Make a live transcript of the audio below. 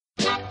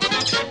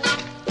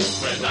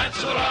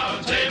to the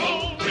round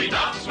table. We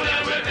dance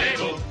whenever we're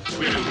able.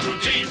 We do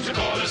routines, we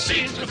call the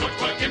scenes, with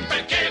footwork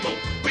impeccable.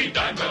 We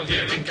dine well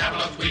here in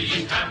Camelot. We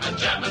eat ham and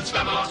jam and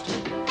Spamalot.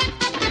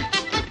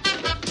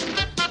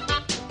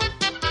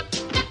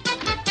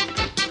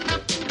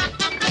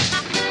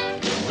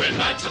 We're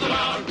knights of the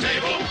round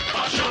table.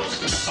 Our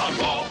shows are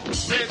for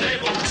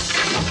mid-table.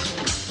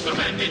 The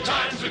many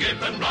times we give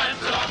them rhymes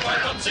that are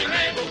quite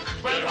unsingable.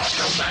 We're rock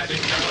and mad in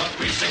Camelot.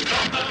 We sing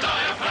from the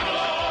diaphragm.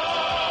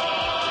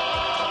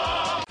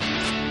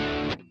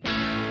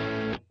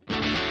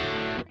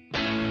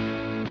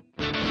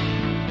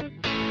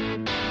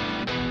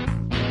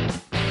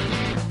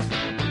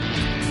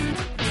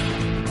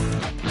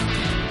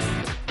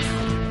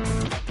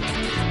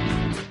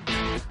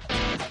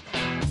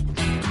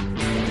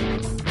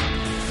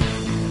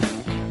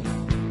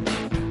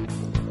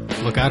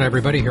 Look out,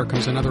 everybody. Here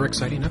comes another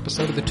exciting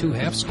episode of the Two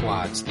Half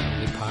Squads, the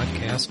only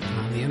podcast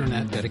on the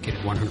internet dedicated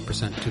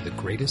 100% to the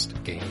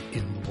greatest game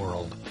in the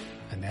world.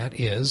 And that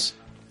is...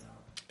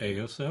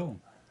 ASL.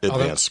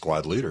 Advanced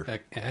Squad Leader.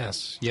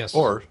 Yes.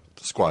 Or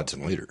Squads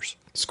and Leaders.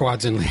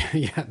 Squads and Leaders.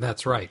 Yeah,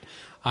 that's right.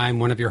 I'm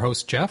one of your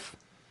hosts, Jeff.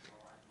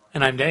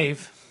 And I'm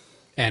Dave.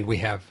 And we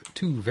have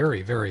two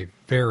very, very,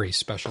 very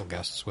special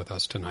guests with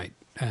us tonight.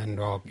 And,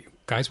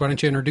 guys, why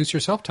don't you introduce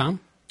yourself, Tom?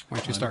 Why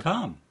don't you start? I'm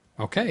Tom.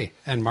 Okay.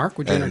 And Mark,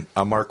 would you And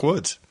I'm Mark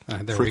Woods,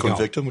 frequent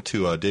victim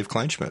to Dave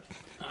Kleinschmidt.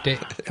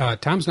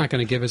 Tom's not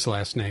going to give his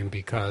last name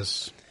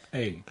because...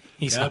 Hey,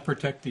 he's got to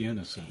protect the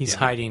innocent. He's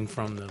hiding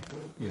from the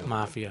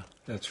mafia.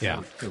 That's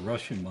right, the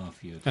Russian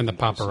mafia. And the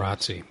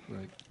paparazzi.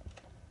 Right.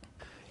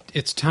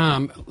 It's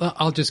Tom.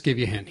 I'll just give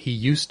you a hint. He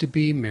used to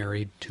be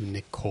married to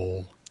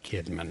Nicole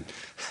Kidman.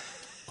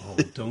 Oh,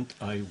 don't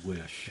I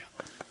wish.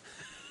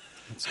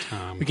 That's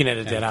Tom. We can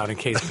edit that out in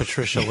case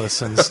Patricia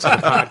listens to the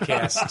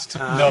podcast.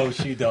 Tom. No,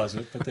 she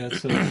doesn't, but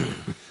that's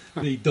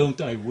the don't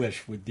I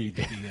wish would need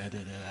to be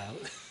edited out.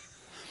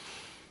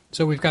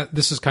 So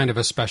this is kind of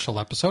a special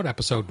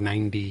episode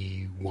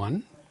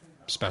 91.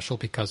 Special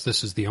because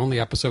this is the only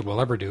episode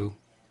we'll ever do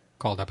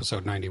called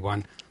episode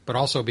 91, but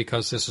also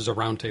because this is a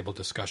roundtable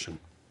discussion.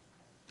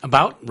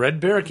 About Red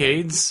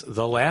Barricades,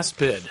 The Last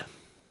Bid.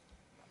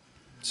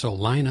 So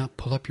line up,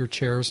 pull up your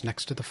chairs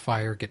next to the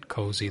fire, get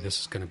cozy. This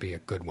is going to be a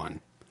good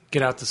one.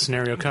 Get out the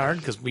scenario card,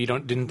 because we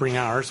didn't bring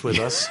ours with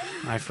us.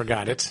 I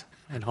forgot it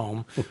at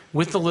home.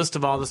 With the list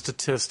of all the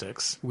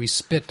statistics. We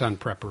spit on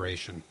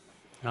preparation.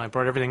 And I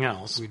brought everything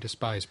else. We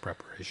despise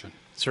preparation.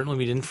 Certainly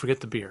we didn't forget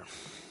the beer.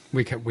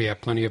 We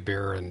have plenty of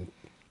beer, and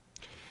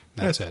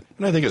that's it.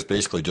 And I think it's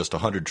basically just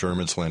 100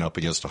 Germans line up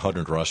against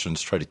 100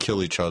 Russians, try to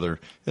kill each other.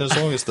 And as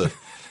long as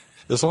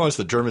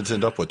the Germans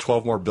end up with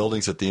 12 more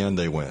buildings at the end,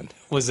 they win.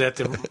 Was that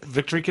the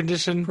victory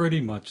condition?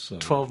 Pretty much so.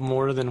 12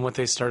 more than what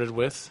they started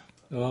with?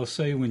 I'll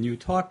say when you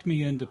talked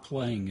me into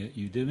playing it,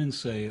 you didn't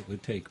say it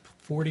would take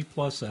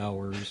 40-plus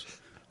hours,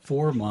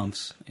 4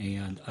 months,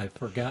 and I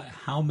forgot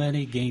how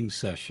many game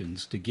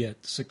sessions to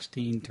get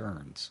 16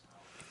 turns.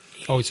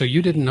 Oh, so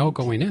you didn't know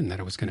going in that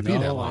it was going to be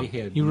that long? I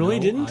had You really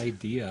didn't?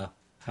 idea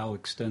how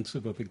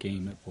extensive of a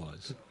game it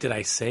was. Did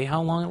I say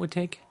how long it would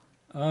take?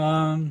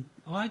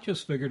 I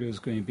just figured it was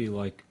going to be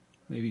like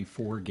maybe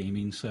 4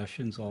 gaming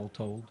sessions all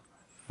told.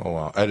 Oh,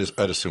 wow. I'd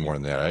assume more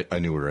than that. I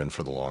knew we were in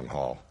for the long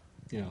haul.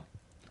 Yeah.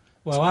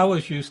 Well, I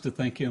was used to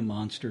thinking of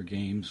monster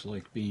games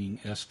like being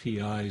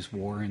SPI's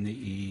War in the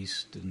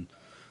East and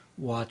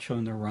Watch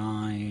on the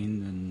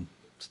Rhine and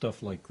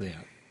stuff like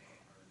that.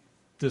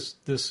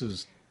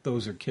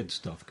 Those are kid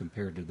stuff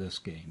compared to this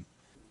game.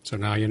 So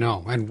now you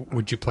know. And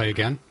would you play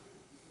again?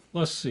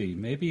 Let's see.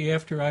 Maybe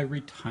after I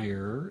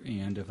retire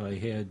and if I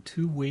had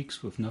 2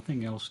 weeks with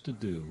nothing else to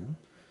do,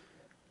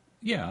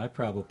 yeah, I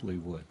probably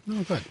would.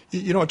 Oh, good.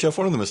 You know what, Jeff?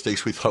 One of the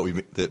mistakes we thought we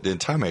made, the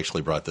time I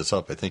actually brought this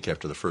up, I think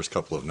after the first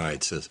couple of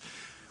nights, is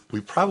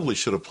we probably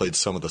should have played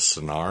some of the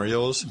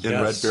scenarios in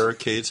Red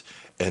Barricades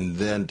and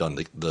then done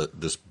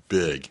this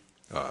big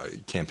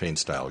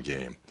campaign-style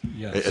game.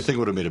 Yes. I think it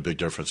would have made a big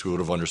difference. We would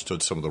have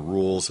understood some of the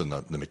rules and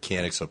the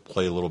mechanics of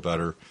play a little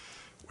better,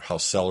 how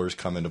cellars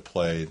come into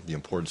play, the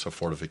importance of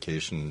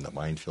fortification, the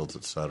minefields,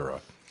 etc.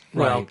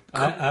 Right.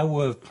 I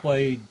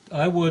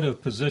would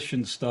have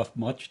positioned stuff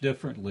much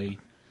differently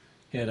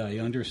had I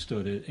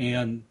understood it.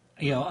 And,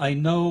 I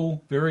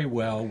know very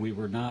well we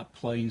were not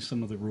playing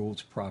some of the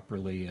rules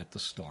properly at the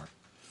start.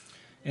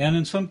 And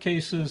in some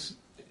cases,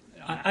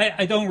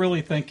 I don't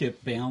really think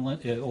it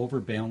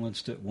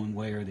overbalanced it one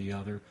way or the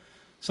other.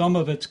 Some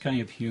of it's kind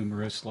of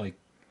humorous, like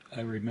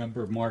I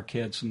remember Mark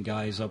had some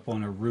guys up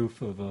on a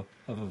roof of a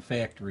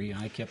factory,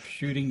 and I kept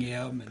shooting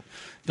him and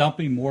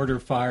dumping mortar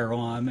fire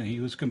on him, and he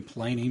was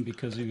complaining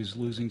because he was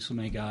losing so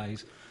many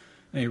guys.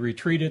 And he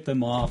retreated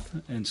them off,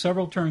 and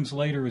several turns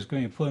later was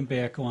going to put them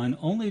back on,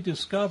 only to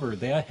discover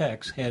that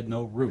hex had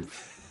no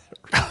roof.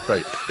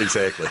 Right,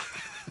 exactly.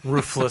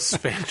 Roofless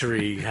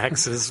factory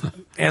hexes,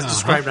 as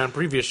described on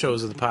previous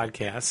shows of the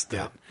podcast,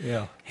 that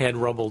had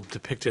rubble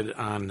depicted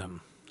on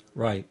them.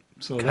 Right.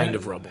 So kind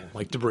of rubble,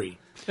 like debris.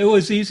 It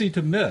was easy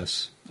to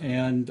miss.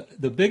 And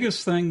the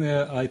biggest thing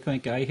that I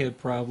think I had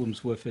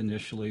problems with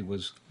initially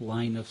was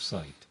line of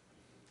sight.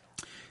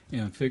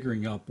 and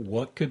figuring out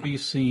what could be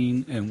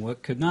seen and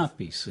what could not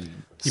be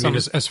seen. You mean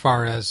as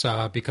far as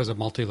because of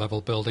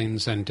multi-level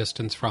buildings and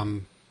distance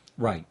from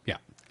right? Yeah,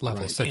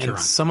 levels that and you're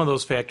on. Some of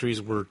those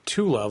factories were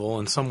 2-level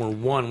and some were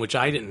 1, which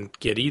I didn't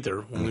get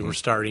either when we were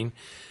starting.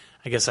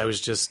 I guess I was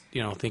just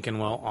thinking,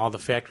 well, all the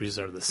factories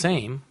are the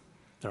same.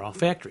 They're all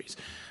factories,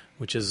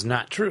 which is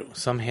not true.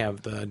 Some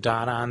have the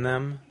dot on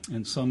them.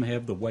 And some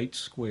have the white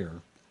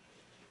square.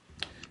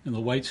 And the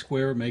white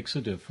square makes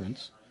a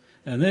difference.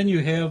 And then you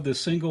have the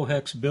single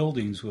hex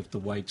buildings with the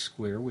white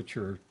square, which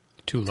are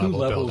 2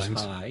 levels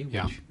buildings. high.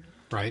 Yeah,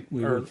 right.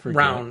 Or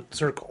round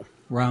circle.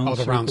 Round the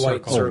circle. round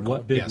circle. Oh,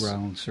 what big Yes.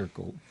 round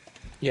circle.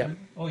 Yeah.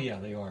 Oh, yeah,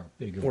 they are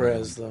big.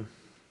 Whereas the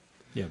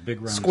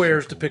big round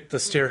squares circle. depict the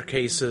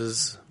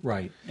staircases.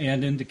 Right,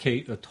 and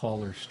indicate a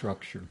taller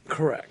structure.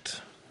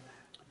 Correct.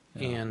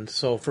 Yeah. And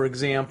so, for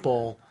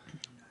example,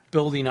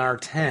 building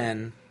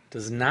R10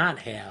 does not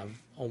have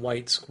a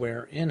white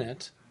square in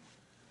it,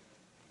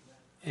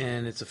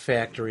 and it's a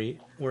factory,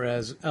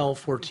 whereas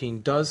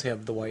L14 does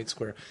have the white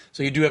square.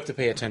 So you do have to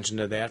pay attention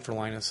to that for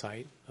line of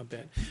sight a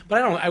bit.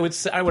 But I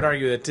would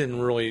argue that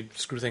didn't really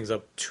screw things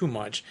up too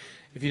much.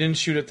 If you didn't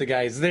shoot at the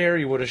guys there,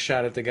 you would have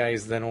shot at the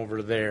guys then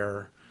over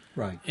there.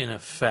 Right. In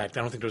effect,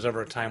 I don't think there was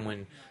ever a time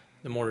when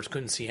the mortars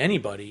couldn't see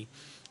anybody,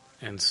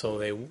 and so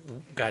they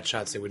got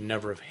shots they would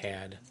never have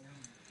had.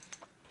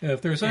 Yeah,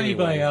 if there's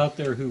anybody out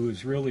there who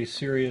is really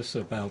serious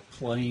about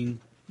playing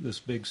this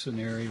big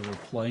scenario or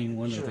playing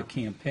one of the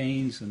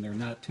campaigns and they're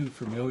not too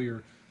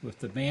familiar with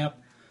the map,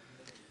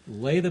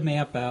 lay the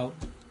map out,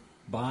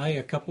 buy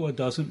a couple of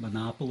dozen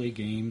Monopoly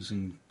games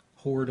and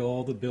hoard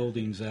all the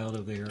buildings out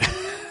of there,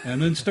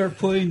 and then start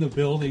putting the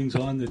buildings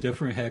on the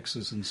different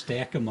hexes and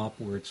stack them up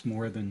where it's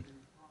more than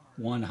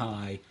one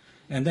high,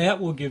 and that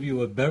will give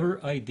you a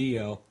better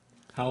idea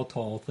how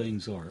tall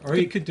things are. Or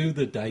you could do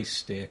the dice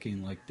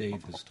stacking like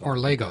Dave was talking Or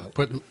Lego. about.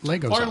 Put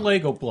Legos Or on.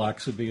 Lego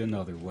blocks would be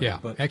another way. Yeah,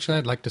 But actually,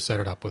 I'd like to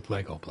set it up with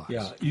Lego blocks.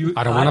 Yeah,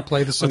 I don't want to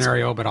play the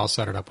scenario, but I'll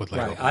set it up with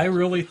Lego right. blocks. I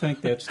really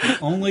think that's the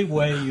only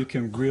way you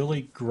can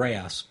really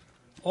grasp,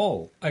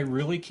 I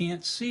really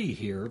can't see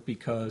here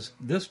because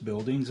this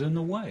building's in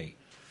the way.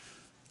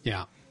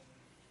 Yeah.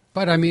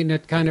 But, I mean,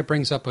 it kind of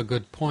brings up a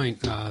good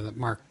point that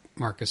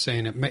Mark is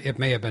saying. It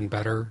may have been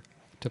better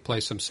to play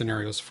some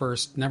scenarios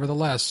first.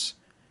 Nevertheless,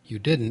 you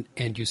didn't,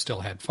 and you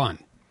still had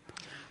fun.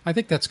 I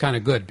think that's kind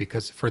of good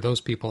because for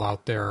those people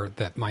out there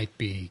that might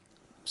be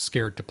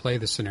scared to play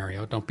the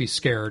scenario, don't be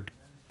scared.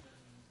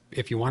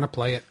 If you want to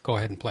play it, go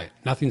ahead and play it.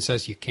 Nothing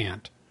says you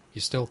can't.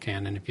 You still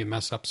can, and if you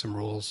mess up some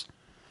rules,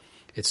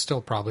 it's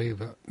still probably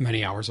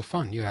many hours of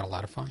fun. You had a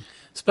lot of fun.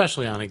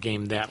 Especially on a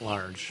game that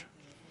large.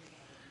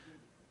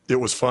 It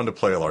was fun to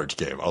play a large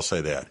game. I'll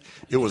say that.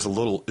 It was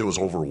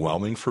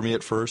overwhelming for me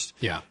at first.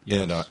 Yeah.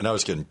 And I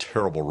was getting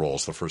terrible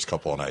rolls the first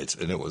couple of nights,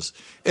 and it was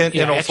And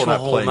also actual not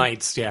whole playing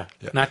nights,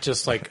 not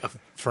just like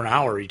for an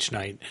hour each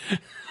night.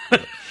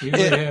 He would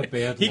have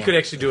bad He luck. could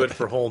actually do it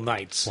for whole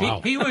nights.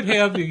 Wow. He would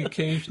have the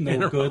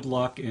occasional good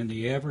luck in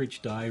the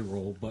average die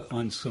roll, but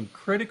on some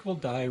critical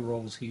die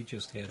rolls, he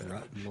just had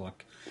rotten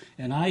luck.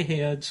 And I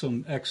had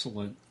some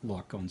excellent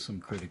luck on some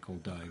critical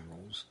die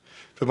rolls.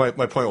 But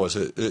my point was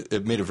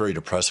it made it very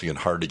depressing and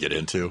hard to get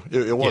into.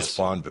 It was Yes.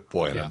 fun, but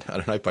boy, Yeah.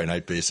 on a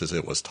night-by-night basis,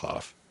 it was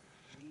tough.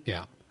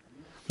 Yeah.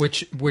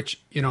 Which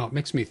it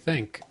makes me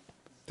think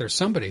there's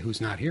somebody who's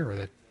not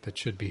here that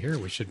should be here.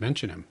 We should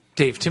mention him.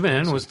 Dave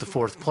Timonen was the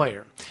fourth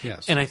player.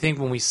 Yes. And I think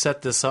when we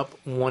set this up,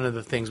 one of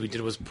the things we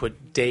did was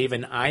put Dave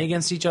and I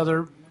against each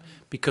other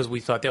because we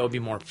thought that would be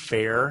more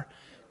fair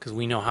because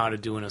we know how to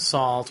do an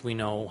assault. We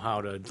know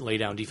how to lay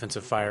down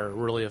defensive fire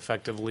really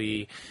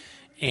effectively.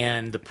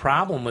 And the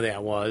problem with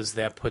that was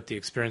that put the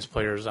experienced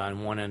players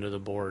on one end of the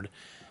board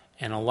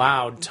and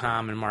allowed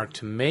Tom and Mark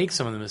to make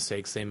some of the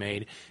mistakes they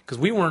made because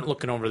we weren't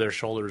looking over their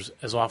shoulders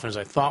as often as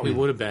I thought we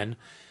would have been.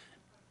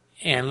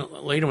 And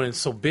later when it's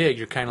so big,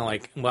 you're kind of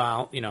like,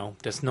 well,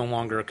 that's no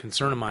longer a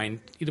concern of mine.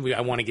 Either way,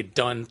 I want to get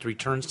done 3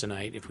 turns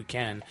tonight if we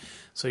can.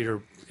 So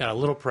you're got a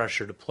little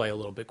pressure to play a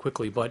little bit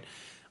quickly. But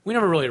we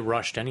never really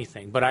rushed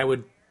anything. But I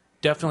would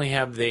definitely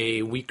have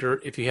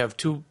if you have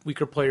 2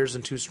 weaker players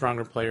and 2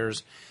 stronger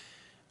players,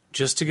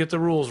 just to get the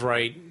rules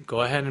right,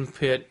 go ahead and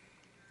pit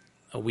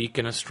a weak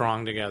and a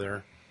strong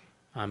together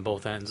on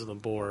both ends of the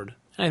board.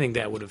 And I think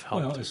that would have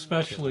helped. Well,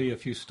 especially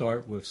if you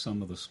start with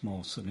some of the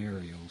small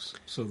scenarios,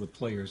 so the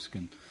players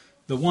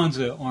the ones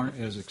that aren't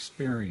as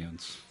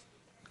experienced.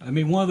 I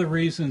mean, one of the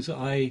reasons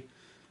I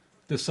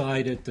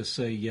decided to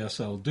say, yes,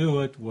 I'll do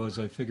it, was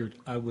I figured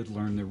I would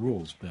learn the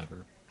rules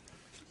better.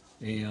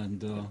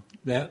 And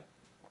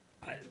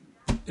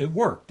it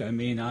worked. I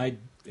mean, I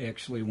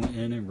actually went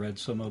in and read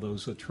some of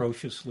those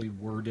atrociously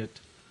worded,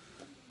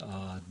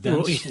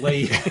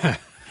 densely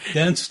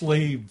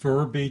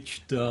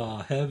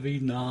verbaged, heavy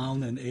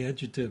noun and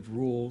adjective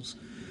rules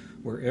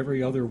where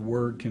every other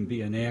word can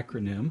be an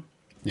acronym.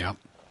 Yeah.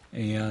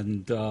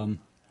 And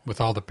with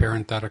all the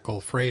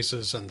parenthetical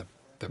phrases and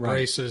the the Right.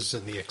 braces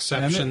and the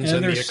exceptions And and, the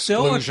there's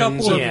still a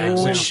exclusions. couple of and Yeah,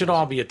 rules. which should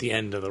all be at the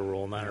end of the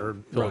rule, not or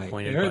bullet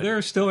pointed. but- There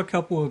are still a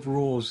couple of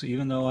rules,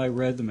 even though I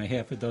read them a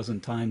half a dozen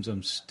times,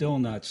 I'm still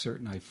not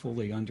certain I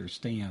fully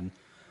understand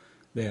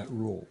that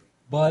rule.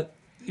 But,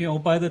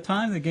 by the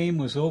time the game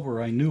was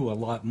over, I knew a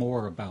lot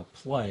more about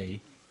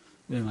play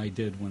than I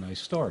did when I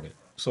started.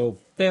 So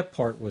that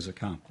part was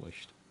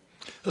accomplished.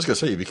 I was going to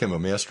say, you became a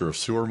master of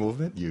sewer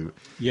movement.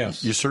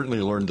 Yes. You certainly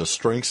learned the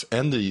strengths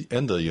and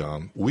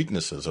the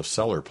weaknesses of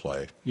cellar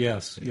play.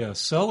 Yes.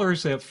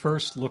 Cellars at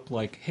first looked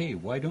like, hey,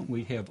 why don't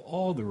we have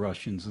all the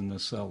Russians in the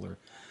cellar?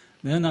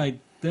 Then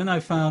I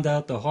found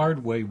out the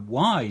hard way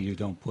why you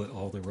don't put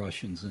all the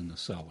Russians in the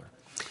cellar.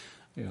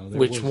 There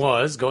Which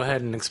was, go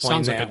ahead and explain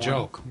Sounds that like a one.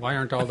 joke. Why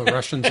aren't all the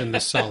Russians in the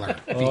cellar?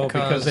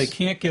 because they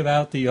can't get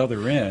out the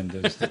other end.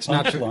 Is the It's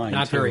not punchline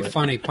to very it.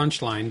 funny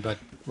punchline, but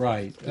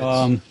Right.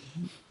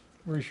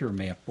 Where's your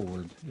map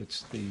board?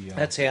 It's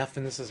That's half,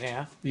 and this is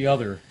half. the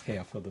other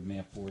half of the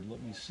map board.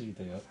 Let me see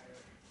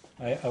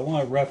that. I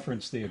want to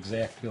reference the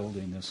exact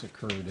building this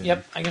occurred in.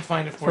 Yep, I can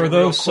find it for For you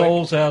those real quick.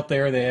 souls out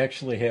there, they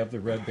actually have the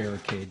Red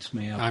Barricades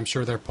map. I'm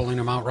sure they're pulling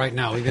them out right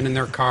now. Even in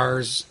their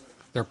cars,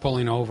 they're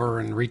pulling over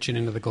and reaching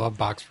into the glove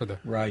box for the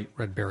Right.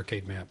 red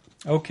barricade map.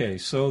 Okay,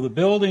 so the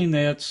building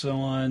that's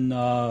on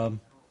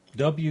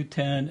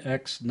W10,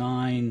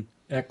 X9,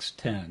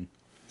 X10.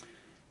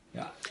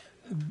 Yeah.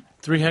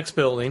 3-hex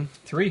building.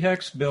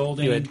 3-hex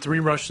building. You had 3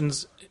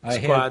 Russians I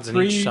squads had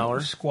in 3 each cellar.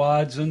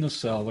 squads in the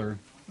cellar.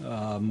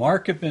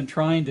 Mark had been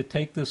trying to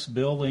take this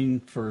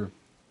building for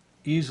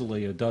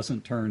easily a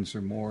dozen turns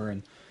or more,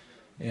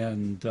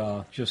 and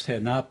just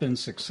had not been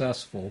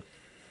successful.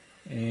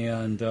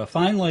 And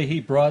finally,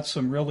 he brought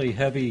some really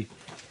heavy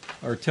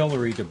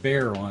artillery to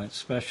bear on it,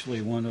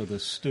 especially one of the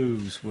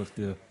stews with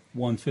the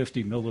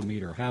 150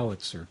 millimeter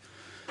howitzer.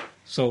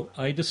 So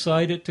I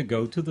decided to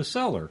go to the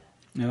cellar,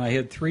 and I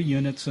had 3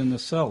 units in the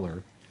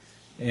cellar.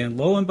 And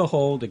lo and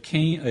behold,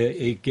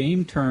 a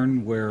game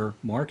turn where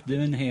Mark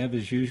didn't have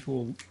his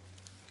usual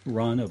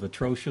run of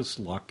atrocious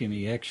luck, and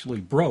he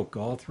actually broke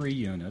all 3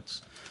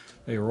 units.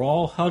 They were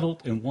all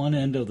huddled in one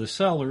end of the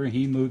cellar, and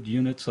he moved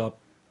units up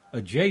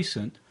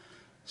adjacent,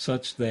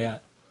 such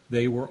that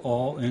they were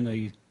all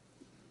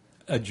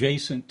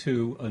adjacent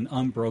to an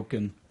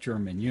unbroken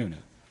German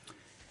unit.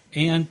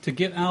 And to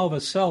get out of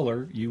a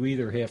cellar, you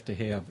either have to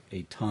have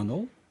a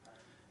tunnel,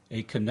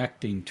 a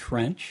connecting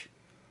trench,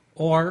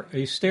 or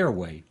a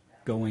stairway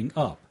going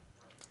up.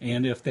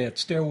 And if that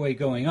stairway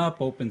going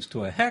up opens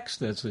to a hex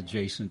that's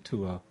adjacent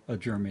to a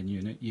German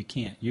unit, you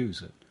can't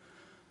use it.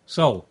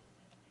 So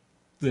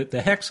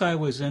the hex I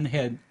was in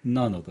had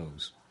none of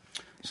those.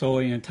 So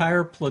an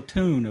entire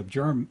platoon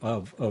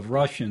of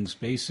Russians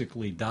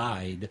basically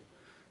died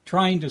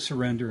trying to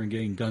surrender and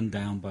getting gunned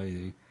down by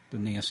the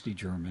nasty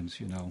Germans,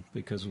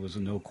 because it was a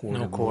no quarter.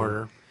 No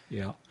quarter.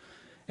 Yeah.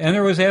 And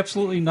there was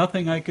absolutely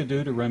nothing I could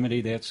do to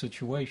remedy that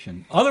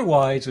situation.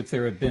 Otherwise, if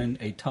there had been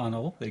a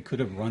tunnel, they could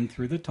have run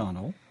through the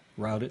tunnel,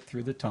 routed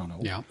through the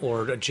tunnel. Yeah.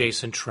 Or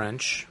adjacent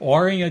trench.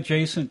 Or an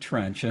adjacent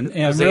trench. And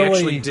They really,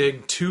 actually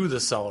dig to the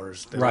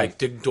cellars. They Right.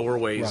 dig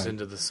doorways Right.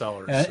 into the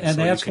cellars. And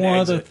so you that's can one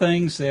of the exit.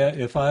 things that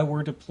if I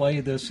were to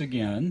play this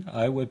again,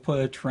 I would put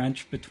a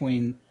trench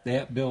between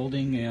that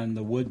building and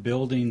the wood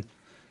building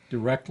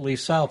directly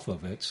south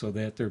of it so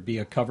that there'd be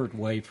a covered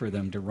way for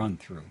them to run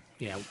through.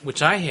 Yeah,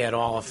 which I had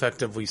all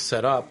effectively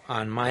set up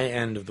on my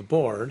end of the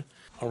board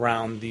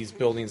around these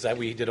buildings. That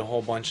we did a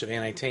whole bunch of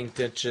anti-tank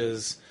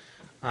ditches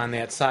on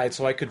that side,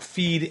 so I could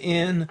feed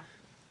in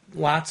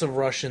lots of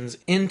Russians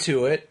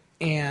into it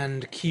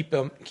and keep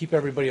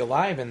everybody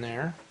alive in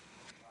there,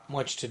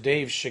 much to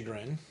Dave's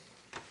chagrin,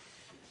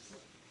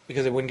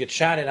 because they wouldn't get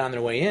shot at on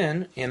their way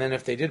in, and then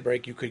if they did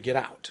break, you could get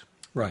out.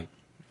 Right.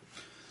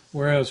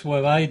 Whereas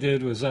what I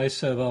did was I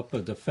set up a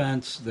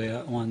defense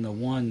that on the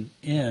one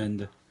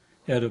end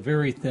had a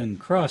very thin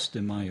crust,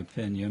 in my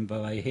opinion,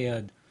 but I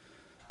had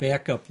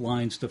backup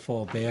lines to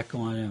fall back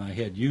on, and I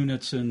had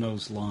units in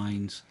those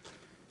lines,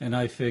 and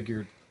I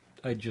figured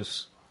I'd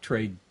just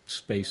trade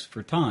space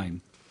for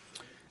time.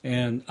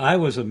 And I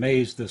was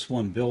amazed this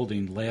one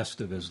building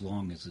lasted as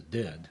long as it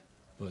did.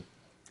 But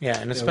Yeah,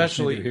 and that was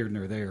especially neither here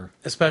nor there.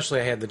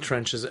 Especially I had the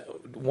trenches.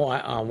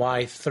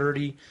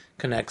 Y30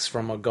 connects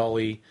from a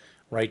gully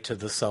right to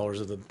the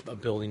cellars of the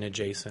building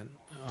adjacent.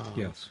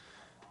 Yes.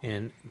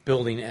 In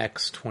building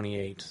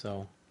X28,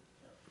 so.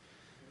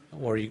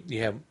 Or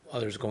you have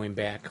others going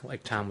back,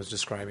 like Tom was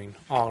describing,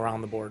 all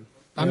around the board.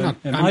 In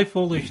my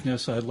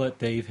foolishness, I let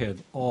Dave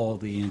have all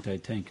the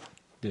anti-tank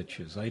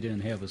ditches. I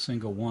didn't have a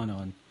single one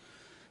on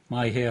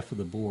my half of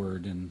the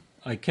board, and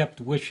I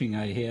kept wishing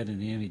I had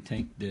an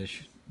anti-tank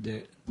ditch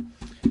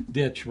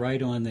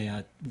right on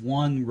that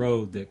one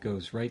road that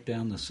goes right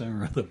down the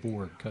center of the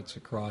board, cuts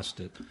across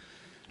it.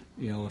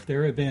 If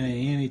there had been an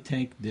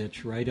anti-tank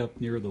ditch right up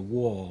near the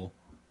wall,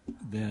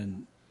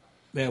 then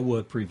that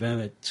would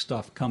prevent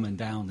stuff coming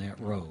down that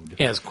road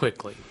as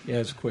quickly.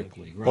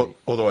 Right.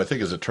 Although I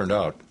think, as it turned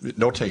out,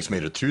 no tanks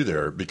made it through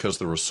there because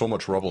there was so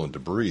much rubble and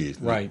debris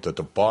right. that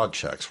the bog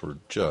checks were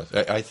just.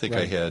 I think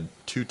right. I had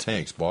 2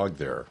 tanks bogged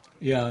there.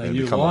 Yeah, and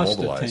you become lost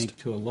immobilized. a tank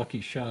to a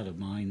lucky shot of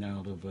mine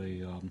out of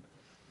a, I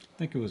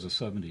think it was a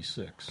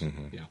 76.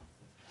 Mm-hmm. Yeah.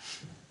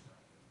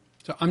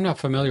 So I'm not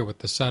familiar with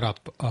the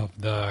setup of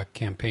the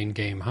campaign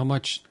game. How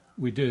much?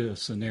 We did a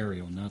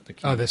scenario, not the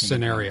campaign. Oh, the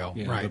scenario,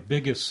 yeah, right. The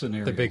biggest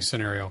scenario. The big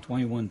scenario.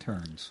 21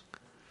 turns.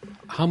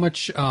 How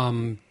much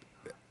do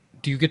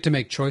you get to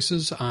make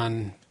choices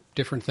on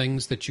different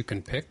things that you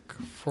can pick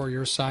for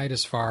your side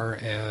as far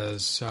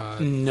as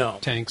No.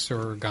 tanks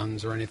or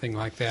guns or anything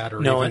like that? Or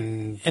No,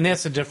 even... and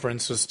that's the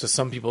difference. As to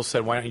some people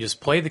said, why don't you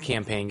just play the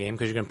campaign game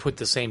because you're going to put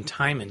the same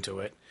time into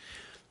it,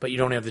 but you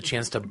don't have the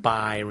chance to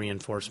buy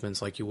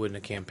reinforcements like you would in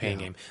a campaign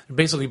game. They're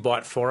basically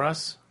bought for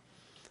us,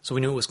 so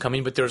we knew it was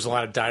coming, but there was a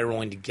lot of die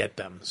rolling to get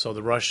them. So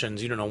the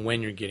Russians, you don't know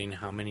when you're getting,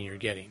 how many you're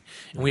getting.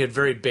 And we had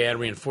very bad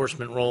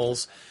reinforcement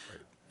rolls.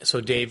 So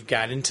Dave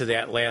got into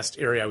that last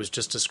area I was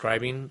just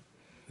describing.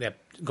 That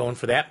going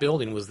for that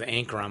building was the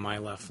anchor on my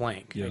left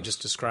flank. I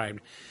just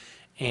described,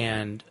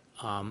 and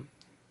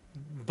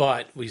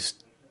but you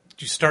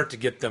start to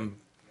get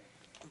them.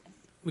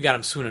 We got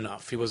him soon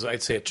enough. He was,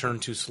 I'd say, a turn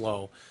too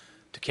slow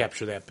to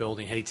capture that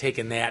building. Had he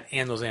taken that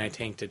and those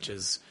anti-tank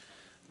ditches,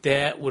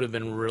 that would have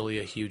been really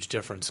a huge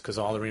difference because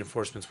all the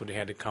reinforcements would have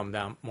had to come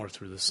down more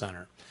through the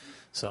center.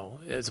 So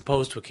as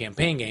opposed to a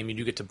campaign game, you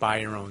do get to buy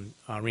your own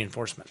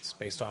reinforcements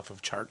based off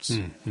of charts,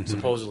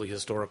 supposedly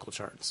historical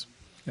charts.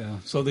 Yeah.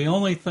 So the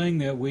only thing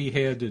that we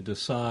had to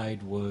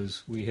decide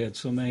was we had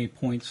so many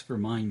points for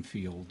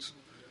minefields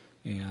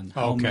and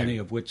how many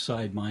of which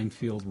side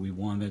minefield we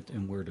wanted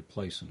and where to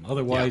place them.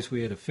 Otherwise,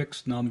 we had a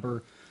fixed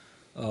number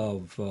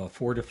of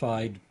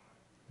fortified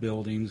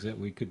buildings that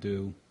we could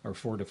do, or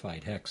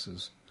fortified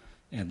hexes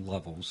and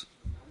levels.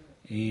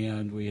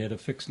 And we had a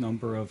fixed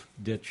number of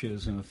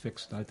ditches and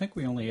I think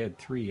we only had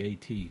 3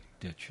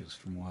 AT ditches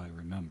from what I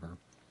remember.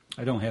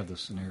 I don't have the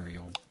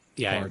scenario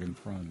card in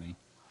front of me.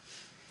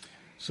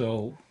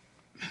 So,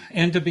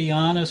 and to be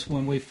honest,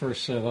 when we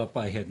first set up,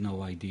 I had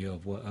no idea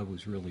of what I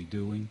was really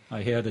doing.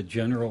 I had a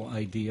general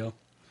idea.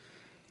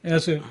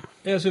 As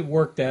it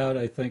worked out,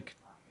 I think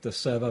the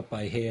setup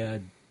I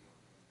had,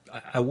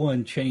 I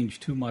wouldn't change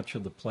too much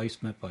of the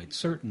placement, but I'd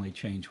certainly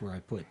change where I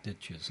put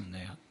ditches and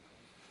that.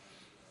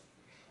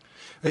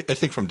 I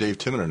think from Dave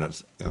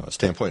Timoner's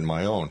standpoint and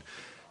my own,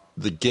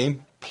 the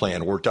game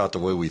plan worked out the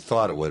way we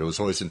thought it would. It was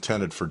always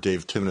intended for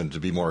Dave Timoner to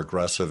be more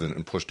aggressive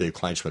and push Dave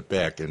Kleinschmidt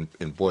back.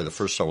 And boy, the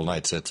first several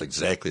nights, that's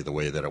exactly the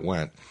way that it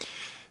went.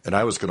 And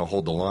I was going to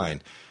hold the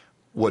line.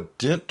 What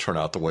didn't turn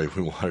out the way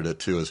we wanted it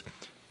to is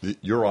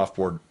your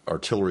off-board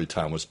artillery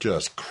time was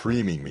just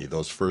creaming me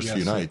those first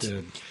few nights. It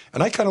did.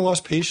 And I kind of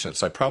lost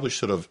patience. I probably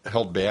should have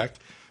held back,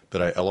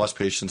 but I lost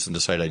patience and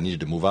decided I needed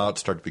to move out,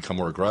 start to become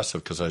more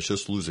aggressive because I was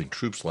just losing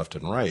troops left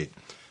and right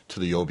to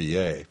the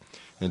OBA.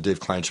 And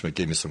Dave Kleinschmidt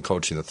gave me some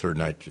coaching the third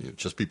night.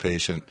 Just be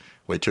patient.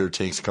 Wait till your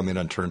tanks come in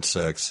on turn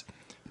 6.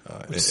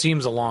 It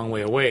seems a long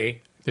way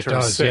away. It turn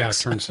does, 6. yeah,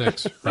 turn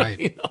 6, right.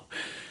 You know?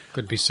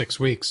 Could be 6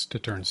 weeks to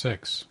turn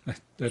 6.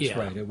 That's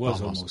right. It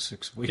was almost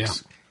 6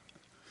 weeks.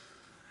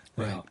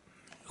 Yeah.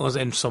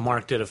 Yeah. And so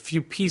Mark did a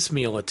few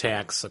piecemeal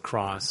attacks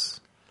across,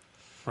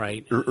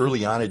 right?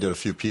 Early on, I did a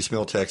few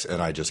piecemeal attacks,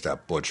 and I just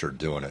got butchered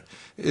doing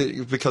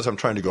it because I'm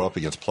trying to go up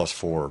against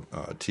 +4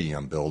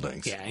 TM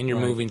buildings. Yeah, and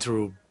you're moving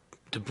through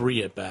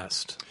debris at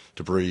best.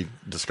 Debris,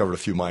 discovered a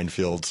few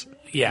minefields.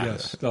 Yeah.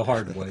 Yes, the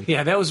hard way.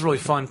 Yeah, that was really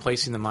fun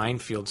placing the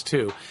minefields,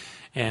 too.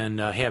 And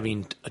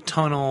having a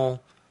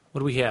tunnel. What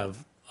do we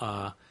have?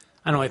 I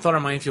don't know. I thought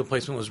our minefield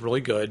placement was really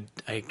good.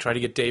 I tried to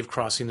get Dave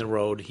crossing the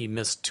road. He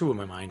missed 2 of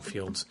my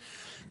minefields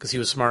because he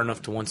was smart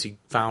enough to, once he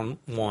found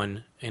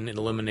one and it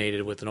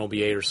eliminated with an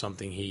OBA or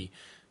something, he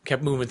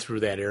kept moving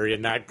through that area,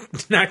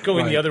 not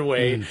going the other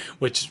way,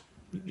 which,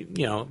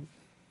 you know,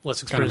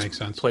 less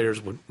experienced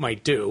players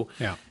might do.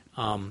 Yeah.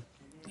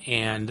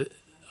 And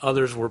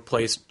others were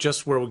placed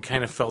just where we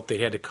kind of felt they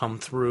had to come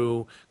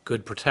through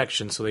good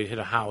protection, so they'd hit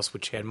a house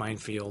which had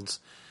minefields,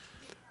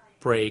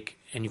 break,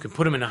 and you can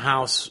put them in a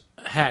house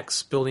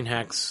hex, building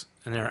hex,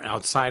 and they're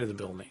outside of the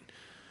building.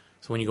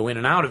 So when you go in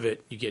and out of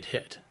it, you get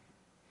hit,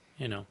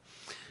 you know.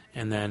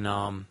 And then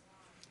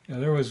Yeah,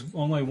 there was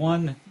only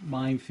one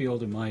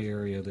minefield in my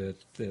area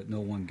that no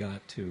one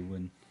got to,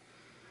 and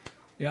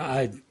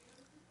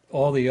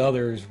all the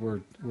others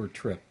were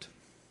tripped.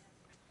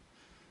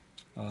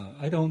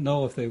 I don't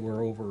know if they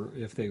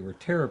were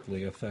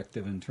terribly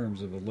effective in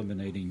terms of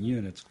eliminating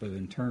units, but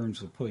in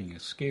terms of putting a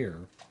scare,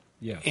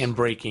 yes. and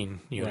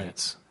breaking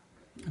units.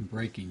 Right. And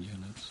breaking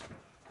units.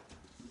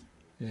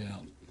 Yeah.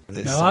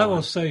 Now, I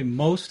will say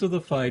most of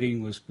the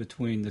fighting was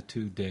between the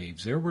 2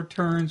 Daves. There were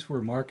turns where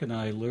Mark and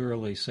I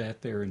literally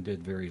sat there and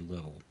did very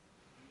little,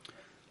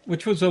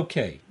 which was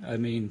okay. I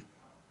mean,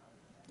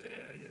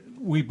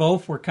 we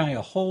both were kind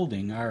of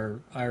holding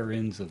our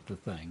ends of the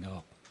thing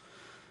up.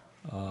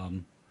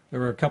 there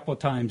were a couple of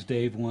times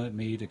Dave wanted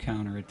me to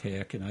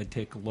counterattack, and I'd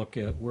take a look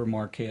at where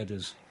Mark had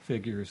his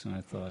figures, and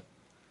I thought,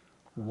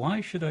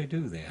 why should I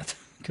do that?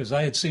 Because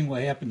I had seen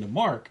what happened to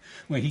Mark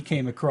when he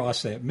came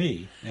across at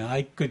me, and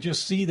I could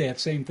just see that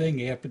same thing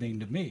happening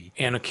to me.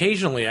 And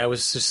occasionally I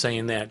was just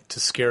saying that to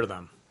scare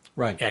them.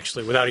 Right.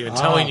 Actually, without even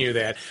telling you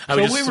that. I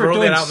would So just we were throw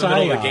doing that out in the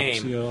middle of the psyops,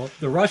 game. you know.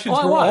 The Russians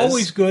Oh, I were was.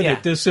 always good Yeah.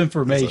 at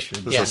disinformation.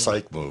 It was Yeah. a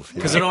psych move.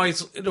 Because it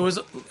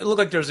looked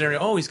like there was an area,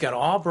 he's got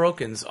all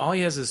brokens. All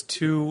he has is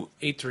 2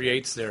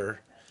 838s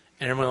there,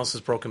 and everyone else is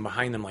broken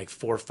behind them like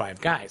 4 or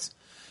 5 guys.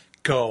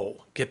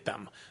 Go, get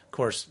them. Of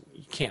course,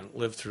 you can't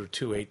live through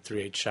 2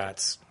 838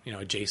 shots,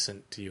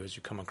 adjacent to you as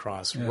you come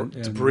across And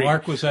debris.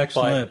 Mark was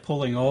excellent But- at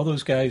pulling all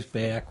those guys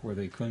back where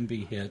they couldn't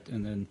be hit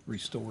and then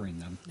restoring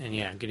them.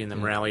 And getting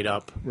them rallied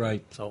up.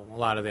 Right. So a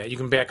lot of that. You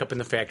can back up in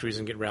the factories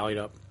and get rallied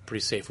up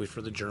pretty safely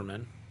for the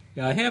German.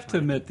 Yeah, I have to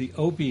admit the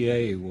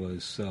OBA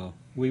was,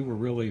 we were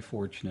really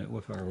fortunate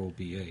with our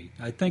OBA.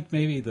 I think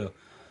maybe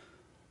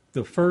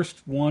the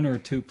first 1 or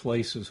 2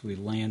 places we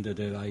landed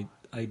it,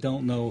 I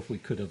don't know if we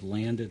could have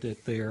landed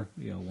it there,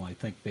 when I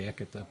think back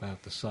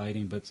about the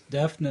sighting, but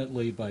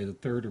definitely by the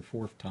 3rd or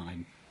 4th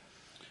time,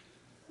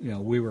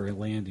 we were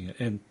landing it.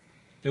 And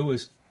it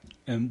was,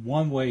 in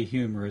one way,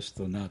 humorous,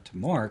 though not to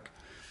Mark.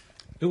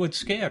 It would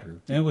scatter.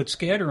 And it would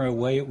scatter in a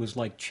way it was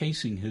like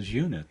chasing his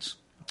units.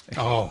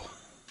 Oh,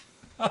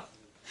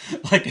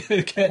 Like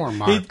poor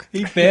Mark.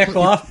 He'd back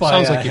off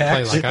by Sounds a like you play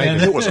hex, like I and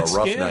did. It was a it'd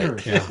rough scatter.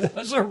 night. Yeah. It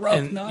was a rough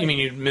And night. you mean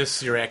you'd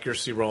miss your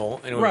accuracy roll,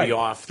 and it would Right. be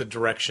off the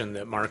direction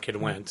that Mark had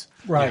went.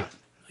 Right.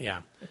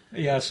 Yeah.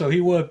 Yeah, so he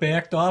would have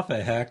backed off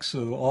a hex,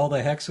 so all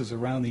the hexes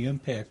around the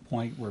impact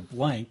point were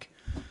blank.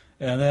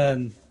 And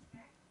then,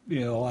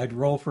 I'd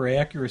roll for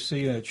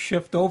accuracy and it'd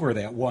shift over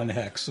that 1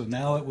 hex, so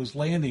now it was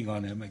landing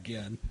on him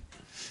again.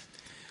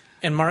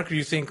 And Mark, do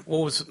you think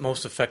what was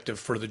most effective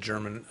for the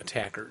German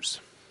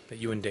attackers that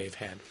you and Dave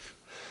had?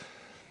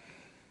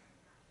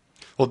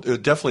 Well,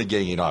 definitely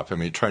ganging up. I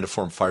mean, trying to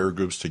form fire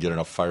groups to get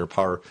enough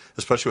firepower,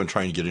 especially when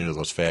trying to get into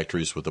those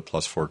factories with the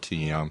 +4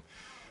 TEM.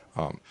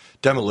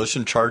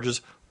 Demolition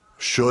charges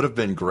should have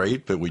been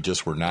great, but we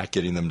just were not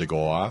getting them to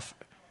go off.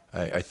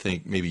 I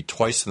think maybe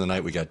twice in the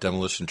night we got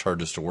demolition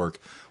charges to work.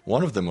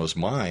 One of them was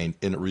mine,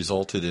 and it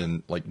resulted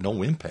in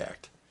no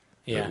impact,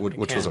 Yeah,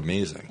 which was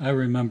amazing. I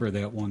remember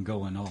that one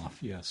going off,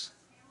 yes.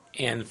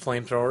 And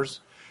flamethrowers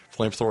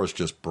Flamethrowers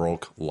just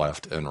broke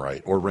left and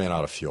right, or ran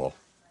out of fuel.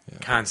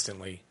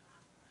 constantly.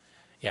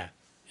 Yeah.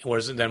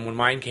 Whereas then when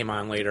mine came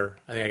on later,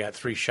 I think I got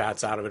 3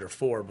 shots out of it or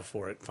 4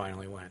 before it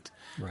finally went.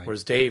 Right.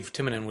 Whereas Dave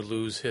Timonen would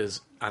lose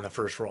his on the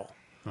first roll.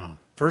 Oh.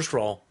 First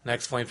roll,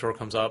 next flamethrower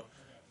comes up,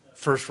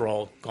 first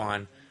roll,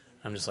 gone.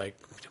 I'm just like,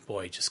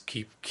 boy, just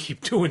keep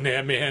doing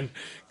that, man,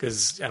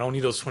 because I don't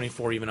need those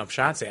 24 even up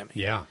shots at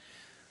me. Yeah.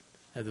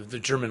 The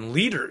German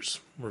leaders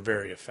were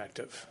very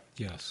effective.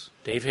 Yes.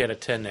 Dave had a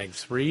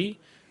 10-3.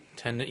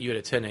 You had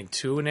a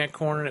 10-2 in that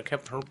corner that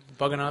kept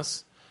bugging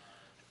us.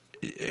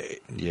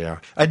 Yeah.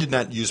 I did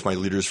not use my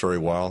leaders very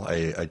well.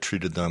 I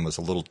treated them as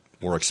a little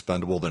more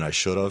expendable than I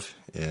should have,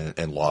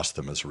 and lost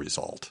them as a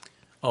result.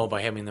 Oh,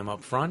 by having them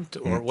up front?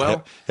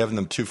 Or, Having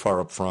them too far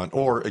up front,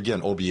 or,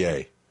 again,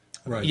 OBA.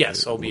 Right.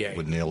 yes, OBA.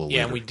 would nail a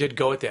Yeah, and leader. we did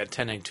go at that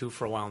 10-2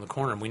 for a while in the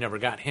corner, and we never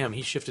got him.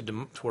 He shifted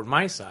toward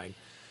my side,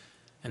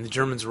 and the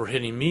Germans were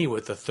hitting me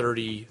with the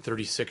 30,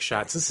 36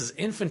 shots. This is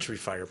infantry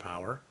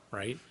firepower,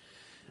 right,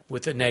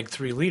 with a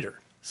 -3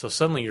 leader. So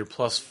suddenly your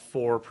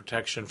 +4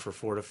 protection for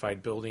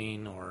fortified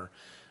building or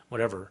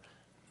whatever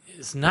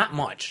is not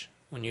much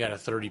when you got a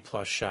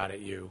 30-plus shot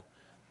at you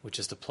with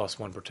just a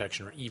 +1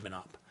 protection or even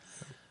up.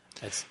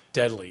 That's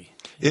deadly.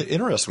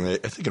 Interestingly,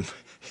 I think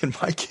in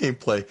my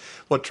gameplay,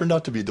 what turned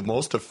out to be the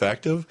most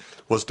effective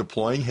was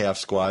deploying half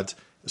squads,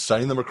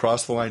 sending them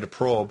across the line to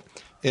probe,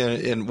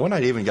 and one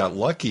night I even got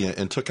lucky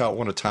and took out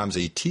one of Tom's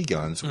AT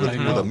guns with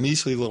a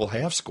measly little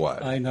half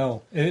squad. I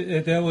know.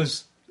 It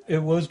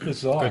was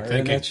bizarre, Good thinking.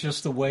 and that's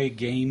just the way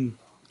game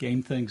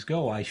things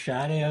go. I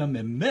shot at him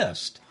and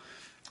missed,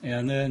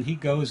 and then he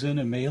goes in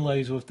and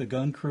melees with the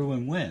gun crew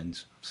and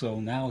wins. So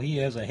now he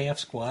has a half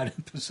squad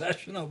in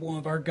possession of one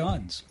of our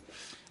guns,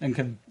 and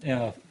can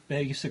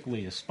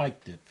basically has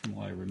spiked it, from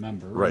what I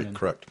remember. Right, And,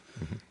 correct.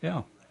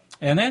 yeah,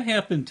 and that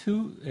happened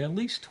at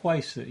least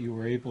twice that you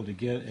were able to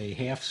get a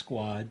half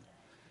squad,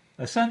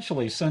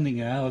 essentially sending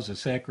it out as a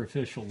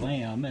sacrificial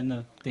lamb, and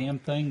the damn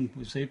thing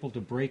was able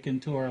to break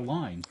into our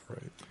line.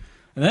 Right.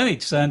 And then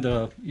he'd send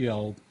then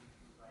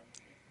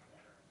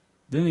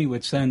he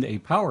would send a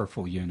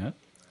powerful unit,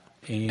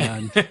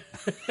 and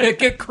it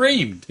get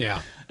creamed.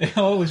 Yeah. It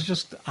was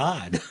just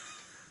odd.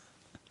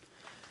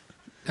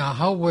 Now,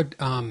 how would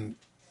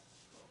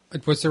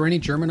was there any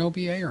German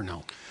OBA or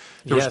no?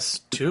 Yes,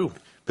 2.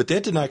 But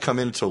that did not come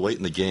in until late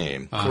in the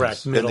game.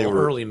 Correct. And Middle, they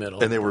were, early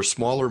middle. And they were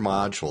smaller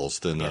modules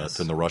than Yes.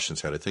 the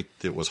Russians had. I think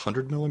it was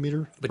 100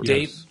 millimeter. But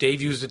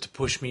Dave used it to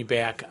push me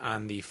back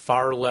on the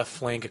far left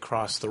flank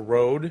across the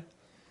road,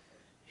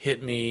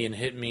 hit me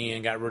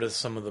and got rid of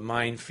some of the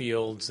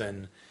minefields,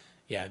 and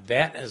yeah,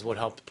 that is what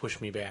helped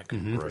push me back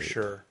for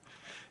sure.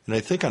 And I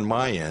think on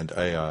my end,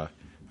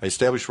 I I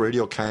established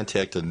radio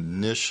contact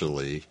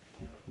initially,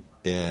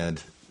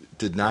 and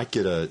did not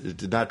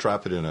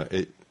drop it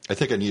in I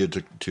think I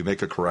needed to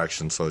make a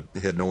correction, so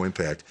it had no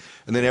impact.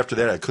 And then after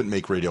that, I couldn't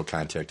make radio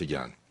contact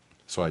again.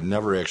 So I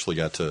never actually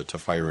got to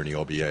fire any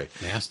OBA.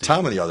 Nasty.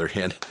 Tom, on the other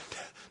hand,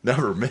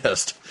 never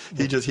missed.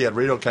 He had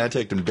radio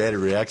contact and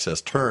battery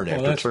access turn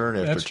after turn.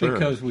 That's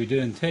because we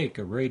didn't take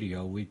a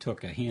radio; we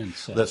took a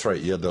handset. That's right.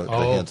 You had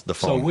the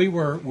phone. So we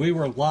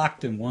were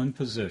locked in one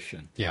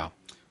position. Yeah.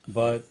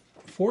 But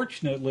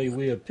fortunately,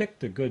 we had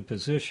picked a good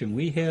position.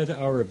 We had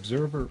our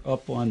observer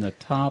up on the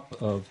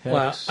top of Hex.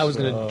 Well, I was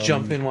going to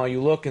jump in while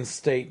you look and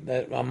state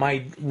that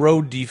my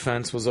road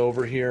defense was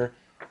over here,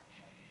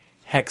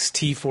 Hex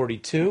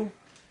T42,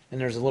 and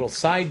there's a little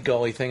side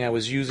gully thing I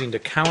was using to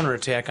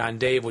counterattack on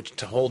Dave, which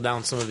to hold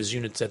down some of his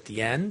units at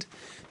the end,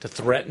 to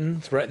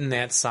threaten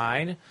that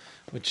side,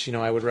 which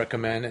I would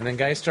recommend. And then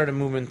guys started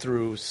moving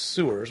through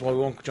sewers. Well, we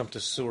won't jump to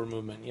sewer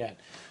movement yet.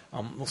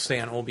 We'll stay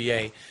on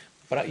OBA.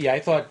 But I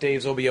thought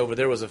Dave's OBA over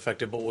there was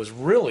effective, but what was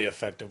really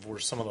effective were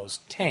some of those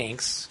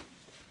tanks.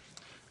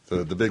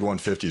 The big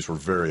 150s were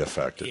very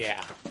effective.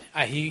 Yeah,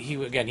 he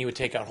would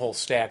take out whole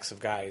stacks of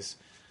guys.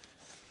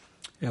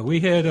 Yeah, we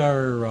had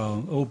our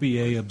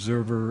OBA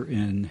observer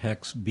in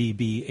Hex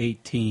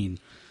BB18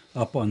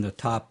 up on the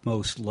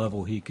topmost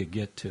level he could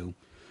get to,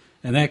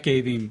 and that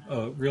gave him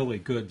a really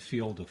good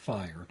field of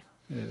fire.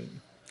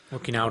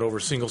 Looking out over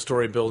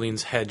single-story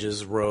buildings,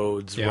 hedges,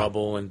 roads,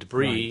 rubble, and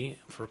debris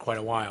for quite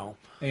a while.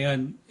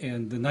 And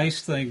the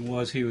nice thing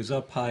was he was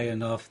up high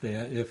enough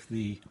that if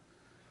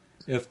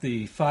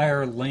the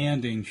fire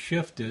landing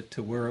shifted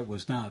to where it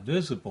was not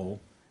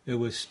visible, it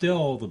was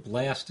still the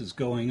blast is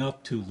going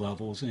up 2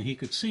 levels, and he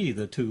could see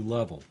the 2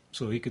 level,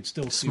 so he could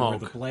still see where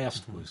the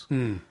blast was.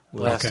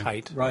 Blast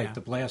height. Right, yeah. the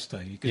blast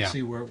height. You could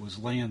see where it was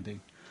landing.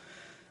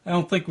 I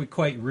don't think we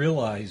quite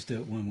realized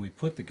it when we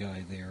put the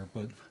guy there,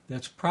 but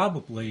that's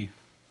probably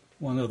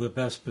one of the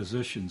best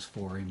positions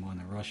for him on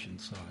the Russian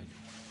side,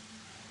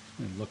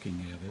 and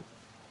looking at it.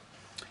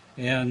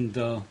 And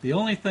the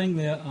only thing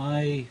that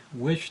I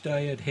wished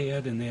I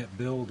had in that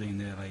building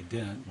that I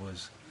didn't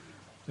was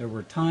there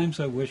were times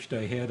I wished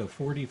I had a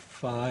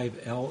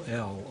 45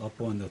 LL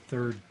up on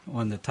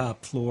the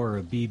top floor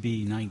of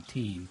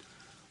BB19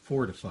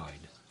 fortified.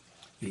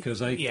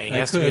 Because I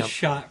could have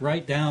shot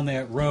right down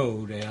that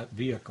road at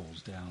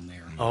vehicles down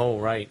there. Oh,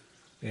 right.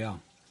 Yeah.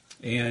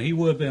 And he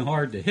would have been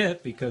hard to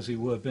hit because he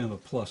would have been a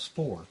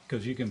 +4.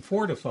 Because you can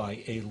fortify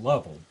a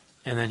level.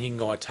 And then he can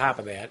go on top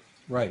of that.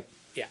 Right.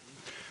 Yeah.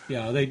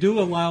 Yeah, they do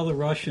allow the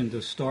Russian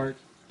to start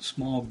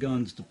small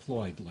guns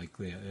deployed like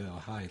that at a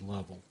high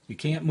level. You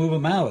can't move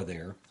them out of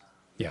there.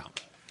 Yeah.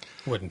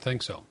 Wouldn't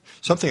think so.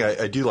 Something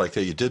I do like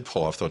that you did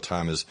pull off, though,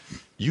 Tom, is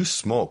you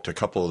smoked a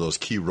couple of those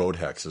key road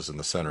hexes in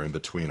the center in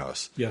between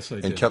us. Yes, I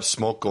did. And kept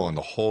smoke going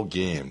the whole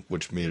game,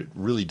 which made it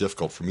really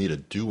difficult for me to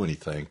do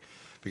anything.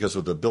 Because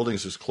with the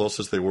buildings as close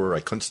as they were, I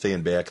couldn't stay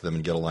in back of them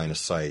and get a line of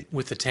sight.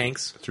 With the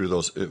tanks? Through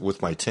those,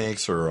 with my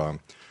tanks or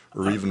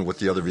even with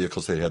the other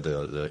vehicles, they had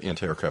the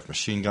anti-aircraft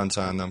machine guns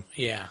on them.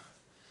 Yeah.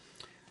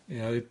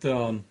 Yeah,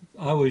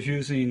 I was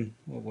using,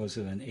 what was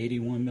it, an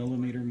 81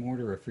 millimeter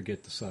mortar? I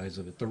forget the size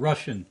of it. The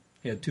Russian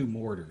had 2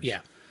 mortars.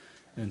 Yeah.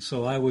 And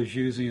so I was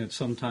using it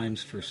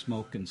sometimes for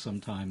smoke and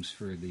sometimes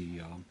for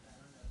the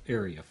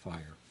area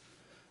fire.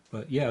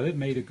 But yeah, it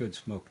made a good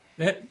smoke.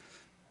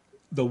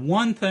 The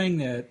one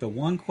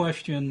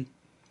question,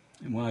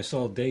 and when I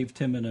saw Dave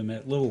Timmenham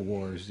at Little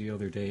Wars the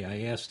other day,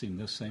 I asked him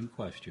this same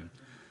question.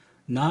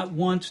 Not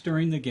once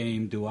during the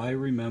game do I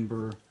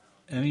remember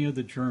any of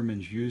the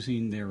Germans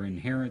using their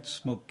inherent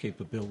smoke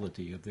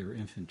capability of their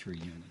infantry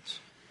units.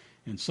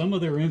 And some of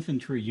their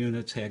infantry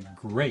units had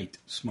great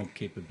smoke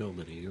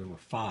capability. There were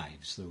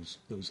 5s,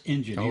 those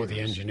engineers. Oh, the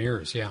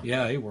engineers, yeah.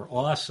 Yeah, they were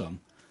awesome.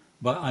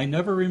 But I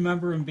never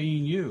remember them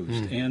being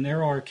used. And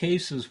there are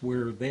cases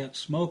where that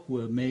smoke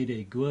would have made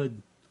a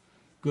good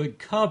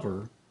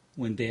cover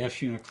when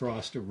dashing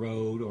across the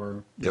road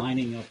or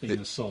lining up in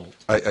assault.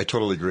 I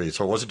totally agree.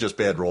 So it wasn't just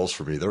bad rolls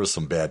for me. There was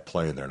some bad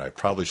play in there, and I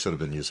probably should have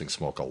been using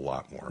smoke a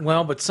lot more.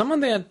 Well, but some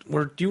of that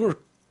you were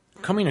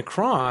coming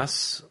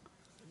across...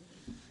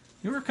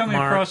 You were coming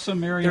Mark, across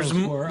some areas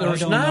where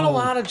there's not a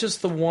lot of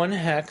just the 1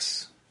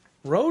 hex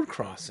road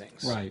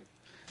crossings. Right.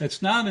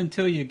 It's not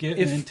until you get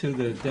into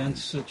the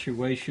dense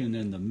situation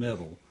in the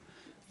middle.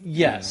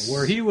 Yes.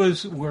 Where he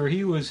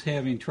was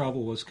having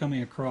trouble was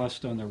coming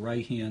across on the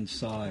right-hand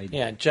side.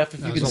 Yeah, Jeff, if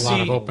you can There's see... a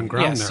lot of open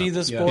ground there. See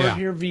this board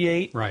here,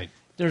 V8? Right.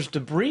 There's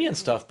debris and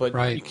stuff, but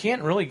you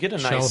can't really get a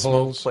Shell nice smoke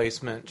holes.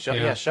 placement.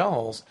 Shell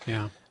holes.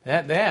 Yeah.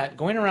 That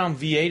going around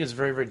V8 is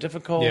very, very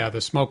difficult. Yeah,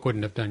 the smoke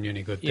wouldn't have done you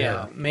any good there.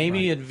 Yeah,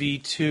 maybe at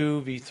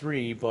V2,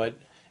 V3,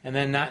 and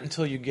then not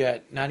until you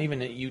get, not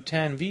even at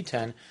U10,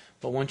 V10,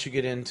 but once you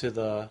get into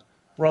the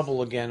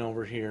rubble again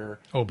over here.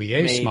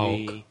 OBA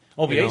smoke.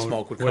 OBA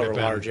smoke would cover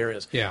large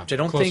areas. Yeah, which I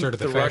don't think to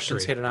the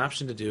Russians had an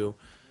option to do.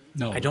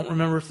 No. I don't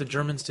remember if the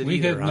Germans did we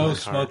either. had no on the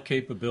smoke card.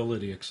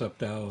 capability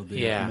except out of the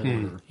Yeah.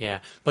 mortar.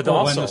 Yeah, but Well,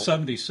 also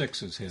when the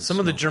 76s had some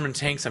of the smoke. German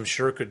tanks, I'm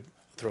sure, could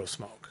throw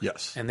smoke.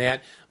 Yes. And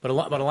that, but a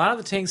lot of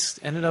the tanks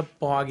ended up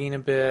bogging a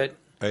bit.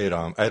 I had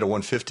a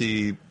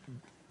 150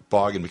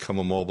 bog and become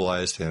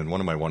immobilized, and one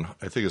of my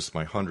I think it's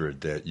my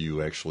 100 that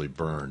you actually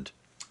burned.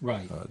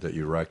 Right. That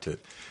you wrecked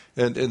it.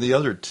 And the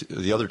other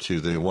two,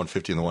 the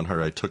 150 and the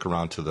 100, I took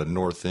around to the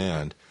north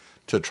end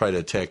to try to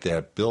attack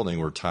that building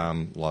where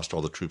Tom lost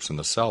all the troops in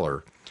the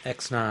cellar.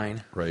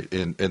 X9. Right.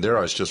 And there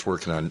I was just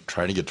working on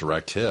trying to get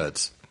direct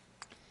hits.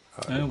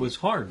 And it was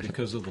hard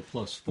because of the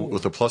 +4.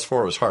 With the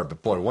 +4, it was hard.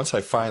 But, boy, once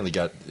I finally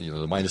got the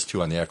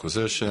 -2 on the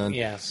acquisition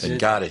and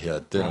got a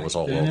hit, then it was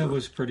all over. Then it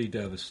was pretty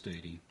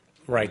devastating.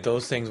 Right,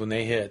 those things, when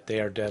they hit,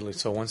 they are deadly.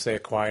 So once they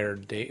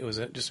acquired, it was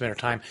just a matter of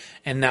time.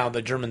 And now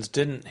the Germans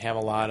didn't have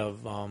a lot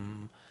of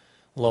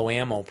low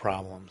ammo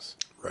problems.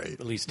 Right.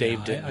 At least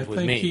Dave did I with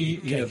think me.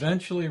 he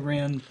eventually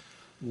ran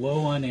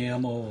low on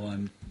ammo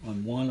on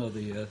one of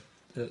the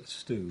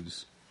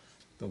stews,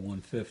 the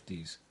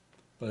 150s.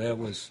 But that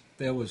was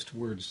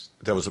towards...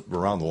 That was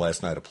around the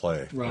last night of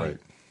play. Right.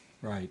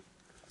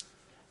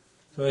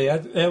 So yeah,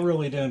 that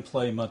really didn't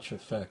play much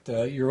effect.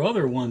 Your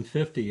other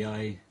 150,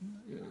 I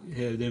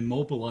had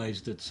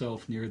immobilized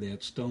itself near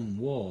that stone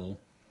wall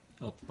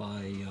up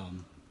by,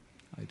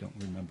 I don't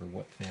remember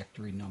what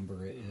factory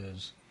number it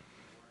is.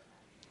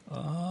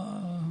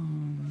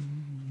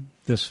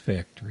 This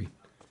factory.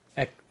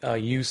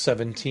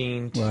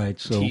 U-17, Right,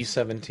 so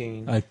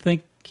T-17. I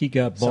think he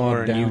got Somewhere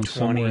bogged in down U-20.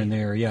 somewhere in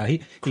there. Yeah,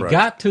 he Correct.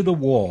 got to the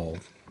wall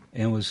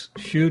and was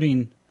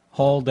shooting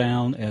hull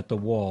down at the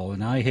wall.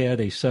 And I had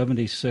a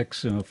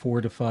 76 in a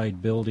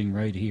fortified building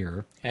right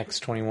here,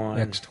 X-21.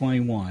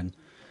 X-21.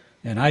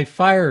 And I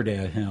fired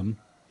at him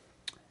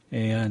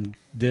and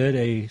did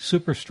a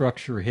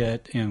superstructure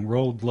hit and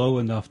rolled low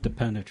enough to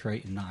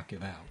penetrate and knock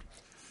it out.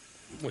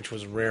 Which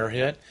was a rare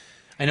hit.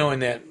 I know in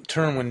that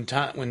turn when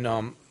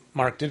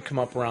Mark did come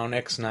up around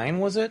X9,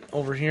 was it,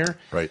 over here?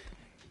 Right.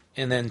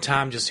 And then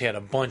Tom just had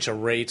a bunch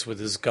of rates with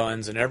his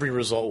guns, and every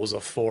result was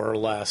a 4 or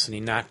less, and he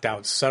knocked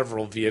out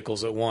several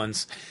vehicles at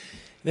once.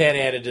 That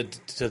added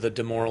to the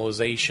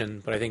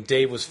demoralization, but I think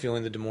Dave was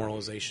feeling the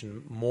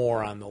demoralization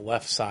more on the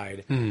left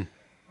side, the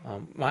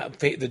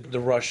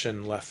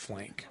Russian left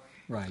flank.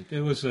 Right.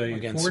 It was a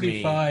Against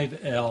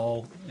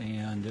 45L,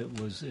 and it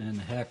was in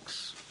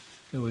hex.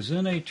 It was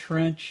in a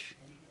trench.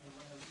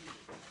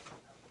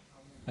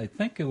 I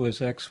think it was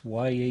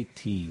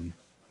XY18.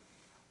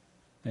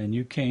 And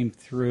you came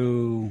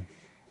through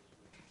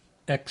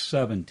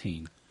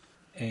X17.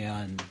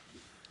 And,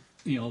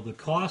 the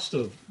cost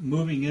of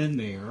moving in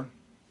there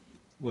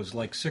was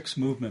like 6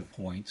 movement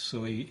points.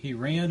 So he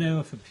ran in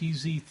with a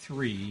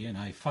PZ3, and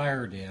I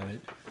fired at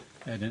it.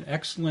 Had an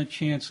excellent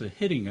chance of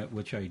hitting it,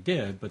 which I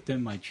did, but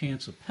then my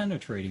chance of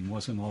penetrating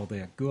wasn't all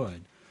that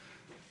good.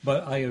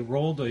 But I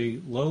rolled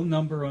a low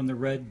number on the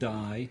red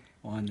die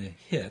on the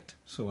hit,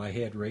 so I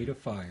had rate of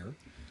fire.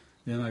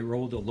 Then I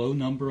rolled a low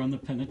number on the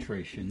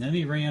penetration. Then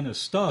he ran a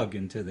stug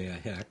into the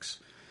hex.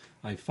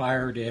 I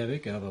fired at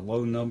it, got a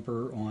low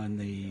number on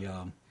the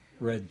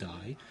red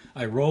die.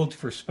 I rolled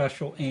for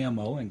special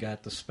ammo and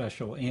got the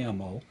special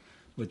ammo,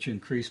 which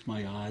increased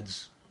my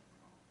odds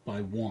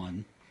by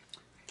 1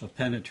 of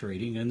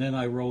penetrating. And then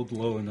I rolled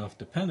low enough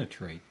to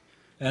penetrate.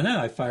 And then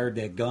I fired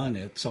that gun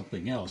at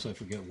something else. I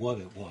forget what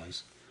it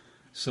was.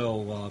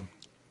 So,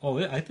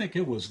 I think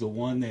it was the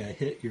one that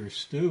hit your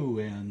stew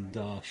and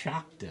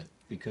shocked it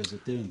because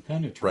it didn't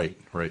penetrate.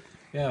 Right.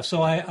 Yeah,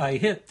 so I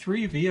hit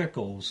 3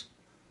 vehicles,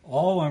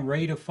 all on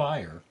rate of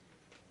fire,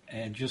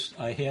 and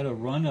I had a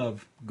run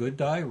of good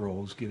die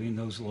rolls giving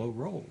those low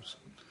rolls.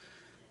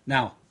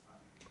 Now,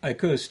 I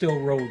could have still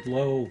rolled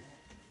low.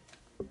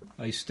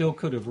 I still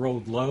could have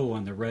rolled low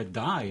on the red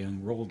die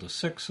and rolled a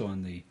 6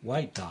 on the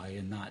white die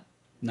and not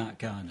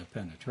gotten a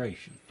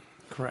penetration.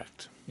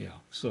 Correct. Yeah,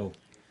 so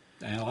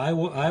now I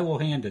will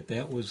hand it.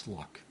 That was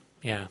luck.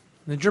 Yeah.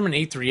 The German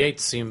 838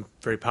 seemed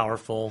very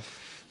powerful.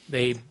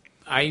 I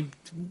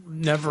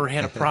never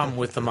had a problem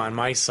with them on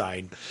my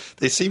side.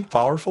 They seem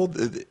powerful,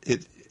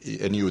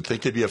 and you would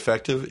think they'd be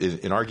effective.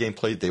 In our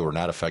gameplay, they were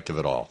not effective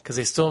at all. Because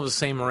they still have the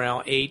same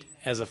morale 8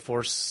 as a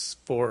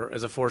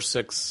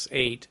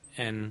 4.6.8,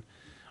 and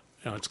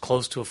it's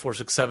close to a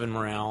 4.6.7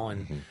 morale,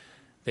 and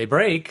they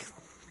break.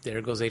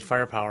 There goes 8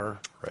 firepower,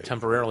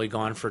 temporarily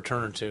gone for a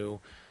turn or two.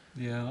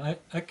 Yeah,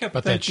 I kept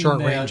But thinking that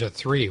short range of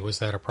 3, was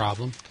that a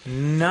problem?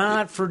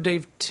 Not for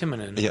Dave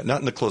Timonen. Yeah, not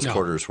in the close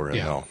quarters we're in,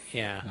 no.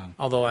 Yeah.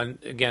 Although, on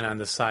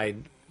the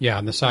side... Yeah,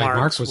 on the side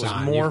Mark was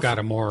on, more you've got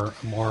a more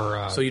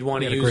so you'd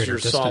want to use your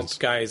distance. salt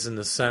guys in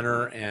the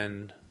center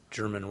and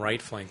German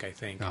right flank, I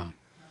think. Oh.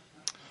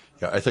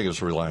 Yeah, I think it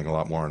was relying a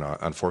lot more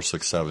on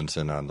 4.6.7s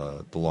and on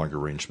the longer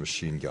range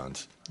machine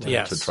guns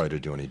to try to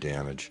do any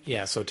damage.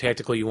 Yeah, so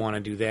tactically you want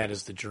to do that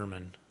as the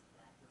German,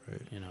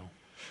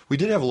 We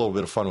did have a little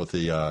bit of fun with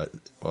the,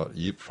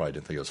 you probably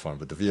didn't think it was fun,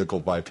 but the vehicle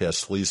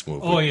bypass sleaze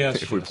move. Oh,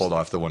 yes. We pulled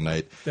off the one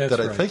night. That's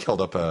I right. think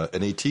held up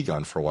an AT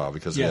gun for a while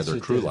because they had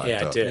their crew locked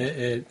Yeah, up.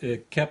 it did.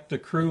 It kept the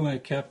crew and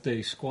it kept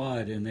a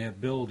squad in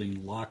that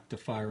building locked to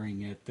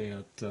firing at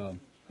that.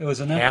 It was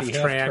an empty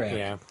half track.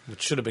 Yeah,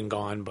 which should have been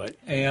gone, but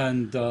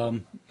And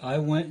I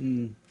went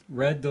and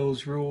read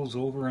those rules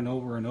over and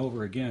over and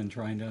over again,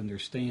 trying to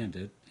understand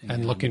it.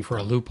 And looking for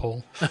a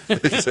loophole.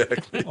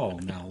 Exactly. Oh,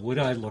 no. Would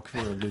I look for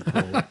a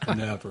loophole?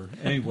 Never.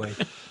 Anyway,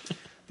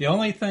 the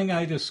only thing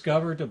I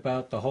discovered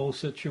about the whole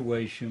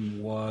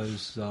situation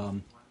was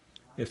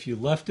if you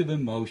left it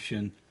in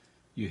motion,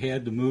 you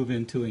had to move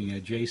into an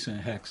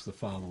adjacent hex the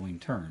following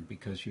turn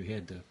because you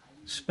had to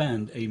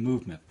spend a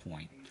movement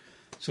point.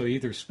 So you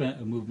either spent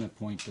a movement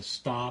point to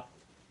stop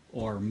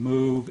or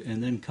move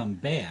and then come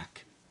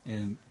back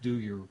and do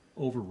your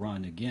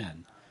overrun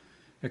again.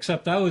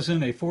 Except I was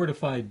in a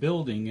fortified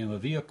building, and a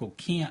vehicle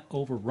can't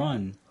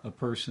overrun a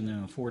person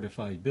in a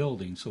fortified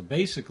building. So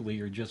basically,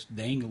 you're just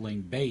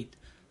dangling bait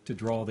to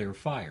draw their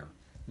fire,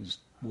 is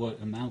what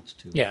it amounts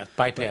to. Yeah,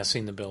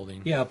 bypassing the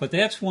building. Yeah, but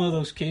that's one of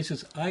those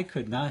cases I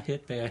could not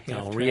hit that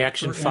half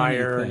reaction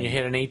fire, and you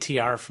hit an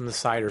ATR from the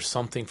side or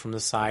something from the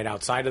side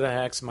outside of the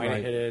hex might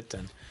have hit it.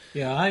 And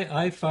yeah,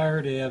 I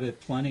fired at it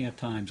plenty of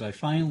times. I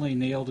finally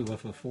nailed it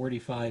with a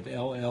 45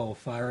 LL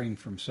firing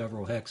from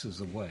several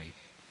hexes away.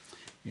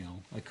 You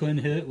know, I couldn't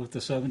hit it with the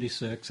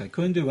 76. I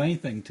couldn't do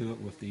anything to it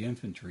with the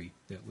infantry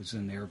that was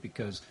in there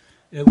because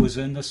it was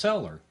in the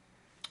cellar.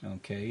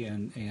 Okay,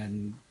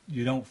 and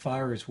you don't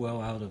fire as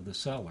well out of the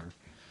cellar.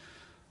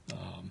 That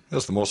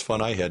was the most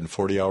fun I had in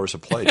 40 hours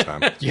of play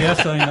time.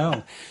 Yes, I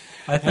know.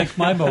 I think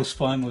my most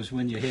fun was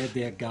when you had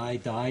that guy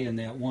die in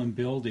that one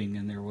building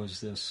and there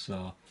was this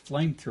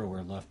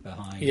flamethrower left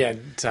behind. yeah,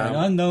 And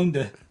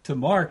unknown to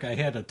Mark, I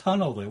had a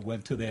tunnel that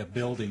went to that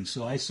building,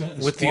 so I sent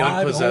a with the squad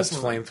unpossessed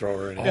over.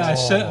 flamethrower in it. Yeah, I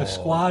sent a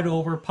squad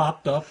over,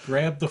 popped up,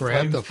 grabbed the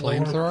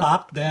flamethrower,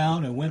 popped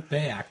down, and went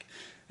back.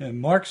 And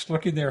Mark's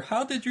looking there,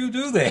 how did you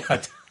do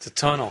that? It's a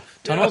tunnel.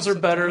 Tunnels are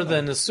better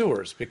than the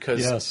sewers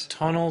because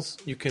tunnels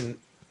you can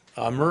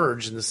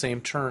merge in the same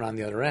turn on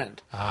the other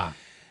end.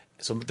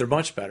 So they're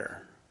much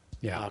better.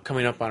 Yeah.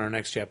 Coming up on our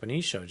next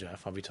Japanese show,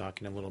 Jeff, I'll be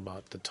talking a little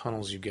about the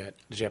tunnels the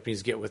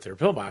Japanese get with their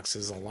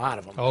pillboxes, a lot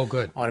of them. Oh,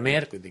 good.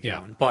 Automatically they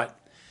go in. But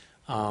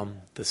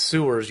the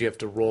sewers, you have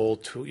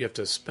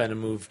to spend a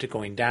move to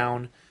going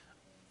down,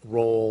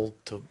 roll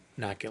to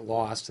not get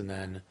lost, and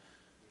then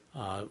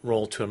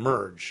roll to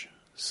emerge.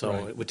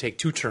 So it would take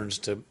 2 turns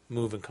to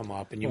move and come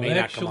up, and you may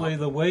not come up. Actually,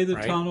 the way the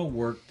tunnel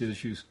worked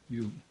is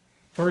you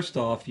first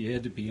off, you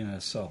had to be in a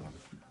cellar.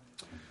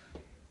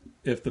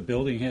 If the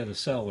building had a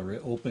cellar,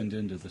 it opened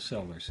into the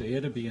cellar. So you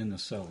had to be in the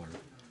cellar.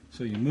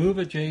 So you move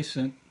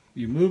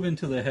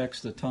into the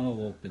hex the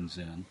tunnel opens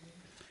in,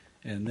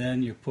 and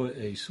then you put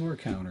a sewer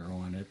counter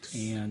on it,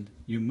 and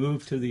you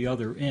move to the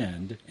other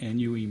end, and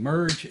you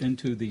emerge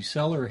into the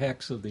cellar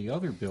hex of the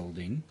other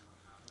building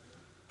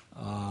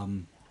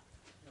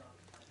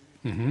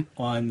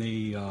on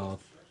the,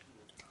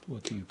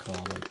 what do you call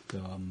it,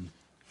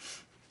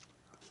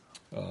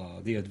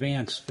 the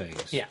advanced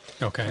phase. Yeah.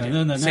 Okay. And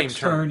then the Same next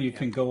turn, you yeah.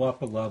 can go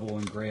up a level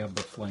and grab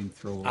the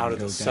flamethrower Out and of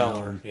go the down.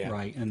 cellar, yeah.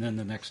 Right, and then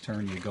the next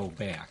turn you go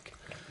back.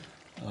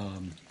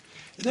 And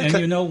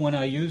You know, when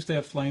I used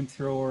that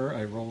flamethrower,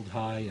 I rolled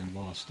high and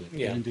lost it. It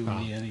Yeah. didn't do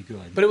me any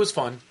good. But it was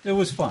fun. It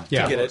was fun.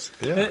 Yeah. To get it.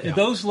 Yeah.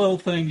 Those little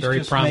things Very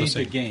just promising.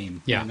 made the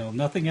game. Yeah. You know,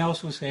 nothing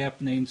else was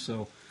happening,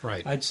 so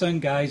Right. I'd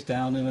send guys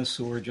down in a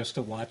sewer just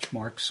to watch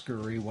Mark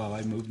scurry while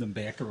I moved them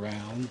back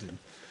around and,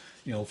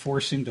 you know,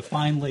 force him to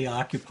finally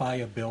occupy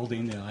a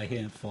building that I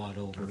hadn't fought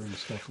over and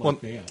stuff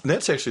like that. And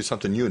that's actually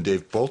something you and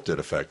Dave both did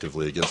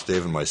effectively against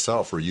Dave and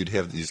myself, where you'd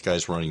have these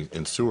guys running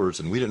in sewers,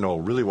 and we didn't know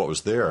really what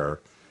was there,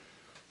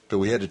 but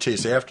we had to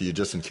chase after you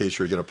just in case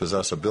you were going to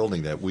possess a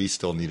building that we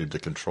still needed to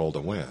control to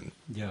win.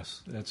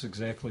 Yes, that's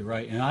exactly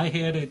right. And I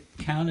had it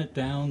counted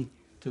down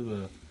to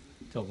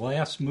the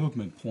last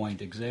movement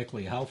point,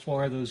 exactly how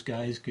far those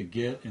guys could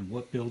get and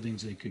what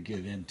buildings they could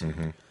get into.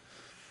 Mm-hmm.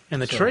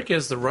 And the trick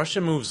is the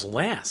Russian moves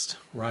last.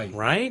 Right.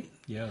 Right?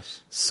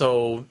 Yes.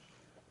 So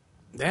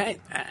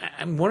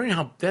I'm wondering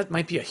how that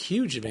might be a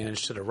huge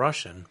advantage to the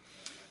Russian.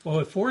 Well,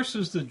 it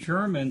forces the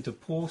German to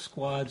pull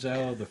squads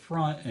out of the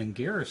front and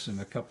garrison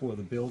a couple of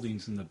the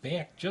buildings in the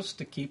back just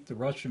to keep the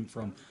Russian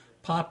from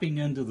popping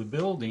into the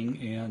building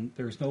and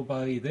there's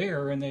nobody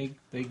there and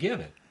they get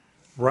it.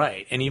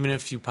 Right. And even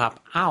if you pop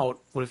out,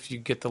 what if you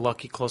get the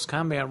lucky close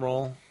combat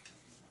roll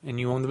and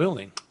you own the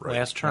building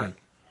last turn? Right.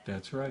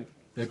 That's right.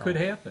 That could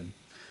happen.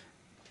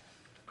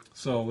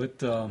 So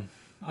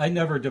I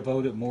never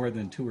devoted more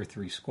than 2 or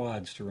 3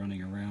 squads to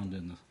running around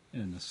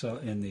in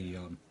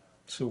the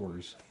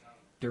sewers.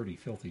 Dirty,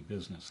 filthy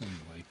business,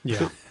 anyway.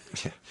 Yeah.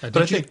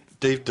 But I think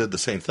Dave did the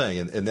same thing,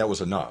 and that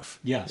was enough.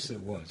 Yes,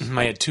 it was.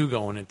 I had 2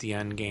 going at the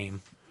end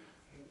game.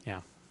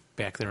 Yeah,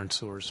 back there in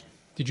sewers.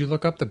 Did you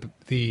look up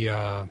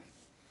the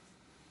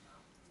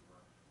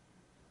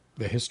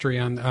history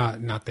on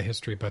not the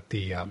history, but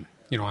the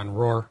on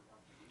Roar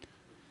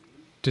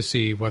to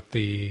see what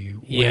the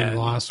win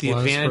loss the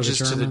was advantages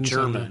for the to the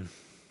Germans? German.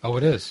 Oh,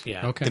 it is.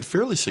 Yeah. Okay. And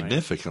fairly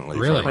significantly.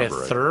 if I Really? By a remember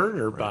right. third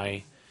or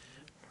by,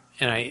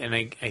 and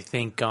I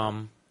think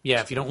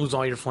if you don't lose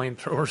all your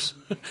flamethrowers,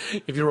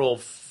 if you roll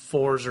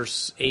 4s or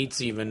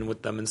 8s even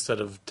with them instead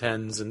of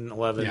 10s and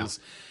 11s,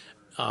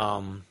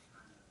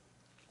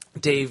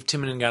 Dave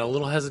Timonen got a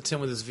little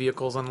hesitant with his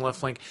vehicles on the left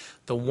flank.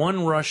 The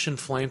one Russian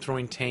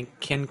flamethrowing tank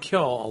can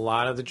kill a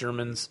lot of the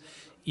Germans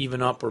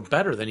even up or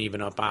better than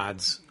even up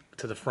odds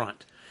to the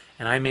front.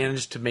 And I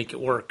managed to make it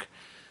work.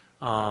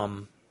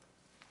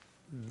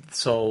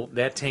 So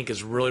that tank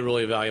is really,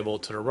 really valuable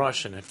to the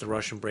Russian. If the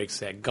Russian breaks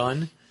that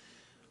gun,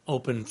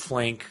 open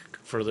flank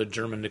for the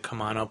German to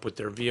come on up with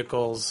their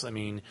vehicles. I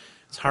mean,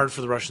 it's hard for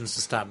the Russians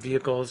to stop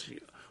vehicles.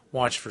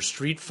 Watch for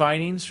street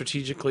fighting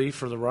strategically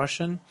for the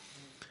Russian.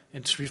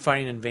 And street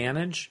fighting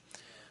advantage.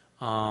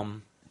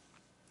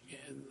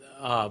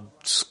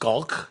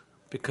 Skulk,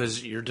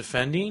 because you're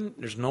defending.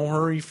 There's no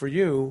hurry for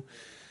you.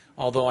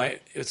 Although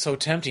it's so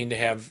tempting to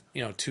have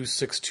 2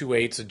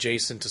 6.28s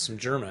adjacent to some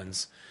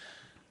Germans,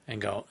 and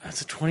go,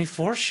 that's a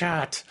 24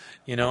 shot.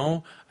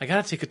 I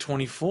got to take a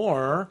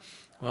 24.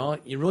 Well,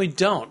 you really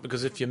don't,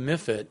 because if you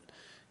miff it,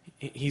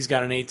 he's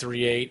got an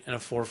 8.38 and a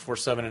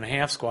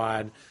 4.47.5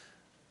 squad.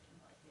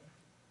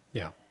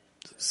 Yeah,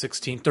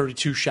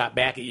 32 shot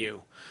back at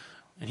you.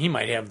 And he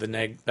might have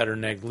the better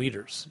neg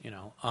leaders,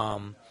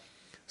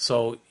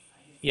 So,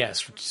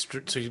 yes,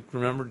 so you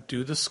remember,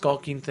 do the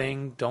skulking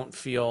thing. Don't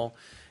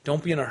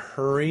be in a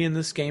hurry in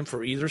this game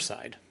for either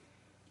side.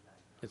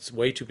 It's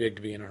way too big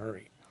to be in a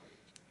hurry.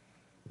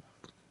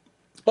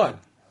 But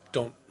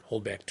don't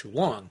hold back too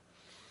long.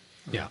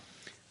 Yeah.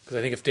 Because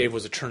I think if Dave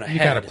was a turn ahead...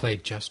 You got to play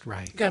it just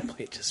right. You got to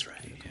play it just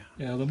right.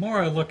 Yeah, the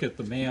more I look at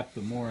the map,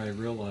 the more I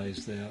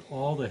realize that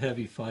all the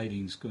heavy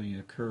fighting is going to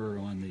occur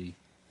on the...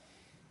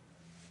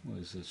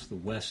 the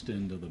west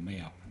end of the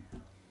map.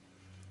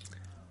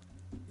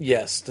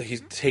 Yes,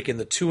 he's taken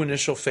the 2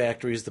 initial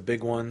factories, the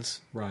big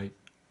ones. Right.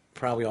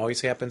 Probably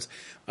always happens.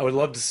 I would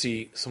love to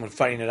see someone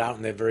fighting it out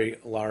in that very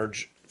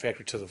large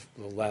factory to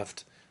the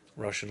left,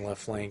 Russian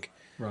left flank,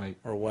 right,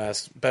 or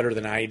west, better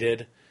than I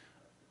did.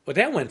 But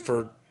that went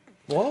for...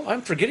 Well,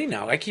 I'm forgetting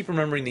now. I keep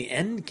remembering the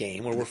end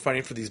game where we're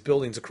fighting for these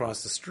buildings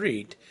across the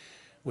street,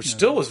 which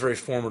still was very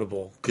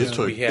formidable.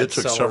 It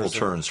took several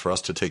turns for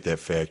us to take that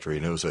factory,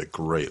 and it was a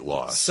great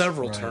loss.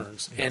 Several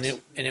turns, yes.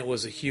 and it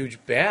was a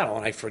huge battle.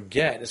 And I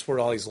forget, it's where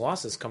all these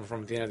losses come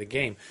from at the end of the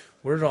game.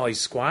 Where did all these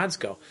squads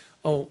go?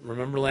 Oh,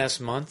 remember last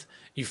month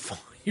you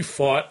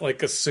fought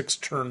like a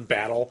 6-turn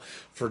battle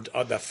for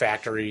the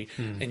factory,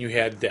 and you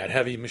had that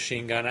heavy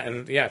machine gun.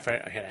 And I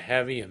had a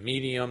heavy, a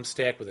medium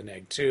stacked with a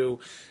neg 2,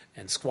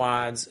 and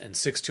squads, and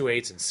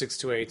 6.28s, and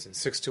 6.28s, and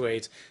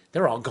 6.28s.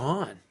 They're all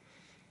gone.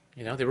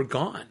 They were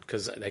gone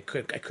because I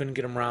couldn't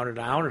get them routed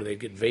out, or they'd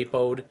get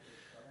vaporized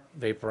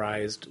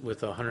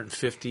with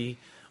 150,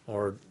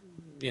 or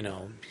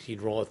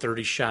he'd roll a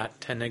 30-shot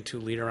 10 neg 2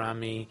 leader on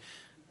me,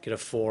 get a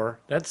 4.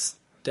 That's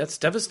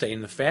devastating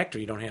in the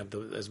factory. You don't have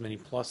as many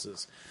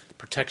pluses.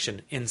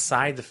 Protection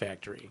inside the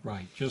factory.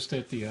 Right, just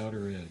at the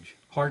outer edge.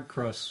 Hard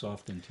crust,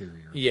 soft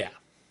interior. Yeah.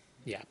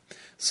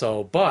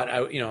 So, but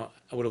I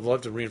would have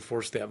loved to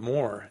reinforce that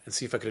more and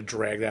see if I could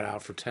drag that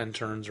out for 10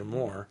 turns or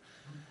more.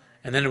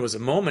 And then there was a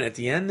moment at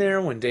the end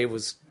there when Dave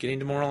was getting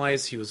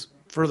demoralized. He was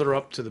further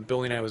up to the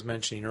building I was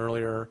mentioning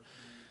earlier,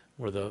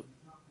 where the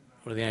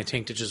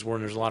anti-tank ditches were,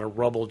 and there's a lot of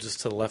rubble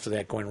just to the left of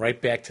that, going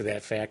right back to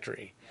that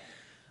factory.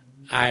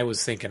 I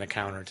was thinking of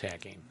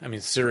counterattacking. I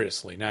mean,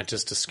 seriously, not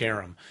just to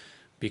scare him,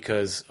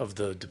 because of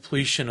the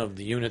depletion of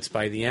the units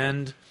by the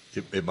end.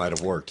 It might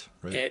have worked,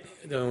 right?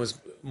 It was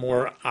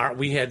more.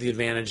 We had the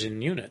advantage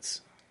in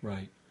units,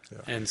 right? Yeah.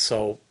 And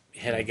so,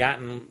 had I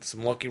gotten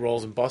some lucky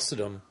rolls and busted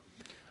them,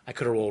 I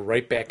could have rolled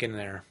right back in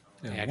there.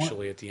 Yeah,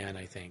 at the end,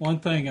 I think.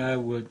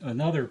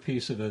 Another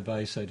piece of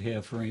advice I'd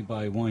have for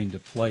anybody wanting to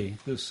play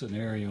this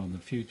scenario in the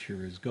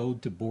future is go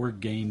to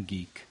Board Game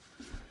Geek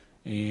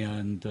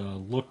and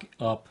look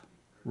up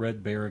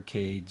Red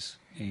Barricades,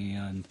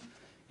 and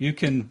you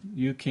can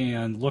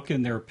look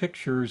in their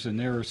pictures, and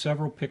there are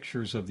several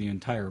pictures of the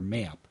entire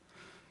map.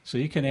 So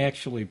you can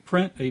actually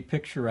print a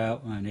picture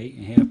out on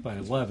 8.5 by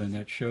 11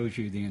 that shows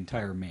you the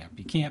entire map.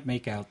 You can't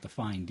make out the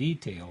fine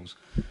details,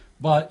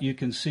 but you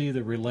can see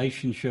the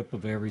relationship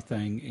of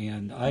everything,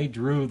 and I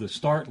drew the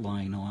start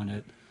line on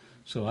it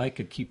so I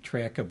could keep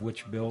track of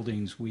which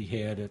buildings we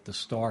had at the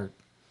start.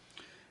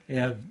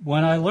 And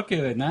when I look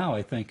at it now,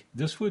 I think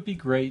this would be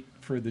great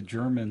for the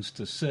Germans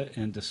to sit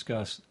and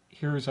discuss,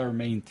 here's our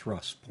main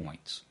thrust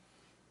points.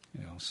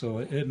 So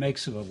it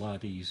makes it a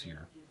lot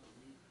easier.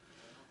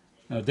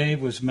 Now,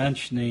 Dave was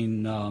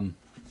mentioning the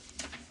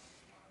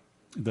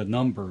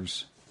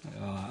numbers.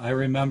 I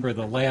remember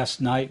the last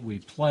night we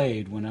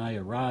played, when I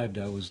arrived,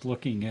 I was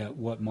looking at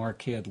what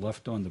Mark had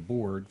left on the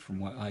board from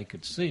what I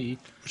could see.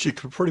 Which you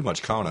could pretty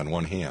much count on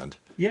one hand.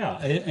 Yeah,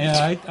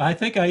 and I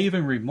think I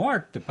even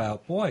remarked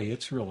about, boy,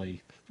 it's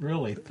really,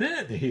 really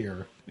thin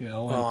here.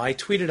 Well, I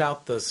tweeted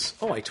out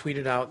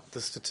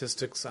the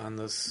statistics on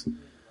this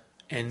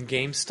end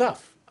game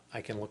stuff.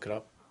 I can look it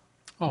up.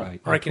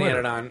 Right. Or I can add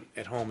it on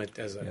at home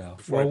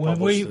before I when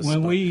publish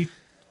this.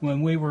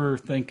 When we were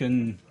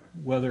thinking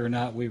whether or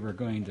not we were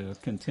going to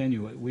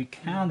continue it, we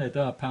counted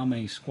up how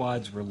many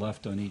squads were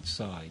left on each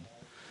side.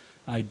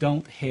 I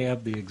don't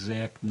have the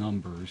exact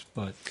numbers,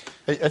 but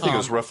I think it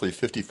was roughly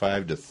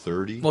 55 to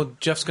 30. Well,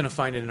 Jeff's going to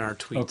find it in our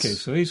tweets. okay,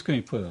 so he's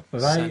going to put up.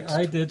 But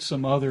I did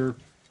some other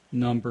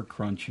number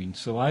crunching.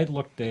 So I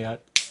looked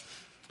at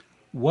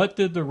what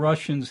did the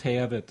Russians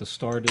have at the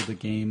start of the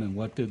game and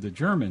what did the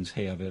Germans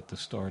have at the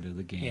start of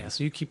the game. Yeah,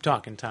 so you keep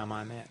talking, Tom,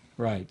 on that.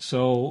 Right.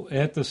 So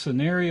at the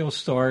scenario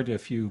start,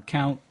 if you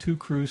count 2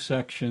 crew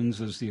sections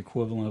as the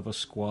equivalent of a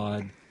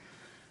squad,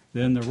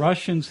 then the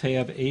Russians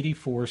have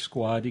 84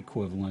 squad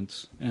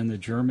equivalents and the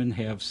German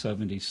have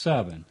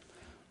 77.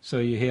 So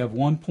you have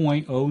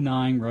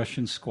 1.09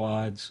 Russian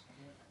squads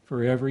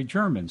for every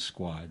German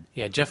squad.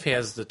 Yeah, Jeff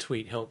has the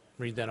tweet. He'll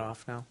read that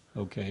off now.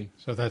 Okay.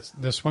 So that's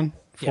this one,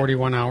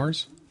 41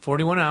 hours,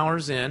 41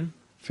 hours in.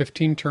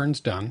 15 turns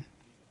done.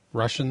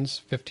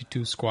 Russians,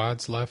 52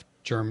 squads left.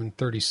 German,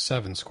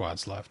 37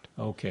 squads left.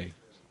 Okay.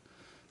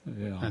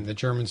 Yeah. And the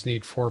Germans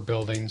need 4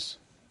 buildings.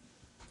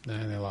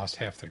 And they lost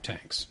half their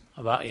tanks.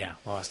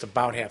 Lost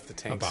about half the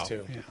tanks,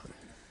 too.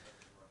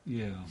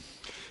 Yeah.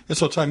 And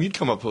so, Tom, you'd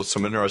come up with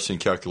some interesting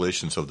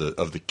calculations of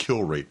the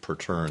kill rate per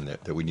turn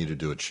that we needed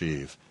to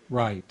achieve.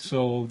 Right.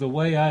 So the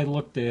way I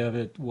looked at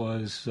it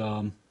was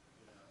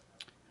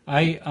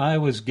I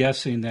was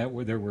guessing that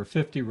there were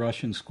 50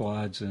 Russian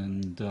squads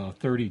and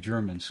 30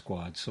 German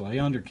squads. So I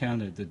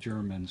undercounted the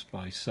Germans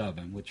by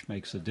 7, which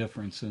makes a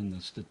difference in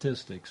the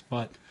statistics.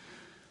 But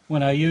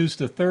when I used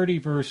the 30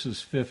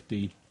 versus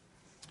 50,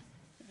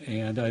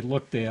 and I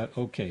looked at,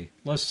 okay,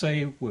 let's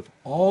say with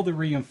all the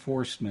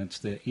reinforcements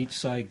that each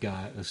side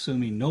got,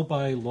 assuming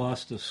nobody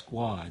lost a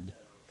squad,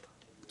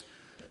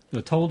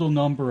 the total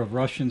number of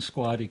Russian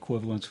squad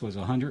equivalents was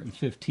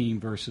 115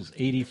 versus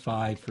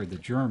 85 for the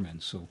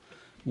Germans. So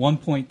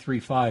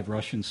 1.35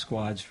 Russian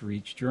squads for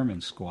each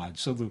German squad.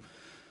 So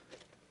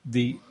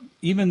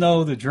even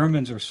though the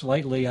Germans are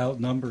slightly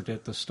outnumbered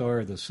at the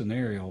start of the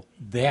scenario,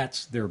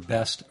 that's their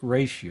best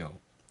ratio.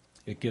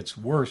 It gets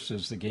worse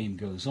as the game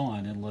goes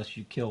on unless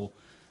you kill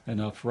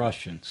enough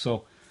Russians.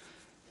 So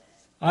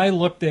I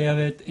looked at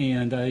it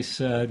and I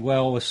said,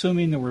 well,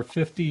 assuming there were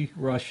 50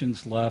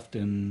 Russians left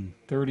and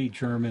 30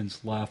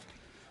 Germans left,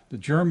 the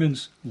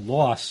Germans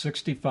lost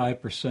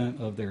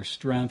 65% of their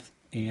strength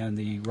and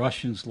the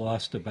Russians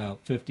lost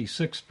about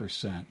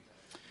 56%.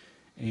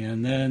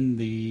 And then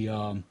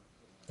the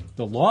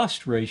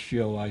lost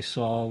ratio I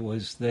saw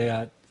was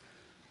that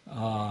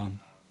the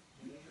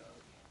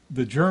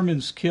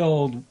Germans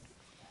killed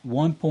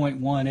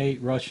 1.18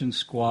 Russian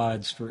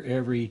squads for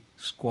every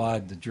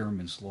squad the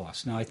Germans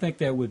lost. Now, I think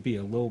that would be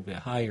a little bit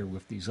higher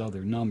with these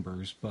other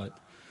numbers, but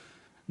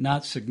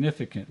not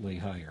significantly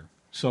higher.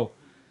 So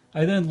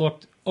I then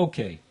looked,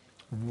 okay,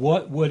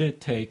 what would it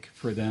take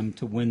for them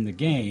to win the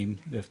game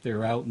if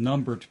they're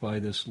outnumbered by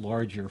this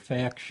larger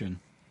faction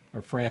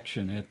or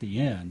fraction at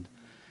the end?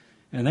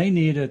 And they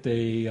needed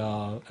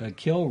a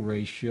kill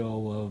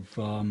ratio of,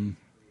 I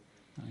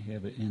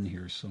have it in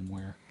here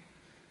somewhere.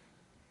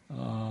 I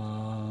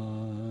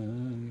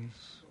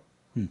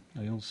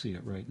don't see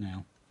it right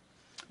now.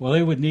 Well,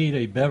 they would need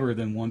a better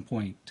than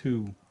 1.2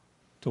 to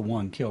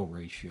 1 kill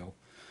ratio.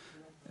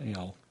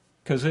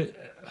 Because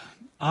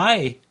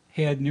I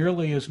had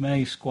nearly as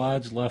many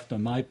squads left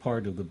on my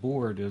part of the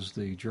board as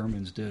the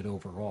Germans did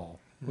overall,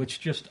 which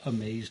just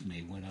amazed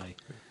me when I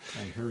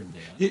heard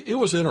that. It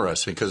was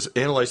interesting because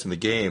analyzing the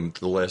game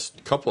the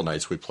last couple of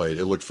nights we played,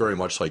 it looked very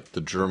much like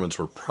the Germans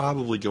were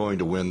probably going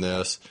to win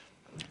this.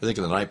 I think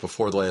in the night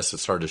before the last, it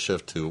started to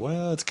shift to,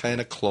 well, it's kind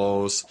of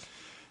close.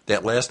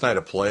 That last night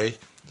of play,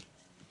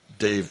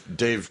 Dave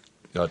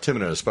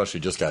Timonen especially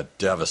just got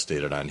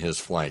devastated on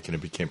his flank, and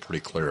it became pretty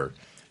clear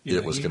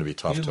it was going to be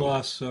tough to win.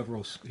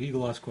 He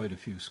lost quite a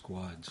few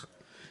squads,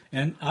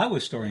 and I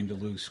was starting to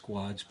lose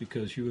squads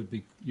because you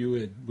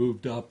had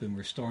moved up and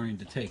were starting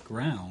to take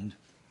ground,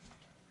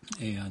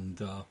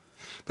 and.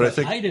 But I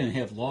think I didn't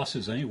have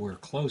losses anywhere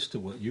close to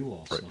what you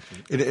all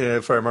suffered. And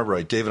if I remember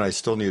right, Dave and I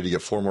still needed to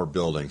get 4 more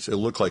buildings. It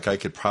looked like I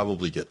could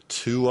probably get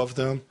 2 of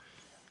them.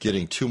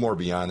 Getting 2 more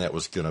beyond that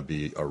was going to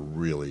be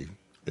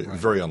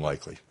very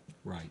unlikely.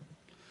 Right.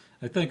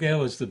 I think that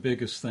was the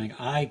biggest thing.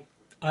 I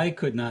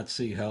could not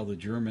see how the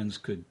Germans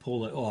could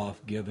pull it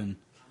off given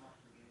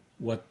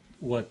what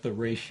the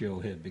ratio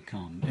had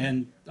become.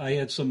 And I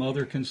had some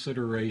other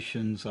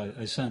considerations.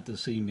 I sent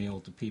this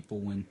email to people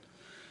when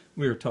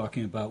we were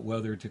talking about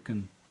whether to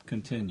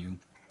continue.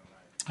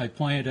 I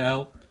pointed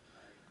out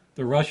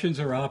the Russians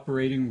are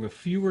operating with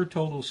fewer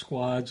total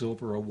squads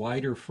over a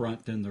wider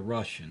front than the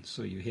Russians,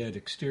 so you had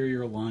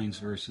exterior lines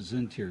versus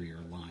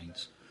interior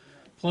lines.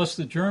 Plus,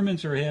 the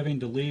Germans are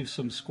having to leave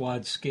some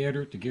squads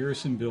scattered to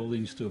garrison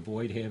buildings to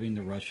avoid having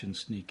the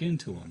Russians sneak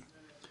into them.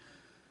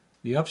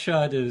 The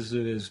upshot is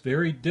it is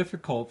very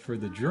difficult for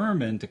the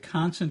German to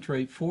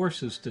concentrate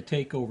forces to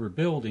take over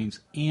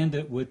buildings, and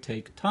it would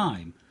take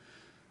time.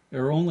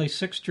 There are only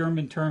 6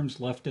 German terms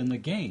left in the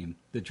game.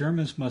 The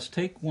Germans must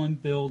take back one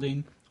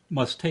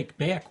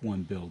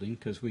building,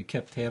 because we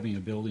kept having a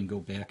building go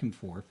back and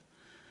forth,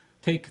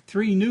 take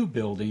 3 new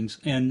buildings,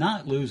 and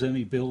not lose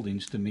any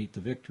buildings to meet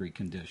the victory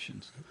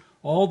conditions.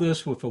 All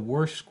this with a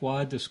worse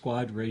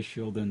squad-to-squad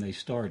ratio than they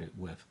started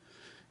with.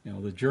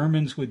 The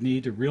Germans would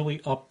need to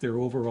really up their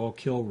overall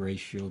kill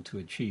ratio to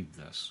achieve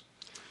this.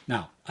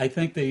 Now, I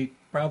think they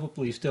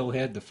probably still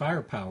had the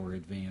firepower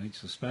advantage,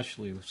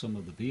 especially with some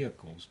of the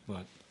vehicles,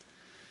 but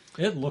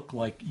it looked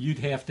like you'd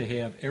have to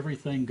have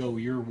everything go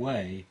your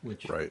way,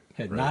 which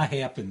had not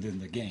happened in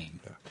the game.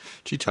 Yeah.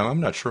 Gee, Tom, I'm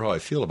not sure how I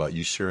feel about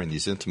you sharing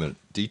these intimate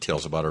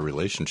details about our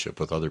relationship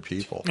with other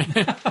people.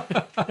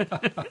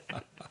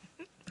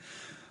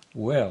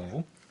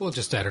 Well, We'll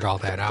just edit all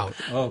that out.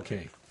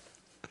 okay.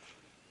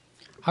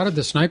 How did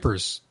the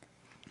snipers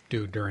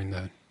do during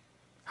the...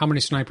 How many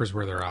snipers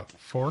were there out?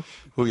 4?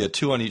 Well, we had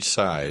 2 on each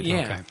side.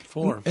 Yeah, Okay.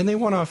 4. And they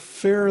went off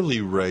fairly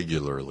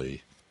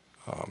regularly.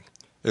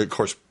 Of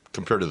course,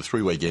 compared to the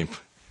 3-way game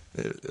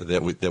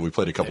that we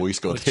played a couple weeks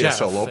ago at the Jeff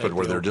ASL Open, at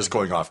where the they're just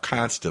going off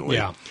constantly.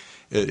 Yeah.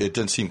 It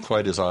didn't seem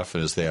quite as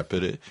often as that,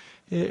 but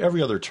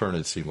every other turn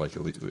it seemed like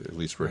at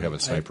least we're having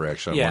sniper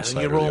action on one and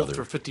side you or the rolled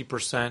other. for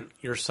 50%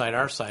 your side,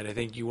 our side. I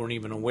think you weren't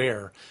even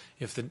aware.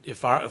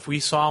 If we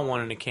saw one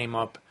and it came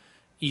up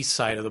east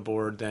side of the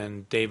board,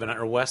 then Dave and I,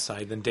 or west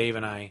side, then Dave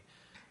and I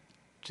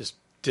just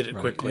did it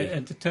quickly.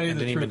 And to tell you the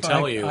didn't truth, even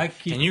tell you.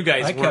 And you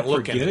guys I weren't kept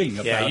looking. forgetting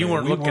about Yeah, you it.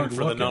 weren't We looking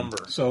for the number.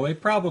 So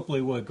it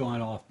probably would have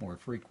gone off more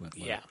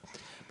frequently. Yeah,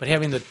 but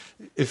having the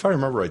If I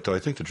remember right, though, I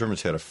think the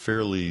Germans had a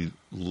fairly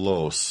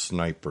low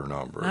sniper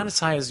number. not as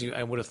high as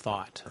I would have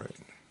thought. Right.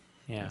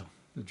 Yeah.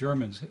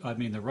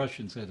 The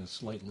Russians had a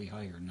slightly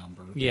higher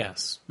number.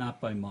 Yes.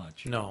 Not by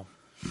much. No.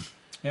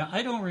 Yeah,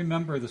 I don't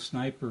remember the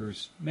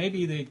snipers.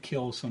 Maybe they'd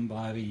kill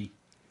somebody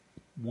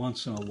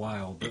once in a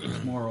while, but it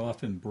was more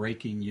often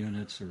breaking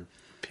units or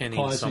Pinning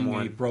causing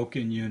someone. a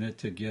broken unit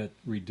to get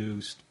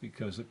reduced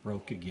because it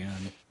broke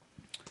again.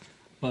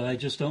 But I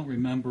just don't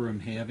remember them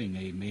having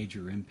a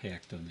major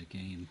impact on the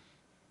game.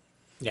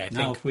 Yeah, I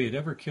Now, think if we had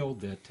ever killed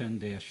that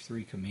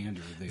 10-3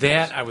 commander,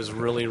 that I was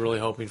really, really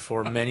hoping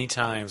for many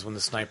times when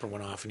the sniper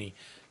went off and he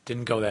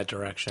didn't go that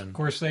direction. Of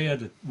course, we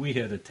had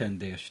a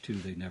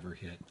 10-2 they never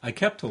hit. I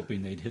kept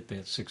hoping they'd hit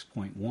that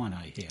 6.1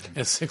 I had.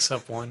 A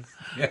 6-up-1.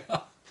 Yeah.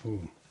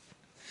 Ooh,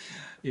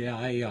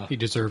 Yeah, he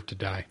deserved to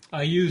die.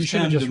 I You used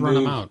should have him just to run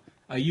move. him out.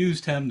 I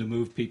used him to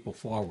move people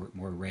forward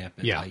more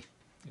rapidly. Yeah.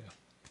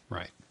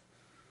 Right.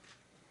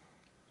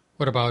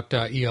 What about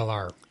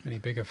ELR? Any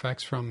big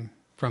effects from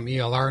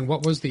ELR? And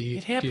what was the...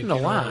 It happened do you a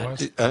know what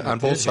lot. it was? On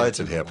both sides,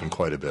 it happened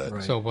quite a bit.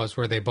 Right. So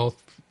were they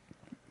both...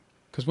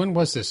 Because when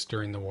was this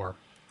during the war?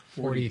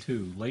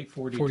 42, late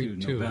 42,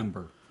 42.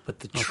 November. But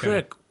the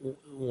trick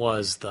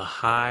was the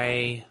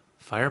high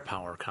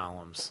firepower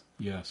columns.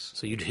 Yes.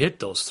 So you'd hit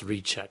those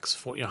 3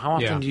 checks. How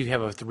often Yeah. do you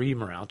have a 3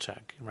 morale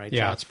check? Right?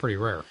 Yeah, Jeff? it's pretty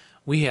rare.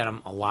 We had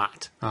them a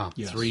lot. Oh.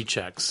 Yes. 3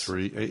 checks.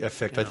 3. In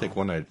fact, I think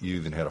one night you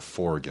even had a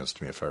 4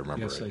 against me, if I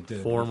remember Yes, right. I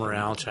did. 4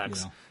 morale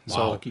checks. Yeah.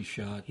 So Lucky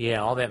shot.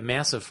 yeah, all that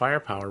massive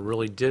firepower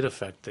really did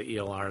affect the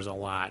ELRs a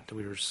lot.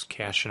 We were just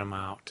cashing them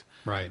out.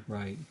 Right.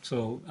 Right.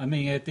 So,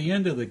 at the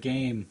end of the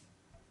game,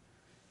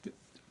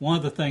 one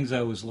of the things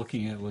I was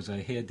looking at was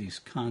I had these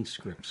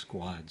conscript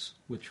squads,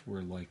 which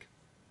were like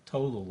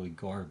totally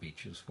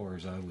garbage as far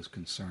as I was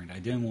concerned. I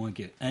didn't want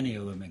to get any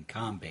of them in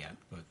combat,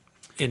 but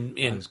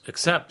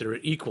Except they're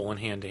equal in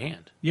hand to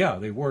hand. yeah,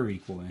 they were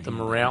equal. In The hand.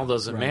 morale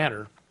doesn't Right.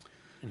 matter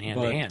in hand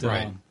to hand.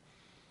 Right.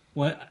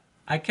 Well,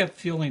 I kept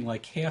feeling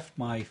like half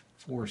my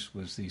force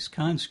was these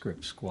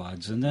conscript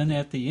squads, and then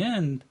at the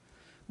end,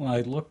 when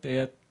I looked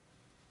at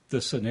the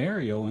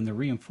scenario and the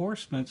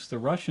reinforcements, the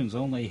Russians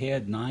only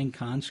had 9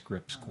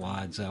 conscript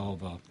squads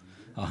out of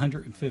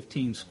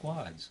 115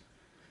 squads.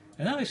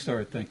 And then I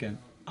started thinking,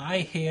 I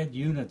had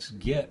units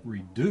get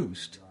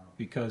reduced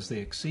because they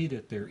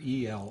exceeded their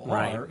ELR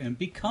Right. and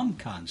become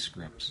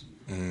conscripts.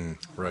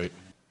 Right.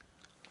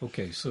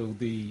 Okay, so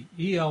the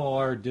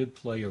ELR did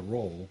play a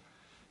role,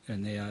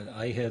 and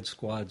I had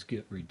squads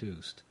get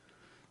reduced.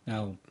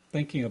 Now,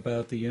 thinking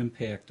about the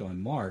impact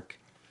on Mark,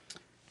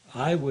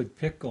 I would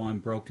pick on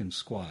broken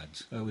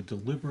squads. I would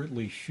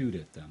deliberately shoot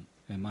at them.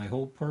 And my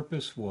whole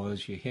purpose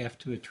was you have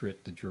to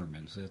attrit the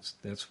Germans.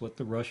 That's what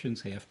the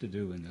Russians have to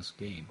do in this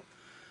game.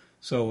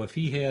 So if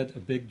he had a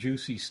big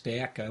juicy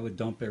stack, I would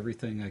dump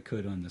everything I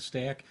could on the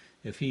stack.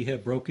 If he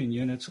had broken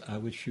units, I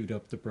would shoot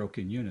up the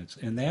broken units.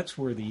 And that's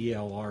where the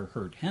ELR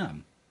hurt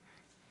him.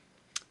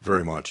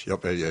 Very much.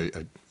 Yep. I,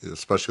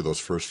 especially those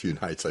first few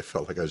nights, I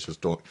felt like I was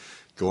just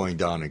going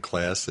down in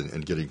class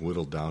and getting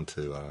whittled down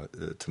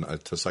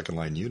to second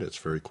line units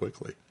very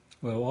quickly.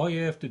 Well, all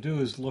you have to do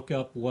is look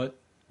up what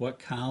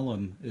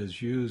column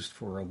is used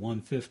for a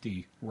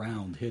 150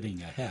 round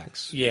hitting a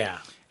hex. Yeah.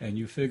 And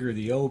you figure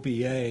the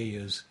OBA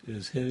is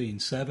hitting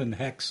 7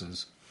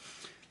 hexes,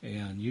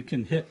 and you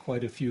can hit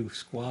quite a few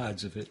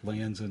squads if it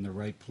lands in the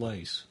right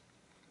place.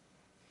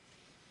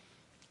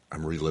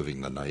 I'm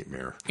reliving the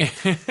nightmare.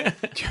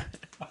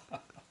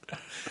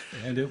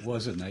 And it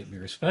was a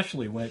nightmare,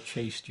 especially when it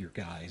chased your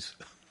guys.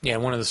 Yeah,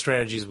 one of the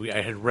strategies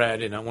I had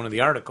read in one of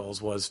the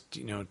articles was,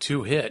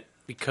 to hit,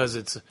 because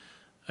it's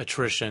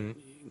attrition,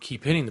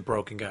 keep hitting the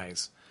broken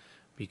guys.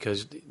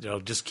 Because they'll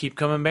just keep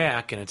coming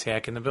back and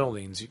attacking the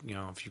buildings. If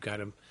you've got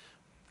a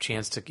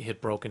chance to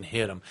hit broken,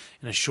 hit them.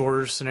 In a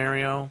shorter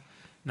scenario,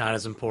 not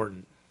as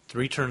important.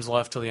 3 turns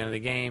left till the end of the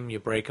game. You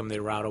break them, they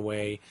rout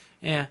away.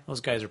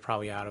 Those guys are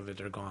probably out of it.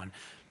 They're gone.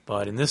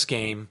 But in this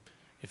game,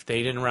 if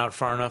they didn't route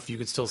far enough, you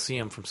could still see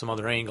them from some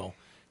other angle.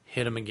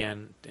 Hit them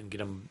again and get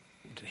them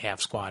to half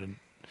squad. And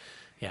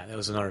yeah, that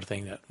was another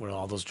thing that where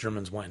all those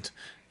Germans went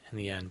in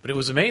the end. But it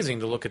was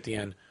amazing to look at the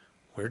end.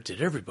 Where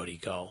did everybody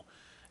go?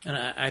 And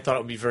I thought it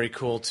would be very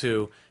cool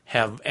to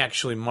have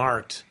actually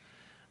marked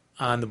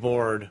on the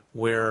board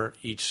where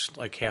each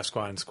like half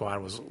squad and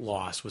squad was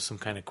lost with some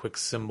kind of quick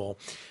symbol.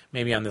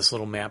 Maybe on this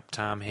little map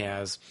Tom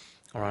has,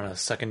 or on a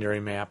secondary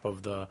map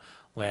of the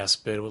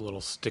last bit with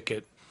little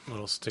sticker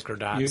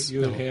dots.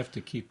 You would have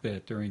to keep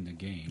that during the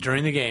game.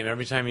 During the game,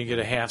 every time you get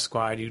a half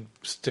squad, you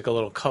stick a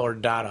little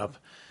colored dot up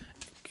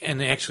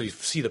and actually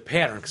see the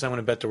pattern, because I'm going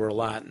to bet there were a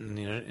lot in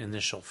the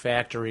initial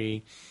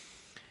factory.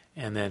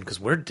 And then, because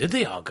where did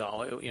they all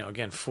go?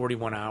 Again,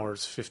 41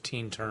 hours,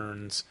 15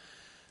 turns.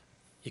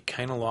 You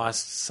kind of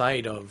lost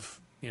sight of,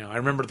 I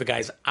remember the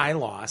guys I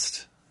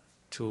lost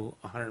to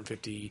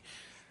 150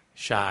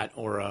 shot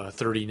or a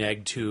 30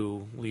 neg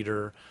 2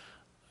 leader,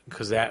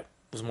 because that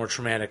was more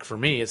traumatic for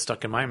me. It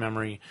stuck in my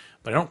memory.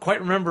 But I don't quite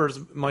remember as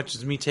much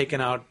as me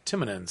taking out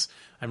Timonen's.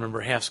 I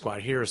remember half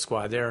squad here, a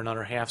squad there,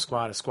 another half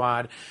squad, a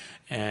squad.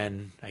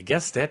 And I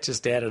guess that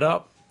just added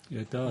up.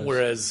 It does.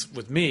 Whereas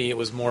with me, it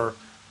was more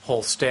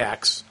whole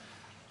stacks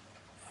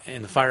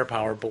and the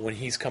firepower. But when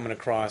he's coming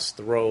across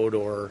the road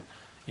or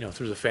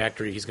through the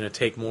factory, he's going to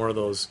take more of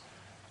those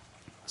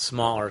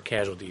smaller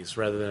casualties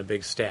rather than a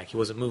big stack. He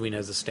wasn't moving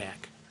as a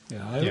stack.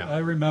 I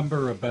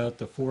remember about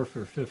the 4th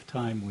or 5th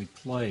time we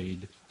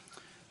played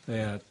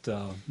that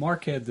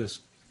Mark had this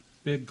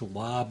big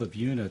glob of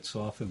units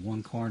off in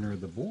one corner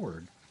of the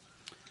board.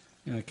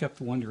 And I kept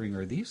wondering,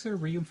 are these their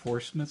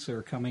reinforcements that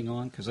are coming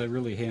on? Because I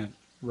really hadn't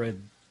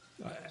read.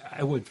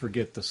 I would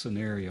forget the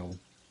scenario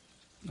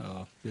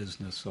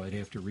business, so I'd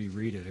have to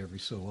reread it every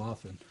so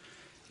often.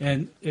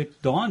 And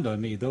it dawned on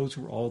me, those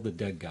were all the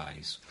dead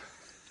guys.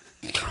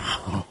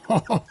 Piled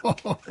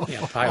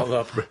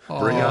up.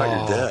 Bring out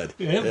your dead.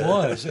 It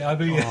was. I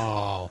mean,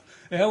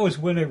 that was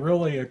when it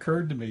really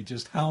occurred to me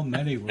just how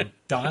many were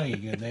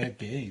dying in that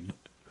game.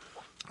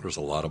 There was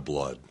a lot of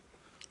blood.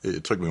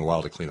 It took me a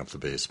while to clean up the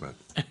basement.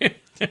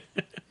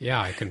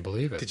 Yeah, I can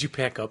believe it. Did you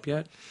pack up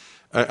yet?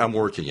 I'm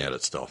working at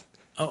it still.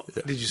 Oh,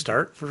 yeah. Did you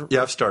start?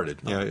 Yeah, I've started.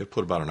 Yeah, I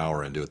put about an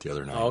hour into it the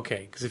other night. Oh,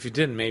 okay, because if you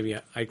didn't, maybe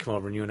I'd come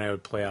over and you and I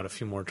would play out a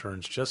few more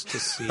turns just to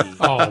see.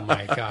 Oh,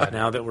 my God.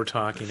 Now that we're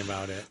talking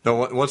about it.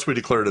 No, once we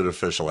declared it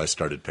official, I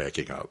started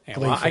packing up. Yeah,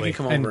 well, I can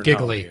come over and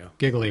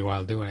giggly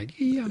while doing it.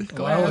 Yeah, I'm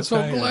glad. Well, I'm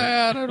so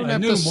glad I don't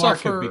have to knew Mark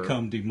suffer. had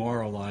become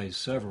demoralized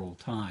several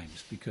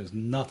times because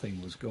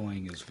nothing was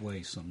going his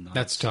way some nights.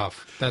 That's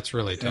tough. That's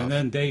really tough. And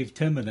then Dave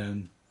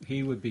Timonen,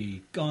 he would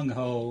be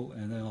gung-ho,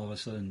 and then all of a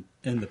sudden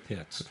in the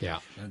pits. Yeah.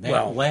 And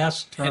that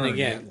last turn, and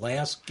again, that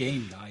last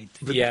game night.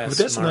 But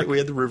that's the night we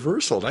had the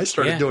reversal, and I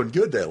started doing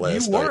good that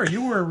last night.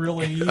 You were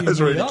really I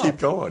was ready to up. keep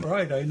going.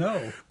 Right, I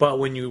know. But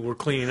when you were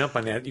cleaning up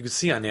on that, you could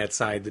see on that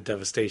side the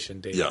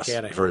devastation Dave Yes,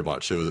 had. very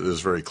much. It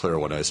was very clear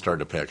when I started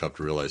to pack up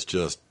to realize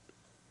just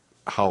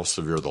how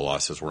severe the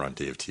losses were on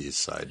Dave T's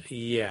side.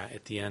 Yeah,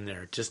 at the end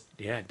there.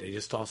 They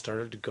just all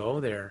started to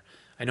go there.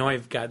 I know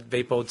I've got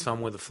vapoed some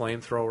with a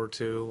flamethrower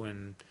too,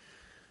 and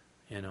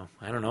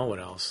I don't know what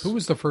else. Who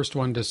was the first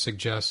one to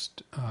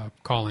suggest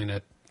calling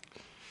the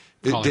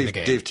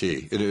game? Dave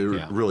T.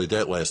 Really,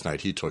 that last night,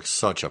 he took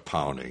such a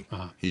pounding.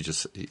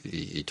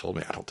 He told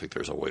me, I don't think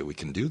there's a way we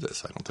can do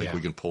this. I don't think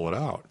we can pull it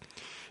out.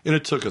 And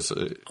it took us...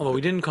 Although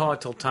we didn't call it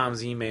till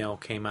Tom's email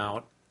came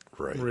out.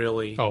 Right.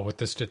 Really. Oh, with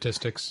the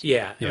statistics?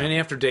 Yeah. I mean,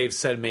 after Dave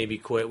said maybe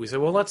quit, we said,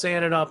 well, let's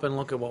add it up and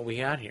look at what we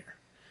had here.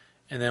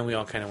 And then we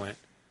all kind of went,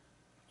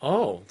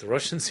 oh, the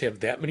Russians have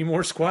that many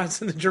more squads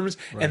than the Germans,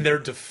 and they're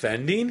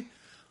defending?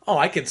 Oh,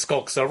 I can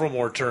skulk several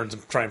more turns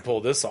and try and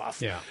pull this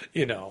off. Yeah.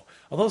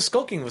 Although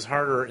skulking was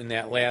harder in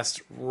that last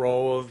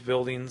row of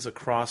buildings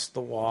across the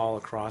wall,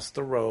 across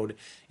the road,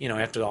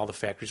 after all the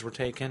factories were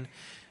taken.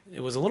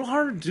 It was a little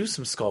harder to do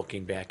some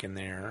skulking back in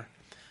there.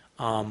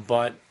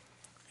 But,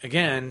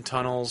 again,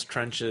 tunnels,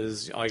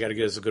 trenches, all you got to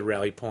get is a good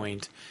rally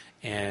point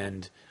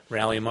and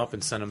rally them up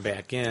and send them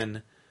back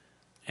in.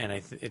 And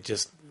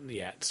it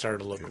started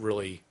to look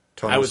really...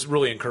 Tunnels. I was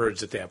really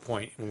encouraged at that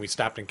point when we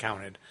stopped and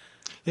counted.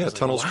 Yeah,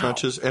 tunnels,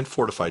 trenches, and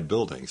fortified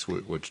buildings,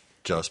 which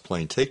just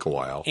plain take a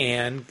while.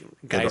 And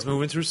guys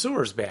moving through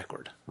sewers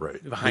backward.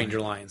 Right. Behind your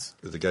lines.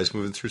 The guys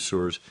moving through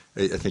sewers.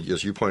 I think,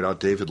 as you point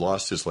out, David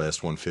lost his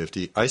last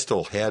 150. I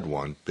still had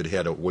one, but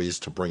had ways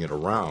to bring it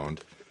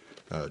around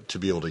to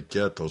be able to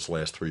get those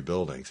last 3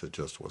 buildings. It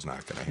just was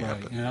not going to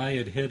happen. Right, and I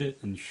had hit it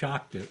and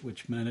shocked it,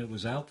 which meant it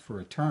was out for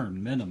a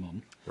turn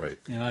minimum. Right.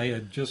 And I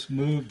had just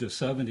moved a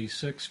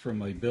 76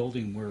 from a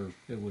building where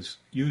it was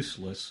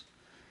useless,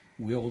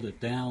 wheeled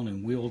it down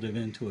and wheeled it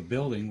into a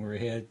building where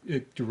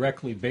it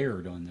directly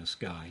bared on this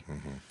guy.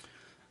 Mm-hmm.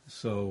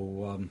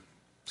 So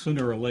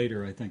sooner or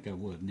later, I think I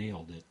would have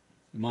nailed it.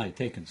 It might have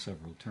taken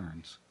several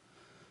turns,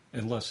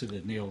 unless it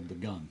had nailed the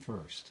gun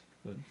first,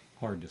 but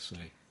hard to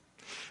say.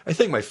 I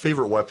think my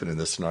favorite weapon in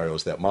this scenario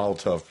is that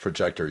Molotov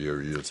projector you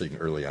were using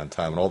early on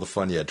time, and all the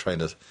fun you had trying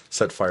to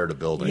set fire to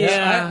buildings.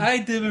 Yeah, I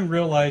didn't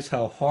realize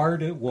how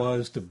hard it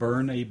was to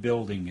burn a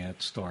building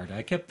at start.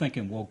 I kept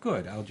thinking, well,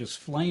 good, I'll just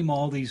flame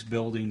all these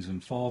buildings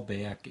and fall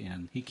back,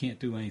 and he can't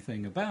do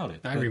anything about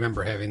it. I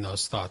remember having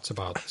those thoughts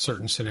about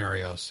certain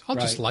scenarios. I'll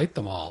just light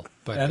them all.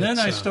 But and then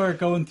I started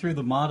going through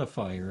the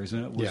modifiers,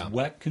 and it was Yeah.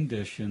 wet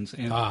conditions.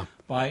 And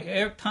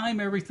by time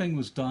everything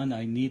was done,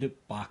 I needed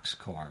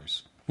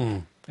boxcars.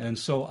 And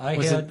so I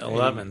Was had it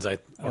 11s?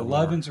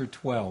 11s or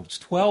 12s.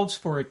 12s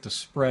for it to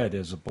spread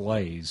as a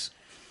blaze.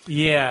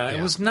 Yeah, Yeah.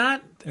 it was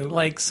not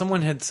like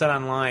someone had said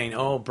online,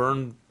 "Oh,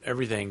 burn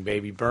everything,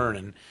 baby, burn."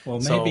 And Well,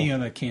 so- maybe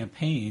in a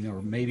campaign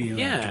or maybe in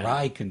a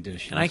dry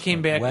condition. And I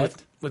came back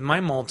wet. with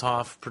my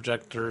Molotov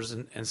projectors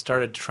and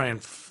started to try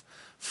and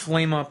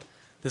flame up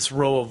this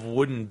row of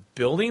wooden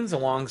buildings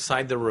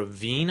alongside the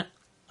ravine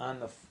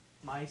on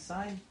my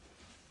side,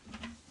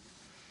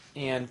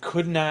 and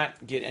could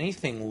not get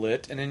anything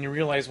lit. And then you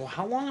realize, well,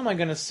 how long am I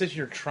going to sit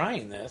here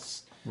trying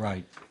this?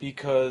 Right.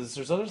 Because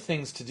there's other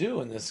things to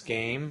do in this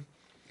game.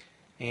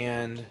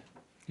 And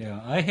Yeah,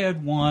 I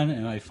had one,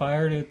 and I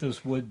fired at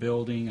this wood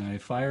building, and I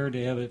fired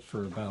at it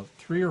for about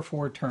 3 or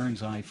 4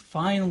 turns, and I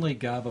finally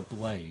got a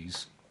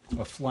blaze,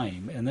 a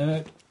flame, and then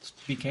it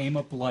became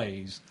a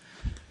blaze.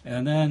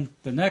 And then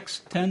the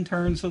next 10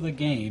 turns of the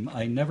game,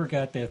 I never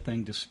got that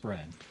thing to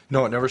spread.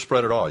 No, it never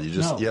spread at all.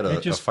 You had it a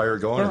just fire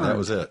going, and that burned.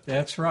 was it.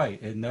 That's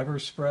right. It never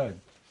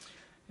spread.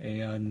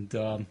 And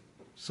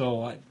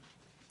so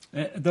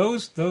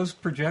those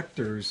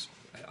projectors,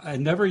 I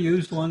never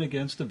used one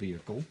against a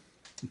vehicle.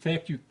 In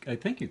fact, I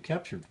think you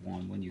captured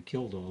one when you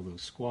killed all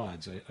those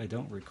squads. I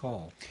don't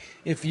recall.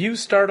 if you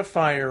start a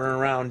fire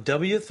around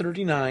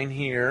W39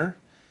 here,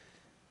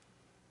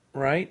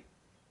 right,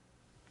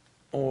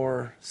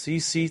 or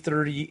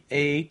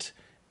CC38,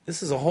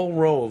 this is a whole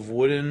row of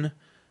wooden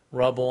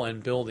rubble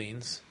and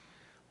buildings,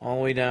 all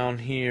the way down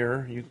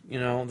here, you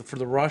know, for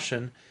the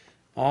Russian,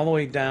 all the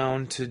way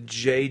down to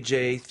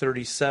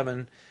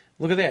JJ37.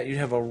 Look at that. You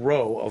have a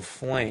row of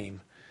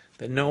flame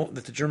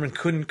that the German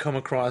couldn't come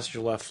across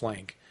your left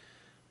flank,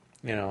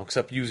 you know,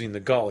 except using the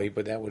gully,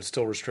 but that would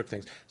still restrict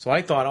things. So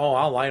I thought,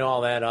 I'll light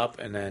all that up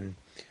and then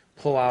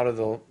pull out of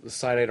the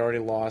side I'd already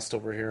lost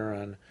over here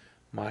on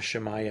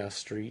Mashimaya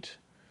Street.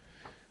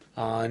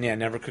 And yeah,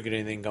 never could get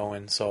anything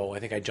going, so I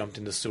think I jumped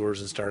into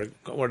sewers and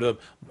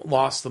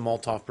lost the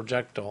Molotov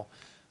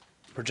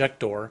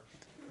projector,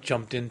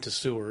 jumped into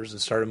sewers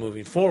and started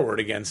moving forward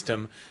against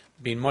him,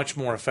 being much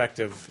more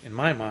effective in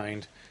my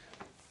mind,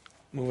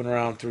 moving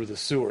around through the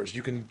sewers.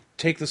 You can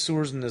take the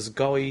sewers in this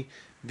gully,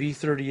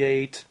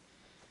 V38,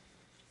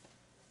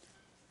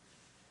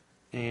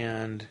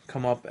 and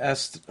come up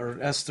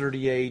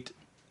S38,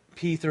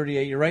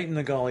 P38. You're right in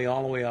the gully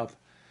all the way up.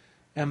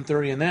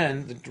 M30, and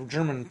then the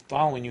German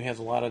following you has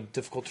a lot of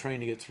difficult terrain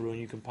to get through,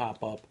 and you can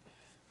pop up.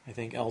 I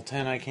think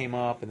L10 I came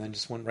up, and then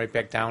just went right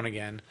back down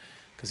again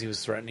because he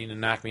was threatening to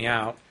knock me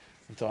out.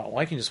 And thought, well,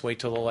 I can just wait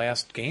till the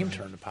last game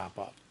turn to pop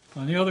up.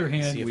 On the other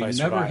hand, See if we I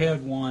never survive.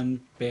 had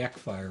one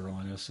backfire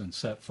on us and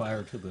set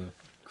fire to the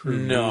crew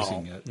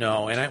using it.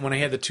 No. And when I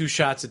had the 2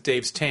 shots at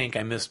Dave's tank,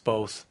 I missed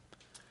both.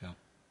 Yeah.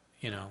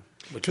 You know.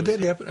 Could that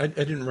happen? I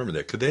didn't remember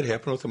that. Could that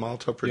happen with a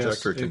Molotov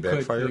projector? Yes, It can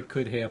backfire? It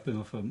could happen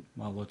with a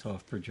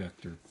Molotov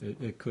projector.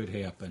 It could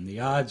happen. The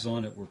odds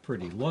on it were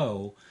pretty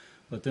low,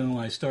 but then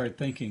when I started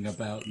thinking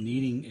about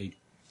needing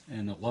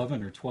an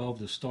 11 or 12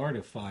 to start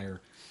a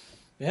fire,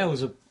 that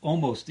was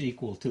almost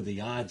equal to the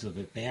odds of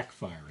it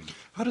backfiring.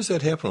 How does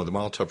that happen with the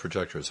Molotov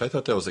projectors? I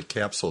thought that was a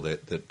capsule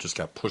that just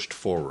got pushed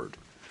forward.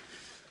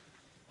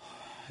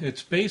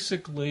 It's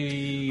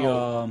basically,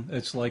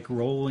 it's like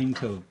rolling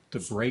to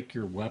break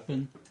your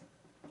weapon.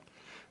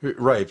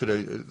 Right, but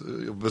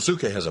a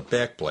bazooka has a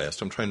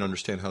backblast. I'm trying to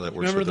understand how that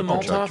works. Remember with the the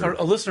Molotov? projector.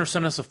 A listener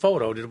sent us a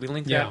photo. Did we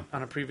link Yeah. that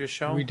on a previous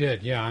show? We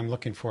did, yeah. I'm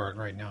looking for it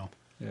right now.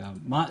 Yeah,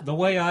 the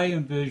way I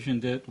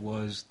envisioned it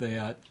was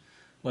that,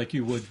 like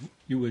you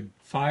would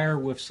fire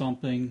with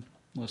something,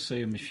 let's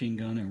say a machine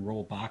gun, and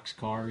roll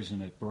boxcars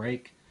and it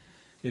break.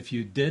 If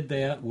you did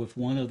that with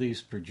one of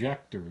these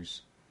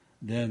projectors,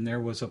 then there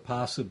was a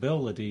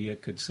possibility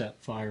it could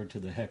set fire to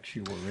the hex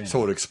you were in.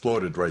 So it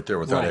exploded right there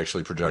without Right.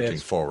 actually projecting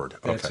That's- forward.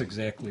 That's Okay.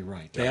 exactly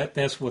right. Yeah.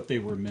 That's what they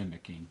were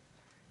mimicking.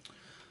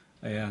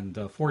 And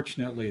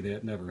fortunately,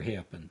 that never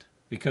happened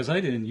because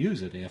I didn't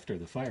use it after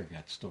the fire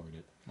got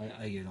started.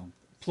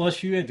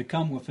 Plus you had to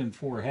come within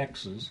 4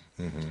 hexes,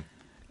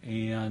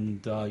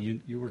 and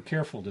you were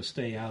careful to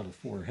stay out of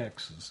 4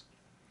 hexes.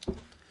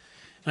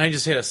 And I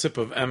just had a sip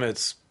of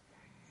Emmett's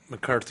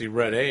McCarthy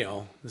Red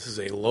Ale. This is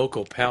a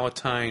local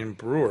Palatine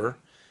brewer,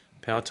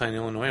 Palatine,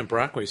 Illinois, on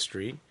Brockway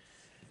Street.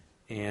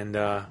 And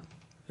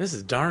this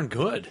is darn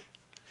good.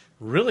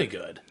 Really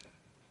good.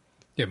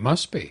 It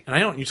must be. And I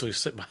don't usually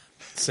say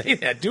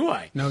that, do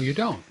I? No, you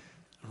don't.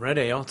 Red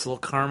Ale, it's a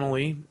little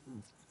caramely,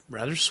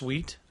 rather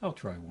sweet. I'll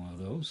try one of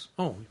those.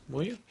 Oh,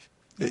 will you?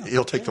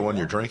 He'll take the one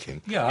you're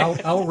drinking. Yeah,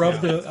 I'll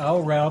rub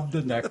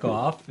the neck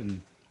off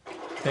and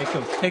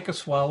take a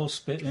swallow,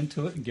 spit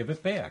into it, and give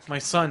it back. My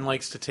son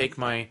likes to take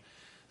my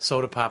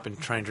soda pop and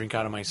try and drink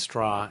out of my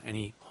straw, and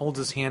he holds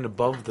his hand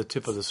above the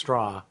tip of the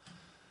straw,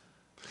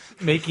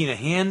 making a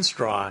hand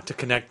straw to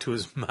connect to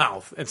his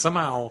mouth. And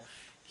somehow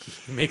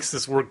he makes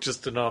this work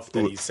just enough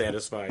that he's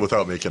satisfied.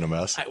 Without making a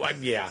mess? I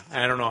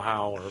don't know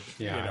how, or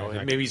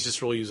Yeah, maybe he's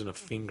just really using a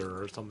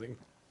finger or something.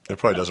 It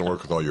probably doesn't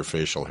work with all your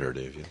facial hair,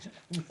 Dave.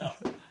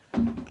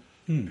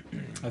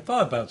 I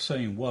thought about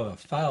saying, what a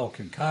foul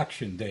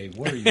concoction, Dave.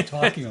 What are you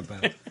talking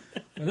about?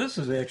 Well, this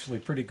is actually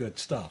pretty good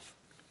stuff.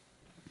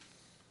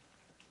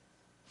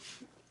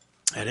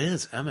 It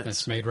is, Emmett's.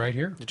 It's made right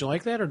here Did you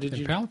like that, or did in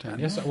you? Palatine.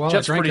 Yes, well,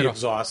 Jeff's I drank pretty it all.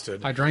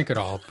 exhausted. I drank it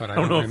all, but I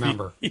don't know if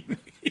remember.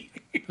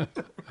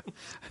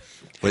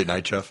 Late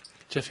night, Jeff?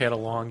 Jeff had a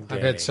long day.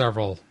 I've had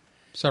several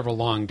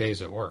long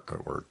days at work.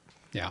 At work.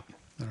 Yeah,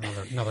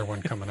 another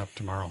one coming up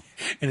tomorrow.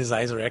 And his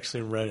eyes are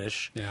actually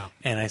reddish. Yeah.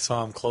 And I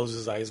saw him close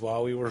his eyes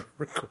while we were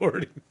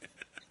recording.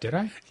 Did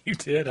I? You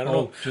did. I don't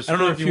know. Just I don't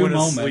know for a if you few went to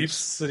moments. sleep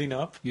sitting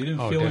up. You didn't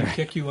Oh, feel did him I?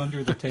 kick you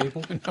under the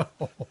table?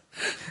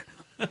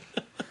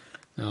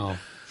 No,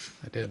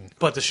 I didn't.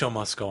 But the show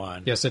must go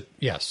on.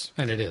 Yes,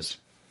 and it is.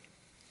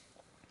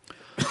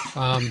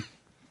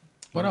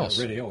 What else?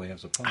 Radio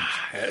has a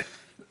punch.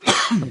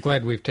 I'm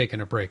glad we've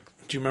taken a break.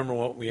 Do you remember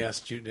what we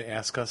asked you to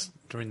ask us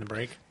during the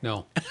break?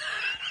 No.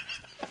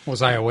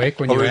 Was I awake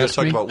when Oh, you we were asked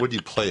talking me? about would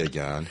you play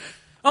again?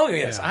 Oh,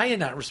 yes. Yeah. I had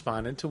not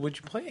responded to Would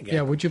You Play Again?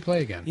 Yeah, would you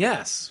play again?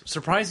 Yes.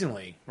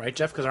 Surprisingly. Right,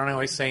 Jeff? Because aren't I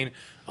always saying,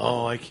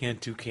 oh, I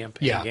can't do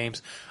campaign Yeah.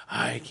 games.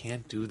 I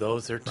can't do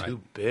those. They're too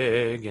Right.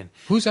 big. And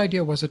Whose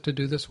idea was it to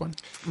do this one?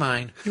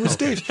 mine. It was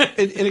Dave. And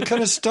it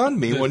kind of stunned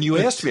me when you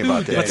asked me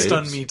about that. That Dave.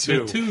 stunned me,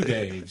 too. The 2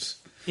 Daves.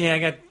 Yeah, I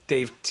got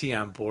Dave T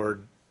on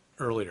board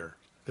earlier.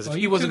 Because Well, if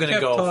he you wasn't two going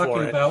to kept go talking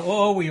for it.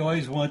 about, we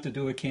always want to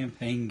do a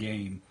campaign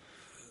game.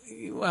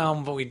 Well,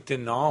 but we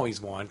didn't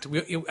always want.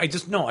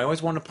 I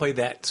always wanted to play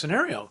that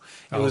scenario.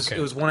 It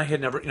was one I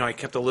had never. I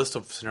kept a list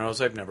of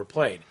scenarios I've never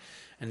played,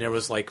 and there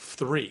was like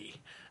 3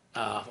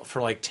 for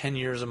like 10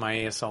 years of my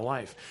ASL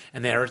life,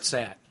 and there it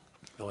sat,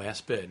 the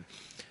last bid.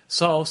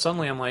 So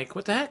suddenly I'm like,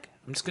 what the heck?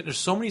 There's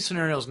so many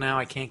scenarios now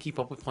I can't keep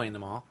up with playing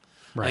them all.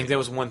 Right. I think that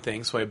was one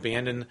thing. So I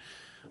abandoned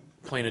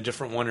playing a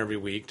different one every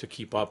week to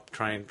keep up,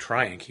 try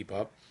and keep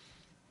up.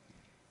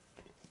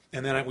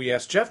 And then we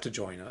asked Jeff to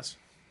join us.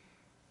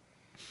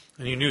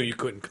 And you knew you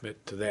couldn't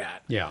commit to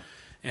that. Yeah.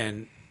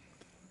 And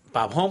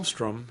Bob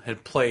Holmstrom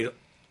had played,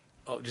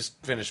 just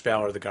finished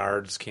Valor of the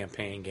Guards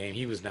campaign game.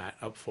 He was not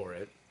up for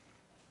it.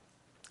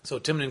 So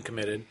Timon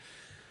committed.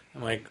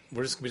 I'm like,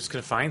 we're just going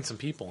to find some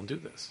people and do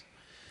this.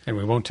 And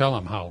we won't tell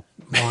them how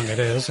long it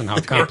is and how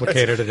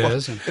complicated it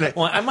is. And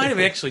Well, I might have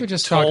actually we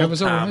just told talked. It was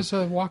Tom,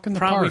 a walk in the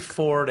probably park.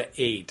 4 to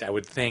 8, I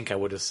would think I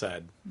would have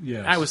said.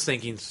 Yes. I was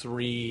thinking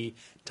 3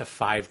 to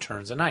 5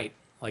 turns a night,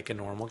 like a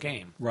normal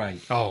game. Right.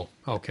 Oh,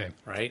 okay.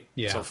 Right?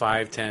 Yeah. So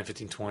 5, 10,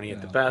 15, 20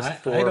 at the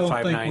best, 4 I or don't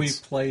 5 think nights.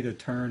 we played a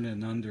turn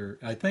in under.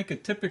 I think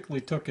it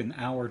typically took an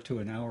hour to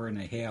an hour and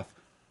a half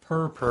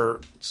per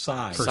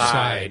side. Per side.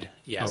 side.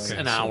 Yes, Okay.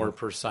 an hour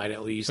per side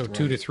at least. So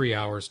 2 to 3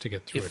 hours to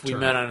get through If a we turn.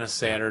 met on a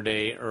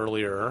Saturday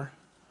earlier,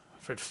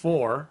 at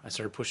 4, I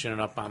started pushing it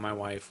up on my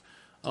wife.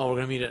 Oh, we're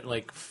going to meet at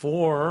like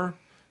 4,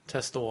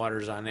 test the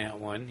waters on that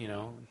one,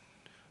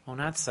 Oh,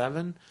 not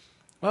 7?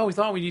 Well, we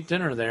thought we'd eat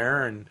dinner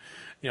there, and,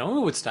 we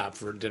would stop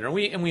for dinner.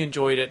 We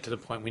enjoyed it to the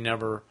point we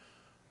never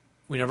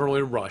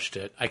really rushed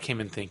it. I came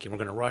in thinking, we're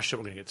going to rush it,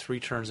 we're going to get 3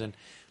 turns in.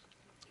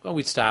 Well,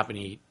 we'd stop and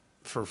eat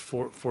for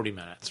 40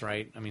 minutes,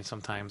 right? I mean,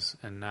 sometimes,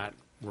 and not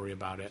worry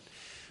about it.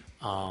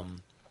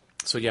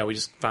 So, yeah, we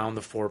just found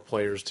the 4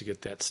 players to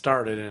get that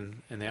started,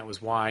 and that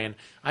was why. And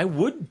I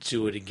would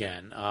do it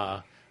again,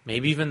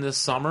 maybe even this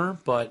summer,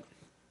 but,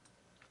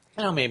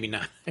 maybe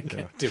not. I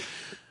can't do.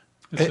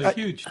 It's a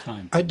huge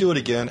time. I'd do it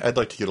again. I'd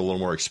like to get a little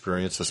more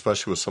experience,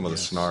 especially with some of the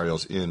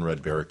scenarios in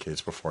Red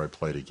Barricades before I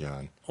played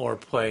again. Or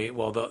play,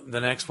 well, the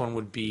next one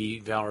would be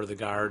Valor of the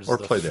Guards, Or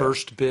the play that.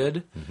 first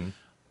bid. Mm-hmm.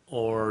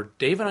 Or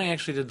Dave and I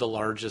actually did the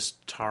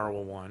largest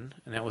Tarawa one,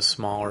 and that was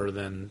smaller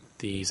than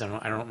these. I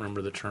don't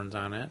remember the turns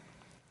on it.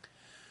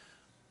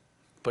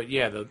 But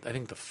yeah, I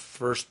think the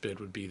first bid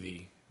would be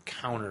the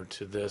counter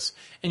to this,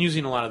 and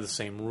using a lot of the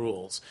same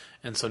rules.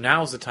 And so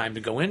now's the time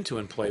to go into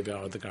and play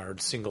Valor of the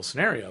Guards single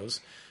scenarios,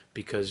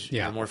 because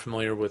you're more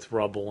familiar with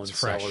Rubble and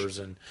fresh. Sellers.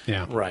 And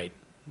Right.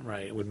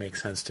 It would make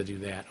sense to do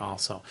that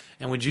also.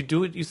 And would you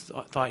do it? You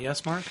thought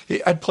yes, Mark? Yeah,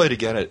 I'd play it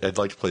again. I'd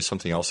like to play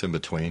something else in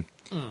between.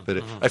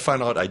 But I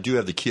find out I do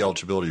have the key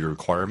eligibility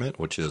requirement,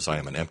 which is I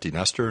am an empty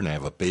nester and I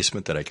have a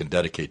basement that I can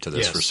dedicate to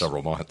this for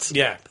several months.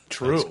 Yeah,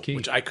 true. That's key.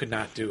 Which I could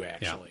not do,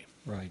 actually.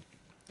 Right.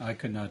 I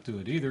could not do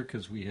it either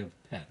because we have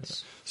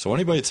pets. So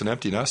anybody that's an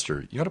empty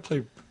nester, you got to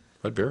play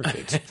Red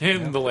Barricades.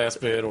 In the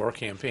last bid or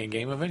campaign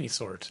game of any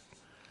sort.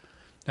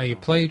 Now, you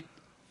played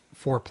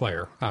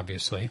 4-player,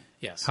 obviously.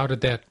 Yes. How do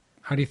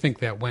you think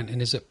that went?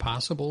 And is it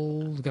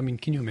possible? I mean,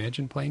 can you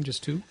imagine playing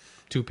just 2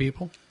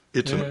 people?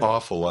 It's an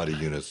awful lot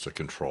of units to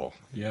control.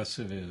 Yes,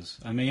 it is.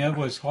 I mean, it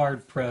was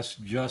hard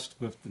pressed just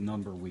with the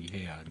number we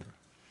had.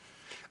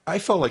 I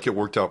felt like it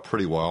worked out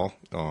pretty well.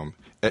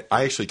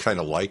 I actually kind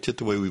of liked it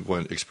the way we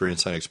went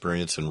experience on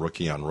experience and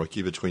rookie on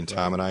rookie between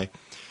Tom and I.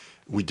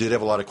 We did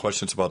have a lot of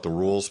questions about the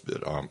rules,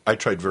 but I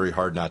tried very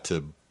hard not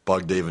to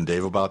bug Dave and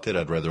Dave about that.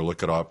 I'd rather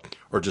look it up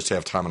or just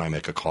have Tom and I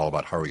make a call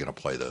about how are we going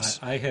to play this.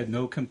 I had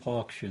no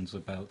compunctions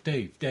about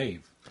Dave,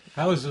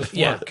 how does this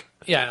Yeah, work?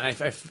 yeah.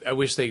 I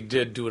wish they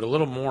did do it a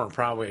little more.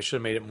 Probably I should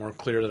have made it more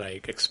clear that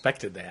I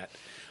expected that.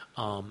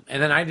 And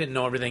then I didn't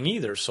know everything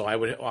either, so I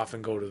would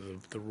often go to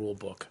the rule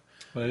book.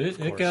 But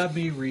it got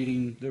me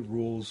reading the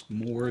rules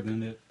more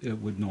than it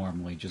would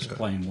normally, just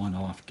playing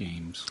one-off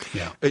games.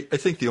 Yeah. I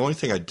think the only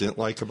thing I didn't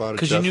like about it,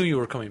 Because you Jeff, knew you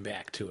were coming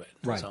back to it.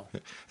 Right. So. I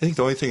think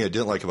the only thing I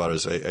didn't like about it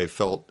is I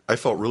felt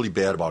really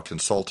bad about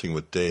consulting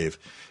with Dave,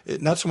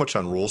 not so much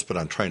on rules, but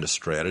on trying to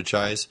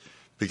strategize,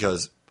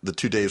 because the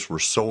two Daves were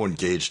so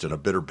engaged in a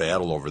bitter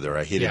battle over there.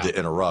 I hated to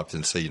interrupt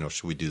and say,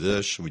 should we do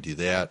this? Should we do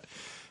that?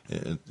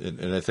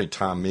 And I think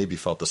Tom maybe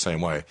felt the same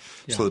way.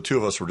 Yeah. So the two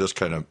of us were just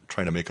kind of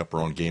trying to make up our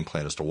own game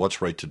plan as to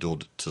what's right to do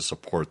to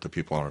support the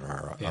people on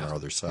our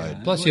other side.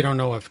 Yeah. Plus, you don't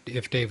know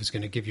if Dave is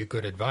going to give you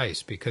good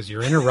advice because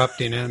you're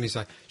interrupting him. He's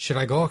like, should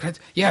I go?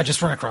 Yeah,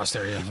 just run across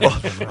there. Yeah,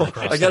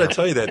 I got to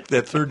tell you,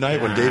 that third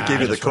night when Dave gave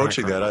me the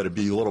coaching that I had to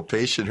be a little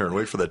patient here and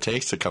wait for the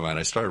tanks to come on,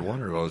 I started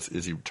wondering,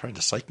 is he trying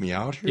to psych me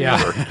out here?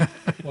 Yeah.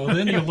 Well,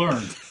 then you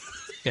learned.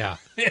 Yeah.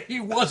 He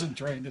wasn't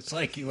trying to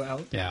psych you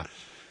out. Yeah.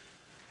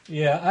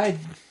 Yeah,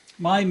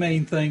 my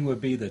main thing would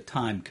be the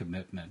time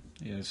commitment.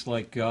 It's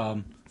like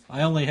I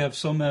only have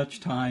so much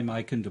time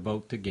I can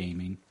devote to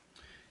gaming,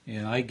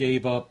 and I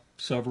gave up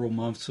several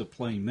months of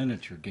playing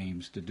miniature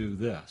games to do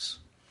this.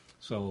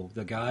 So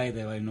the guy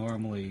that I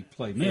normally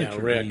play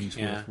miniature games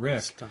with,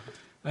 Rick,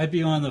 I'd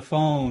be on the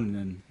phone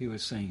and he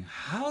was saying,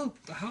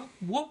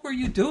 what were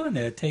you doing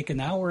there? Take an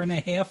hour and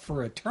a half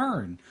for a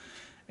turn.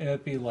 And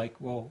it'd be like,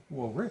 well,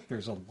 Rick,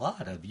 there's a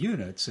lot of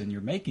units, and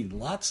you're making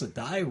lots of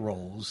die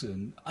rolls,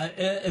 and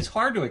it's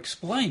hard to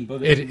explain,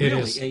 but it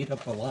really ate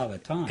up a lot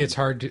of time. It's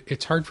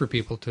hard for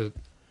people to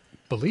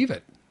believe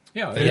it.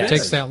 Yeah, it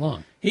takes that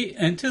long.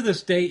 And to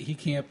this date, he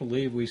can't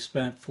believe we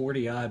spent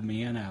 40-odd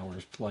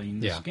man-hours playing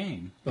this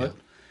game. But,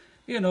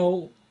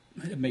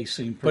 it may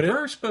seem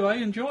perverse, but I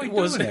enjoyed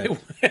doing it.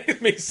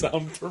 It may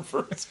sound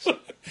perverse.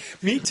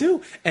 Me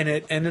too. And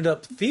it ended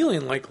up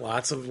feeling like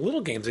lots of little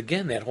games.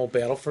 Again, that whole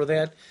battle for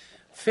that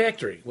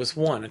factory was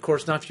one. Of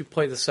course, not if you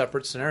play the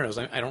separate scenarios.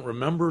 I don't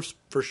remember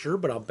for sure,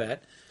 but I'll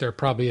bet. There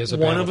probably is a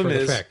one battle of them for the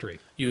is factory.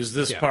 Use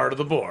this part of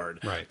the board.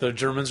 Right. The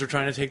Germans are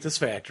trying to take this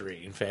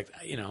factory. In fact,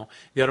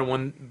 the other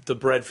one, the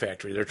bread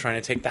factory, they're trying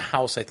to take the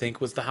house. I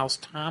think was the house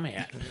Tom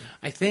had.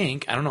 I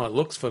don't know. It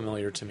looks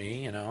familiar to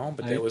me,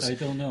 but that was I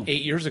don't know.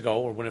 8 years ago,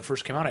 or when it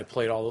first came out. I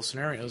played all those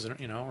scenarios,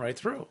 right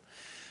through.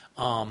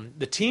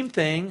 The team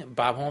thing,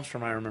 Bob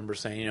Holmstrom, I remember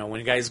saying,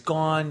 when a guy's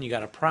gone, you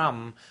got a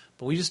problem.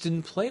 But we just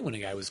didn't play when a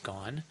guy was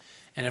gone.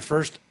 And at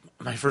first,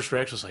 my first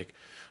reaction was like,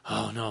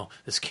 oh no,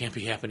 this can't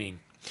be happening.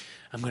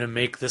 I'm going to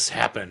make this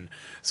happen.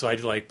 So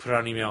I'd put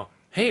out an email,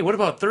 hey, what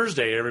about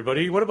Thursday,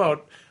 everybody?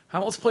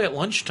 Let's play at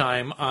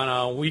lunchtime on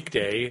a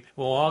weekday.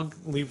 We'll all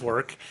leave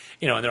work.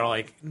 And they're all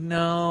like,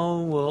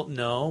 no,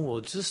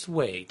 we'll just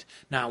wait.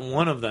 Not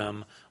one of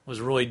them was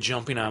really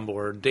jumping on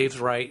board. Dave's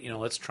right,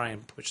 let's try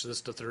and push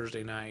this to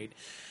Thursday night.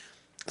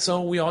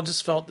 So we all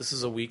just felt this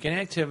is a weekend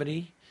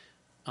activity.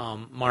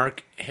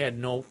 Mark had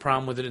no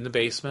problem with it in the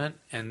basement,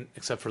 and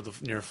except for the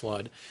near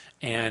flood.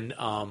 And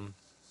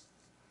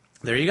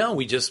there you go.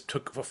 We just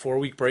took a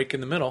 4-week break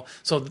in the middle.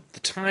 So the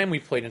time we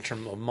played in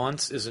terms of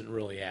months isn't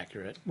really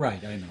accurate.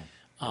 Right, I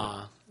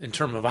know. In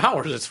terms of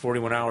hours, it's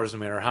 41 hours no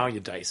matter how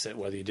you dice it,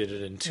 whether you did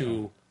it in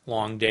 2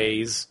 long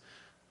days,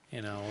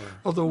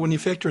 Although when you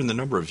factor in the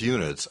number of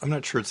units, I'm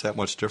not sure it's that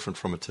much different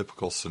from a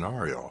typical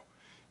scenario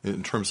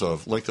in terms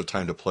of length of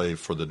time to play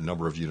for the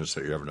number of units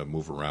that you're having to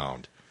move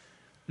around.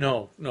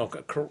 No,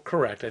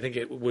 correct. I think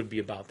it would be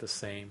about the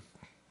same.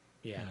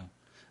 Yeah.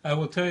 I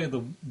will tell you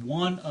the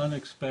one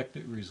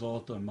unexpected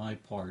result on my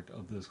part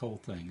of this whole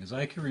thing is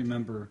I can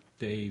remember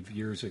Dave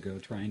years ago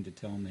trying to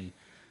tell me,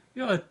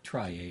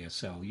 try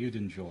ASL, you'd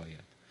enjoy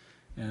it.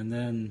 And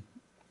then,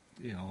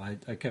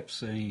 I kept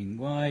saying,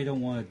 well, I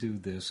don't want to do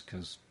this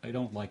because I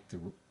don't like the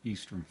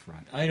Eastern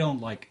Front. I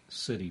don't like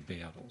city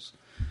battles.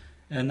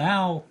 And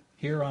now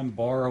here I'm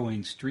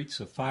borrowing Streets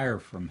of Fire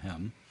from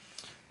him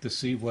to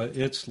see what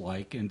it's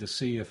like and to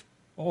see if,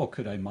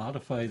 could I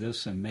modify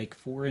this and make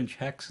 4-inch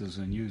hexes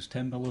and use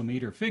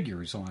 10mm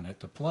figures on it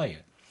to play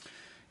it?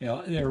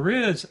 There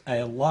is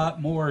a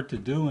lot more to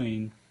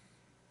doing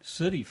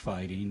city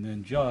fighting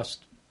than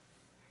just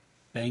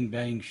bang,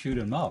 bang, shoot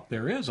 'em up.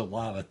 There is a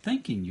lot of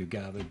thinking you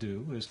got to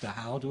do as to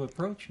how to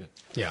approach it.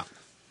 Yeah.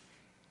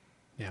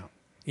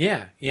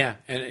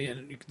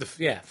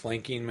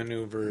 Flanking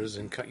maneuvers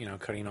and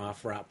cutting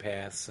off route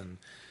paths and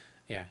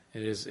it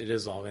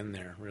is all in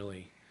there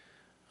really.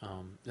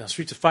 Now,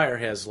 Streets of Fire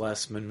has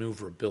less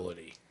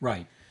maneuverability.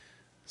 Right.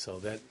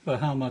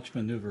 But how much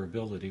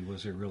maneuverability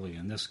was there really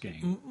in this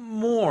game?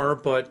 More,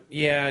 but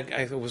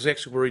I was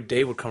actually worried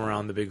Dave would come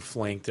around the big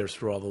flank there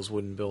through all those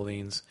wooden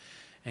buildings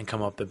and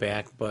come up the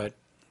back. But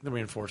the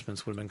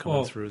reinforcements would have been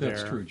coming through there.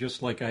 That's true.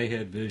 Just like I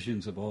had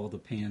visions of all the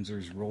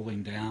panzers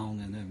rolling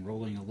down and then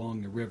rolling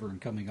along the river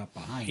and coming up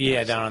behind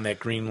us. Down on that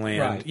green land.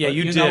 Right. Yeah, But,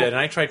 you you did. know- And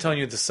I tried telling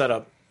you the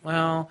setup.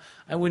 Well,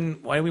 I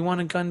wouldn't. Why do we want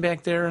a gun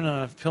back there in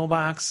a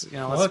pillbox? You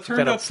know, Well, let's it put turned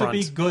that out up front. to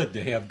be good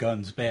to have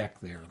guns back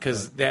there.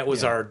 Because but, that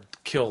was yeah. our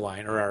kill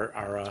line, or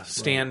our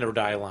stand or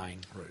die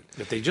line. Right.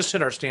 If they just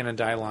hit our stand and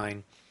die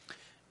line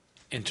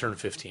in turn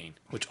 15,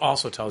 which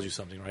also tells you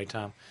something, right,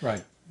 Tom?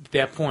 Right. At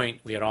that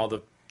point, we had all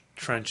the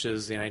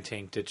trenches, the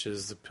anti-tank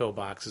ditches, the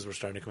pillboxes were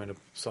starting to come into,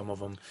 some of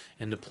them,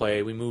 into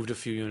play. We moved a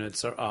few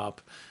units up,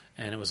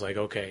 and it was like,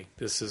 okay,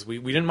 this is we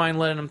didn't mind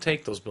letting them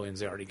take those buildings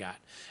they already got.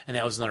 And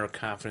that was another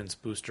confidence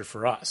booster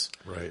for us.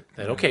 Right.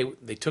 That, okay,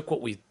 they took what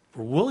we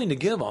were willing to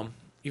give them,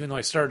 even though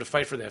I started to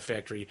fight for that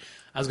factory.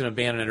 I was going to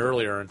abandon it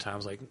earlier, and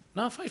Tom's like,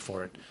 no, fight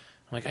for it.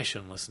 I'm like, I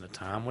shouldn't listen to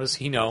Tom. What does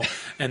he know?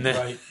 And then,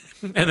 Right.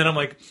 and then I'm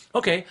like,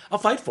 okay, I'll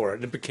fight for it.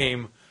 And it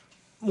became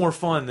more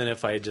fun than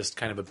if I had just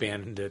kind of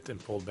abandoned it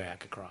and pulled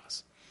back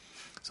across.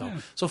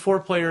 So 4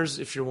 players,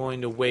 if you're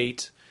willing to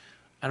wait.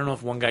 I don't know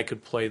if one guy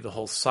could play the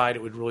whole side.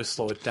 It would really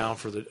slow it down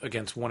for the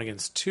against 1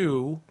 against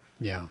 2.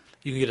 Yeah.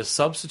 You can get a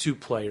substitute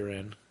player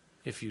in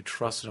if you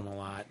trusted him a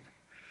lot.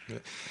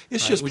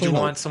 It's Right. just Would you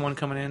plain want someone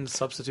coming in to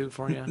substitute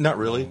for you? Not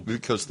really,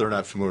 because they're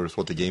not familiar with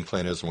what the game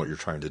plan is and what you're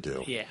trying to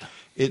do. Yeah.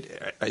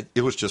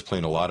 It was just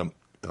playing a lot of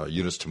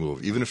units to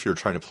move. Even if you're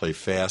trying to play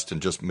fast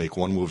and just make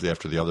one move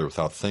after the other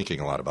without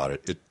thinking a lot about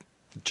it,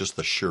 just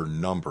the sheer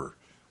number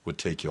would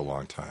take you a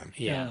long time.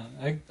 Yeah.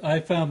 I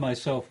found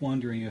myself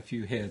wondering if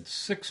you had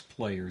 6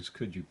 players,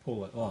 could you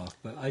pull it off?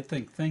 But I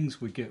think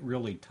things would get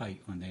really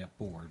tight on that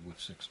board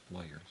with 6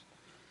 players.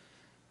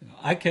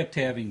 I kept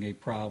having a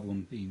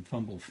problem being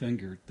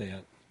fumble-fingered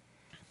that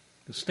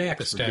the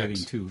stacks were getting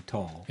too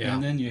tall. Yeah.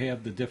 And then you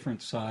have the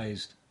different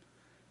sized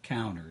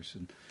counters.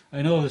 And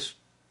I noticed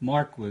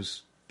Mark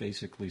was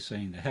basically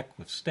saying the heck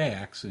with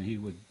stacks, and he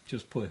would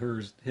just put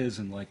his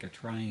in like a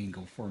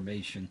triangle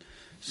formation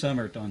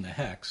centered on the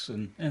hex.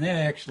 And that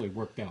actually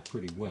worked out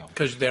pretty well.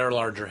 Because they're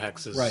larger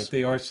hexes. Right,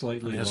 they are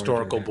slightly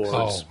Historical larger hexes.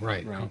 boards. Oh,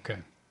 right. Right. Okay.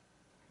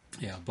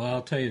 Yeah, but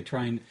I'll tell you,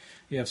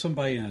 you have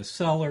somebody in a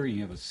cellar,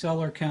 you have a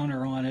cellar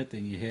counter on it,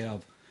 then you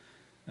have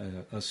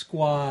a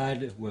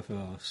squad with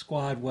a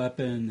squad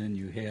weapon, then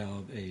you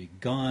have a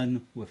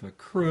gun with a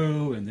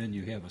crew, and then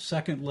you have a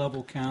second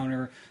level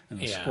counter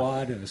and a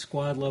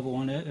squad level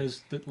on it.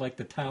 Is like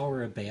the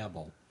Tower of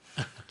Babel.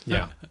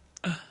 Yeah.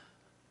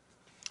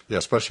 Yeah,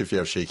 especially if you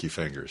have shaky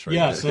fingers, right?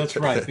 Yes, that's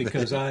right.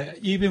 Because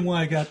even when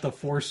I got the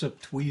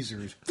forceps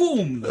tweezers,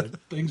 boom, the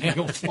things would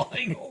go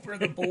flying over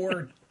the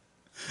board.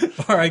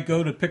 Or I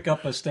go to pick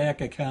up a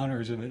stack of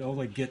counters and it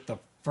only get the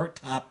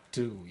top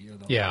 2. You know.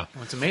 Yeah.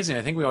 Well, it's amazing.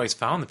 I think we always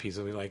found the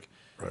pieces. We like,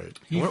 Right.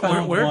 He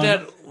where'd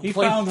that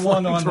found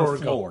one on the flamethrower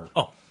go? floor.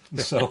 Oh,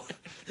 So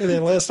And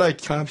then last night,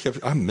 Tom kept,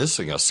 I'm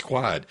missing a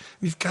squad.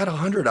 We've got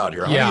 100 out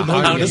here. Yeah, How do you know how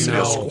you're do you missing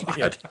know? a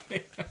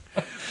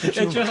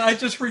squad? I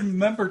just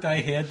remembered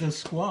I had the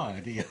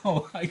squad. You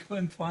know, I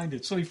couldn't find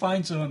it. So he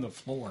finds it on the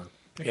floor,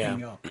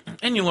 picking up.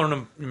 and you learn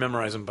them, you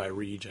memorize them by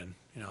region.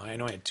 You know, I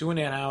know I had 2 in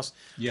that house,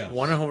 Yes.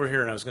 1 over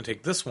here, and I was going to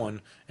take this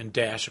one and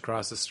dash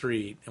across the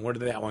street. And where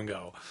did that one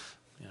go?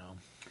 You know,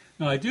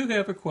 Now, I do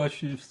have a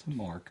question to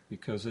Mark,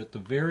 because at the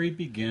very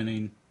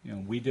beginning,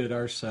 we did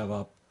our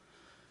setup,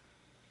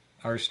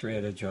 our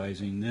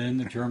strategizing. Then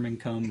the German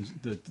comes,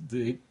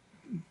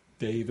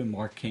 Dave and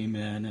Mark came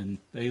in, and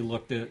they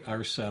looked at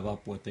our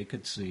setup, what they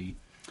could see,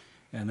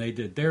 and they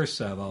did their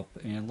setup.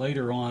 And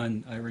later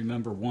on, I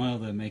remember one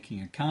of them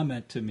making a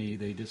comment to me.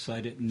 They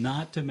decided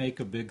not to make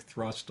a big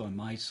thrust on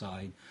my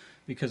side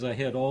because I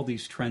had all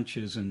these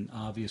trenches and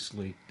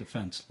obviously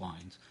defense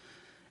lines.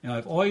 And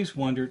I've always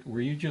wondered,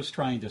 were you just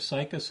trying to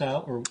psych us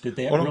out, or did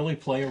that really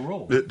play a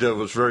role? That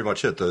was very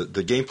much it.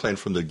 The game plan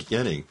from the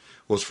beginning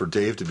was for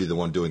Dave to be the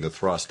one doing the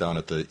thrust down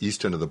at the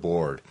east end of the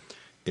board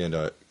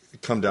and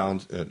come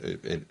down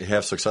and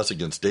have success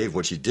against Dave,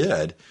 which he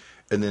did,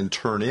 and then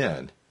turn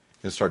in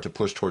and start to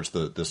push towards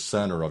the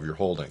center of your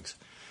holdings,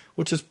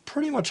 which is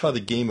pretty much how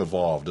the game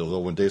evolved. Although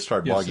when Dave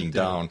started bogging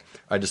down,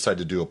 I decided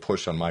to do a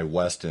push on my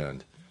west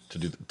end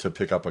to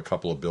pick up a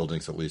couple of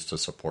buildings at least to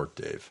support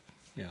Dave.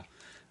 Yeah.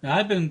 Now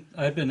I've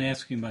been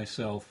asking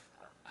myself,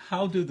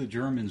 how do the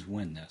Germans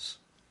win this?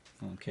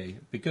 Okay,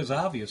 because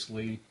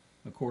obviously,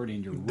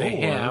 according to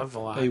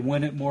rule, they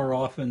win it more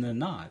often than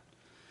not.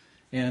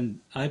 And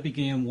I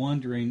began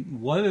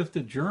wondering, what if the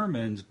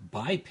Germans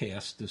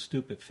bypassed the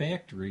stupid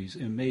factories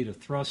and made a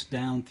thrust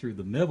down through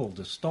the middle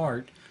to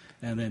start,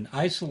 and then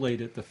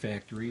isolated the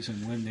factories,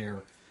 and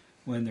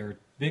when their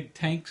big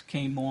tanks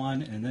came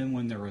on, and then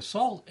when their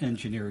assault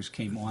engineers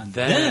came on,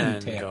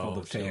 then tackle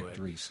the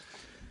factories.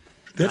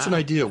 That's an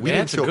idea.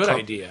 That's a good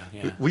idea.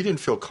 Yeah. We didn't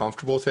feel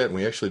comfortable with that, and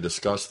we actually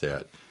discussed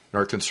that. And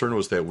our concern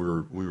was that we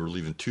were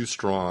leaving too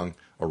strong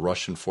a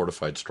Russian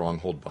fortified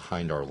stronghold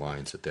behind our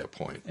lines at that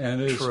point. And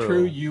it's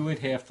true, you would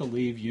have to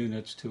leave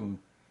units to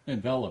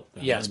envelop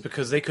them. Yes,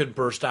 because they could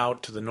burst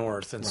out to the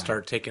north and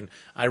start taking.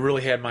 I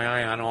really had my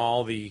eye on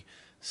all the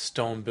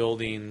stone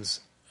buildings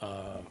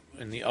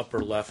in the upper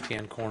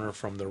left-hand corner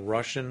from the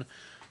Russian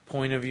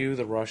point of view,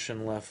 the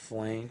Russian left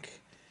flank.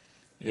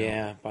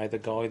 Yeah, by the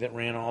gully that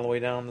ran all the way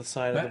down the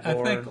side of the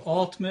board. I think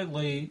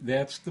ultimately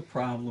that's the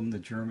problem the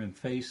German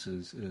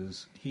faces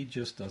is he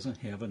just doesn't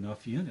have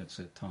enough units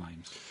at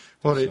times.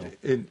 Well,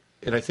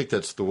 and I think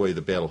that's the way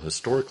the battle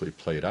historically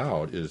played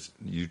out, is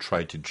you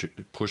try to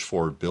push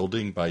forward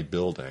building by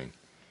building,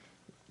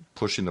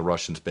 pushing the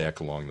Russians back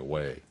along the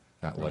way,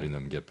 not letting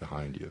them get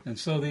behind you. And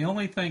so the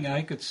only thing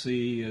I could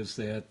see is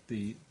that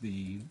the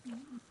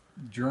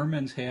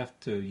Germans have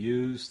to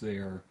use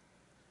their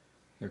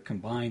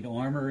combined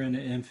armor and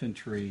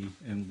infantry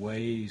in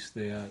ways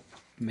that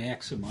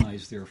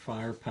maximize their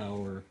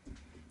firepower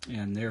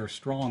and their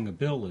strong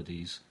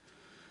abilities.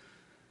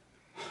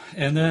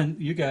 And then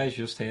you guys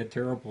just had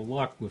terrible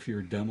luck with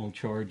your demo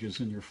charges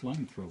and your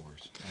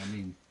flamethrowers. I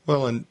mean,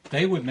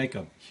 they would make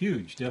a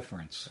huge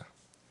difference.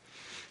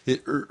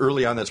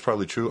 Early on, that's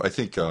probably true. I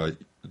think the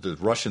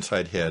Russian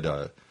side had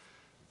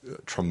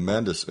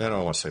tremendous, I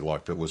don't want to say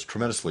luck, but was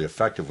tremendously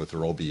effective with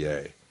their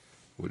OBA,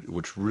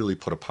 which really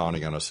put a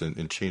pounding on us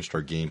and changed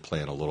our game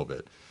plan a little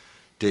bit.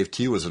 Dave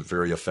T was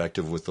very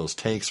effective with those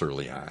tanks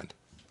early on.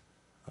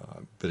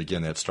 But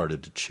again, that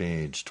started to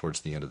change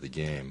towards the end of the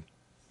game.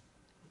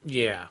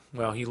 Yeah,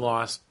 well, he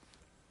lost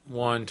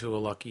one to a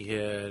lucky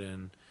hit,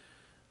 and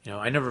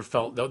I never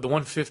felt the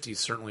 150s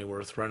certainly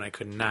were a threat. And I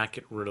could not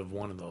get rid of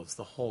one of those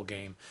the whole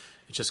game.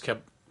 It just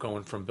kept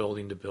going from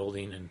building to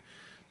building and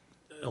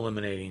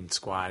eliminating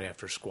squad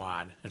after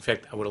squad. In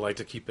fact, I would have liked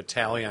to keep a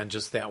tally on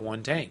just that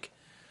one tank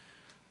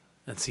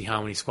and see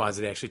how many squads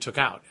it actually took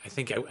out. I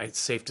think it's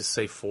safe to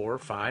say 4 or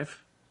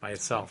 5 by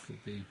itself.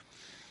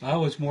 I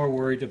was more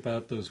worried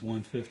about those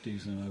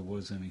 150s than I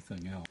was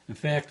anything else. In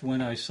fact, when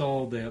I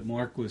saw that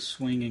Mark was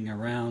swinging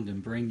around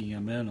and bringing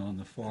him in on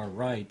the far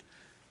right,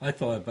 I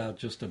thought about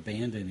just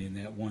abandoning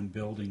that one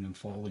building and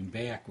falling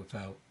back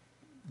without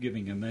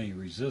giving him any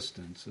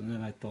resistance. And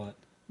then I thought,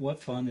 what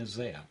fun is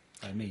that?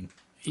 I mean,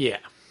 yeah.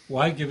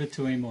 Why give it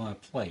to him on a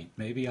plate?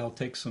 Maybe I'll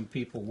take some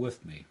people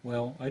with me.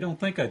 Well, I don't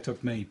think I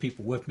took many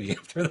people with me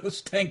after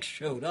those tanks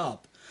showed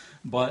up.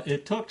 But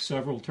it took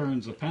several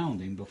turns of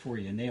pounding before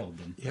you nailed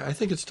them. Yeah, I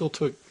think it still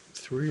took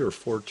 3 or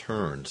 4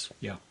 turns.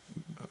 Yeah.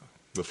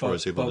 Before I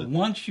was able to. But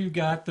once you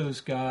got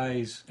those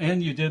guys,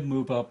 and you did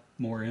move up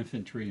more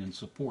infantry and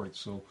support,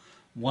 so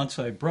once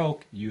I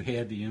broke, you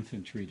had the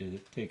infantry to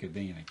take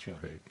advantage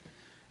of it.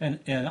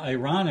 And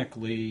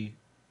ironically,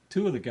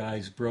 2 of the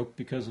guys broke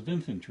because of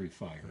infantry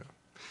fire. Yeah.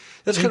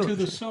 That's into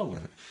the cellar.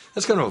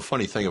 That's kind of a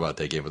funny thing about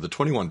that game. With the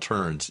 21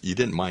 turns, you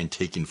didn't mind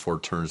taking 4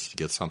 turns to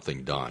get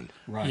something done.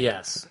 Right.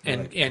 Yes,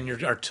 and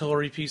your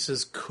artillery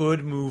pieces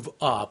could move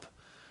up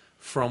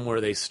from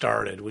where they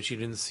started, which you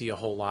didn't see a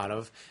whole lot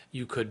of.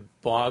 You could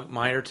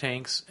mire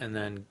tanks and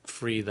then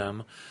free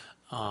them.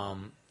 A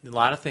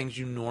lot of things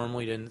you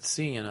normally didn't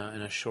see in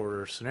a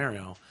shorter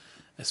scenario,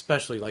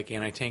 especially like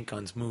anti-tank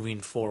guns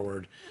moving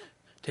forward,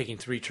 taking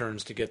 3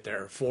 turns to get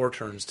there, 4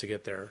 turns to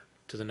get there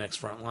to the next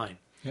front line.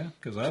 Yeah,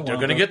 because they're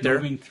going to get there.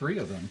 Moving 3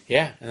 of them.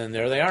 Yeah, and then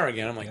there they are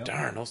again. I'm like,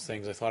 darn, those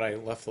things. I thought I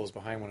left those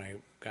behind when I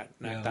got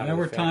knocked out. There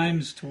were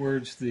times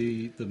towards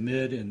the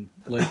mid and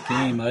late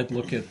game, I'd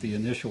look at the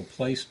initial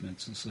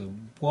placements and say,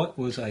 what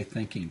was I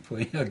thinking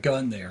putting a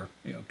gun there?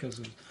 Because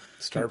it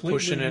was completely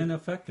pushing it,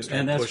 ineffective.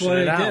 And that's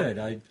what I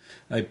did.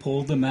 I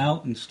pulled them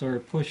out and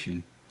started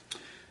pushing.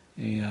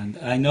 And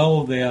I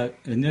know that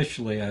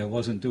initially I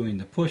wasn't doing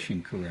the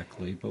pushing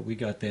correctly, but we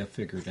got that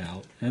figured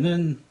out. And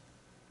then,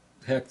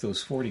 heck,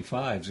 those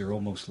 45s are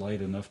almost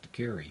light enough to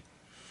carry.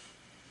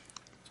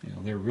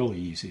 They're really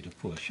easy to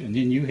push. And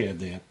then you had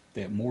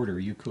that mortar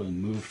you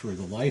couldn't move for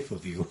the life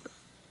of you.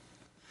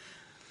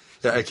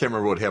 Yeah, I can't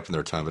remember what happened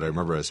there, Tom, but I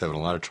remember I was having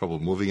a lot of trouble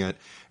moving it,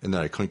 and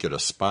then I couldn't get a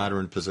spotter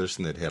in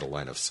position that had a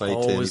line of sight to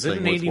anything. Was it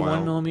an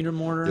 81 millimeter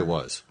mortar? It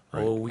was.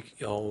 Right.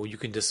 You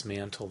can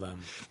dismantle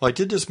them. Well, I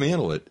did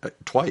dismantle it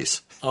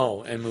twice.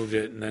 Oh, and moved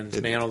it, and then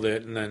dismantled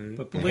it, and then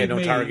had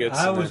no targets.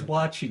 I was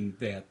watching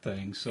that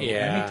thing, so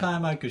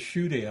anytime I could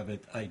shoot at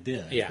it, I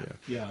did. Yeah.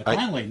 I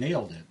finally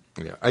nailed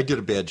it. Yeah, I did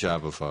a bad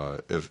job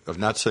of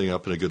not setting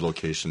up in a good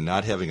location,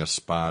 not having a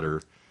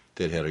spotter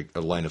that had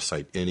a line of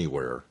sight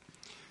anywhere.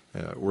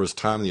 Whereas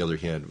Tom, on the other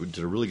hand,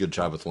 did a really good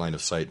job with line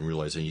of sight and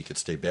realizing he could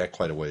stay back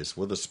quite a ways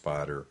with a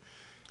spotter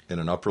in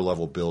an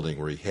upper-level building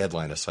where he had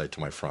line of sight to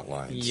my front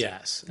lines.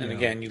 Yes, and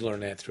again, you learn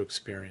that through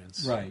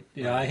experience. Right.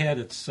 Yeah, I had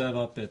it set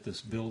up at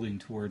this building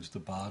towards the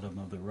bottom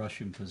of the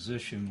Russian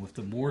position with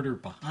the mortar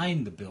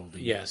behind the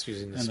building. Yes,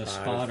 using the and the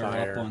spotter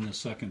fire. up on the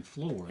second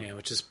floor. Yeah,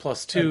 which is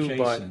 +2,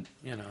 adjacent.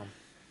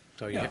 but,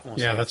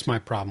 So that's my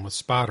problem with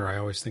spotter. I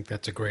always think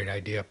that's a great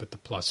idea, but the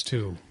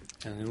 +2...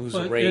 And you lose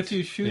but the rate. if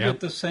you shoot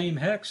at the same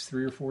hex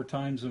 3 or 4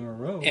 times in a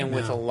row... And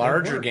with a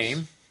larger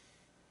game...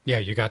 Yeah,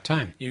 you got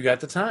time. You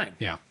got the time.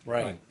 Yeah.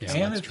 Right. Yeah,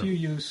 and if you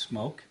use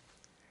smoke,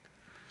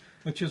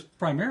 which is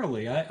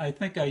primarily, I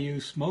think I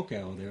used smoke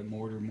out of that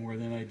mortar more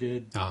than I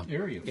did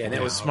area fire. Yeah, and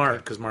that was smart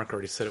because Mark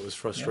already said it was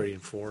frustrating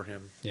for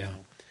him. Yeah.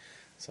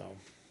 So.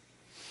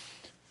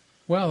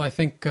 Well, I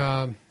think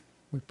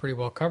we pretty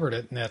well covered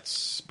it, and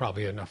that's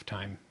probably enough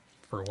time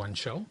for one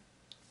show.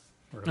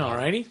 All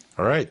righty.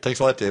 All right. Thanks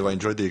a lot, Dave. I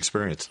enjoyed the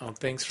experience. Oh,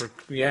 thanks for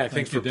you,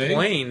 Dave.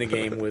 playing the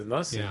game with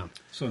us. Yeah.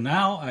 So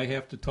now I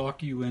have to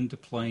talk you into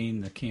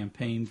playing the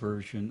campaign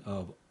version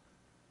of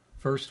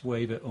First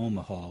Wave at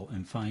Omaha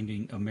and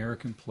finding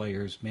American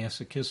players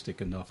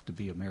masochistic enough to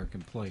be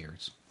American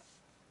players.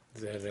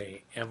 Is that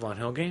a Avalon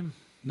Hill game?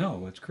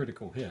 No, it's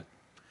Critical Hit.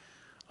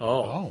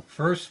 Oh.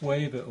 First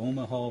Wave at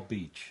Omaha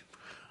Beach.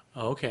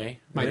 Okay.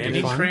 Might be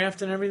Landing fun.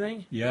 craft and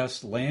everything?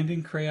 Yes,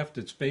 landing craft.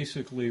 It's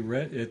basically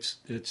it's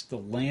the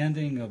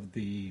landing of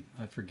the,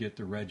 I forget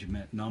the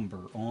regiment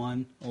number,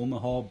 on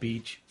Omaha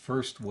Beach,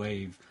 First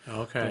Wave.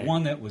 Okay. The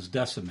one that was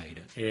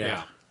decimated.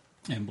 Yeah.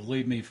 And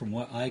believe me, from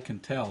what I can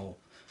tell,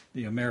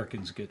 the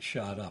Americans get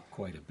shot up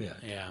quite a bit.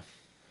 Yeah.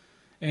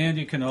 And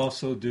you can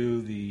also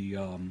do the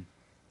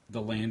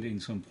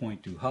landings on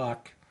Point du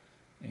Hoc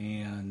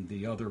and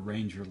the other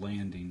Ranger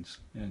landings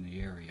in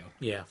the area.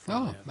 Yeah.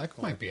 Oh, that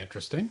might be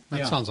interesting. That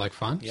Yeah. sounds like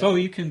fun. So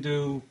you can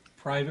do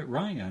Private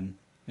Ryan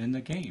in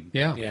the game.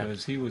 Yeah. Yeah.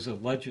 Because he was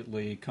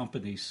allegedly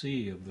Company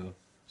C of the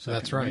 2nd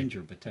That's right. Ranger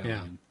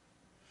Battalion.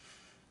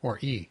 Or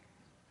E.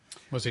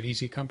 Was it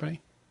Easy Company?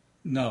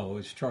 No,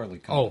 it's Charlie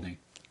Company.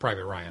 Oh,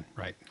 Private Ryan,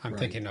 right. I'm Right.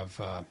 thinking of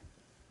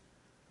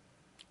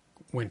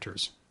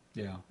Winters.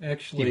 Yeah. He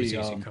Actually, was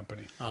Easy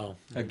Company. Oh.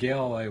 a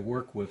gal I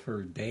work with,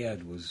 her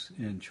dad was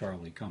in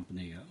Charlie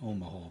Company at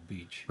Omaha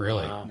Beach.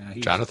 Really? Wow. Now,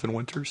 he's- Jonathan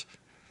Winters?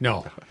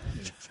 No.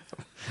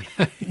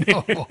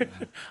 No.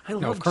 I No,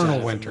 love Colonel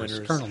Jonathan Winters.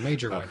 Colonel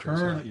Major Winters.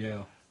 Colonel-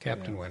 yeah.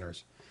 Captain yeah.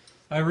 Winters.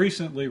 I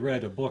recently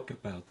read a book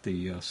about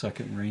the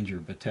 2nd Ranger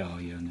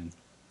Battalion,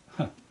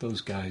 and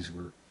those guys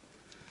were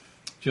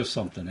just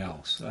something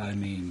else. I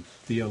mean,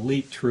 the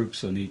elite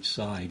troops on each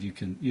side, you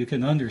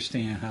can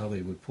understand how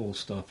they would pull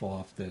stuff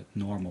off that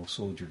normal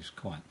soldiers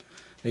can't.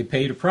 They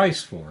paid a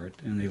price for it,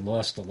 and they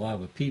lost a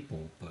lot of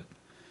people, but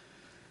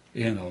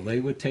they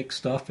would take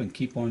stuff and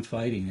keep on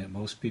fighting that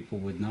most people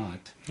would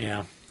not.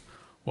 Yeah.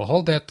 Well,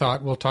 hold that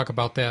thought. We'll talk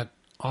about that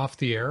off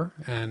the air,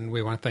 and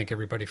we want to thank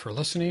everybody for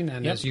listening.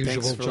 And Yep, as usual,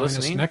 thanks for join us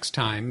listening. next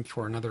time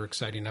for another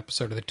exciting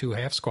episode of the Two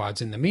Half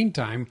Squads. In the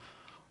meantime,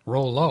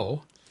 roll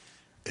low,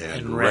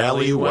 And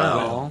rally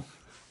well.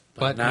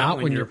 but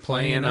not when you're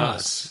playing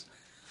us.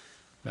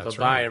 That's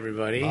Bye-bye, right.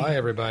 everybody. Bye,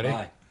 everybody.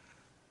 Bye.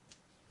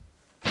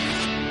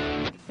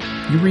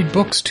 You read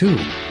books too.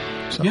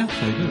 So, Yes,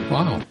 I do.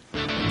 Wow.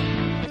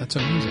 That's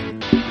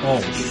amazing.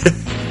 Oh,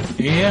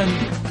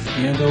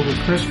 and over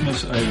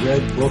Christmas, I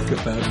read a book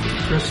about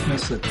the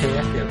Christmas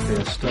attack at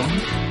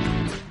Bastogne.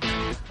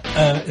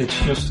 It's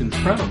just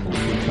incredible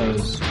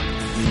because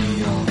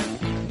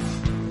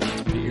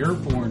the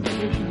airborne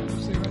division that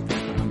was there, I think the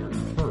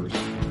 101st,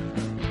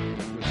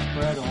 was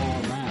spread all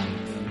around.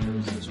 And there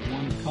was this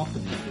one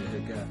company that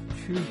had got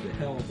chewed to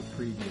hell the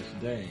previous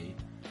day.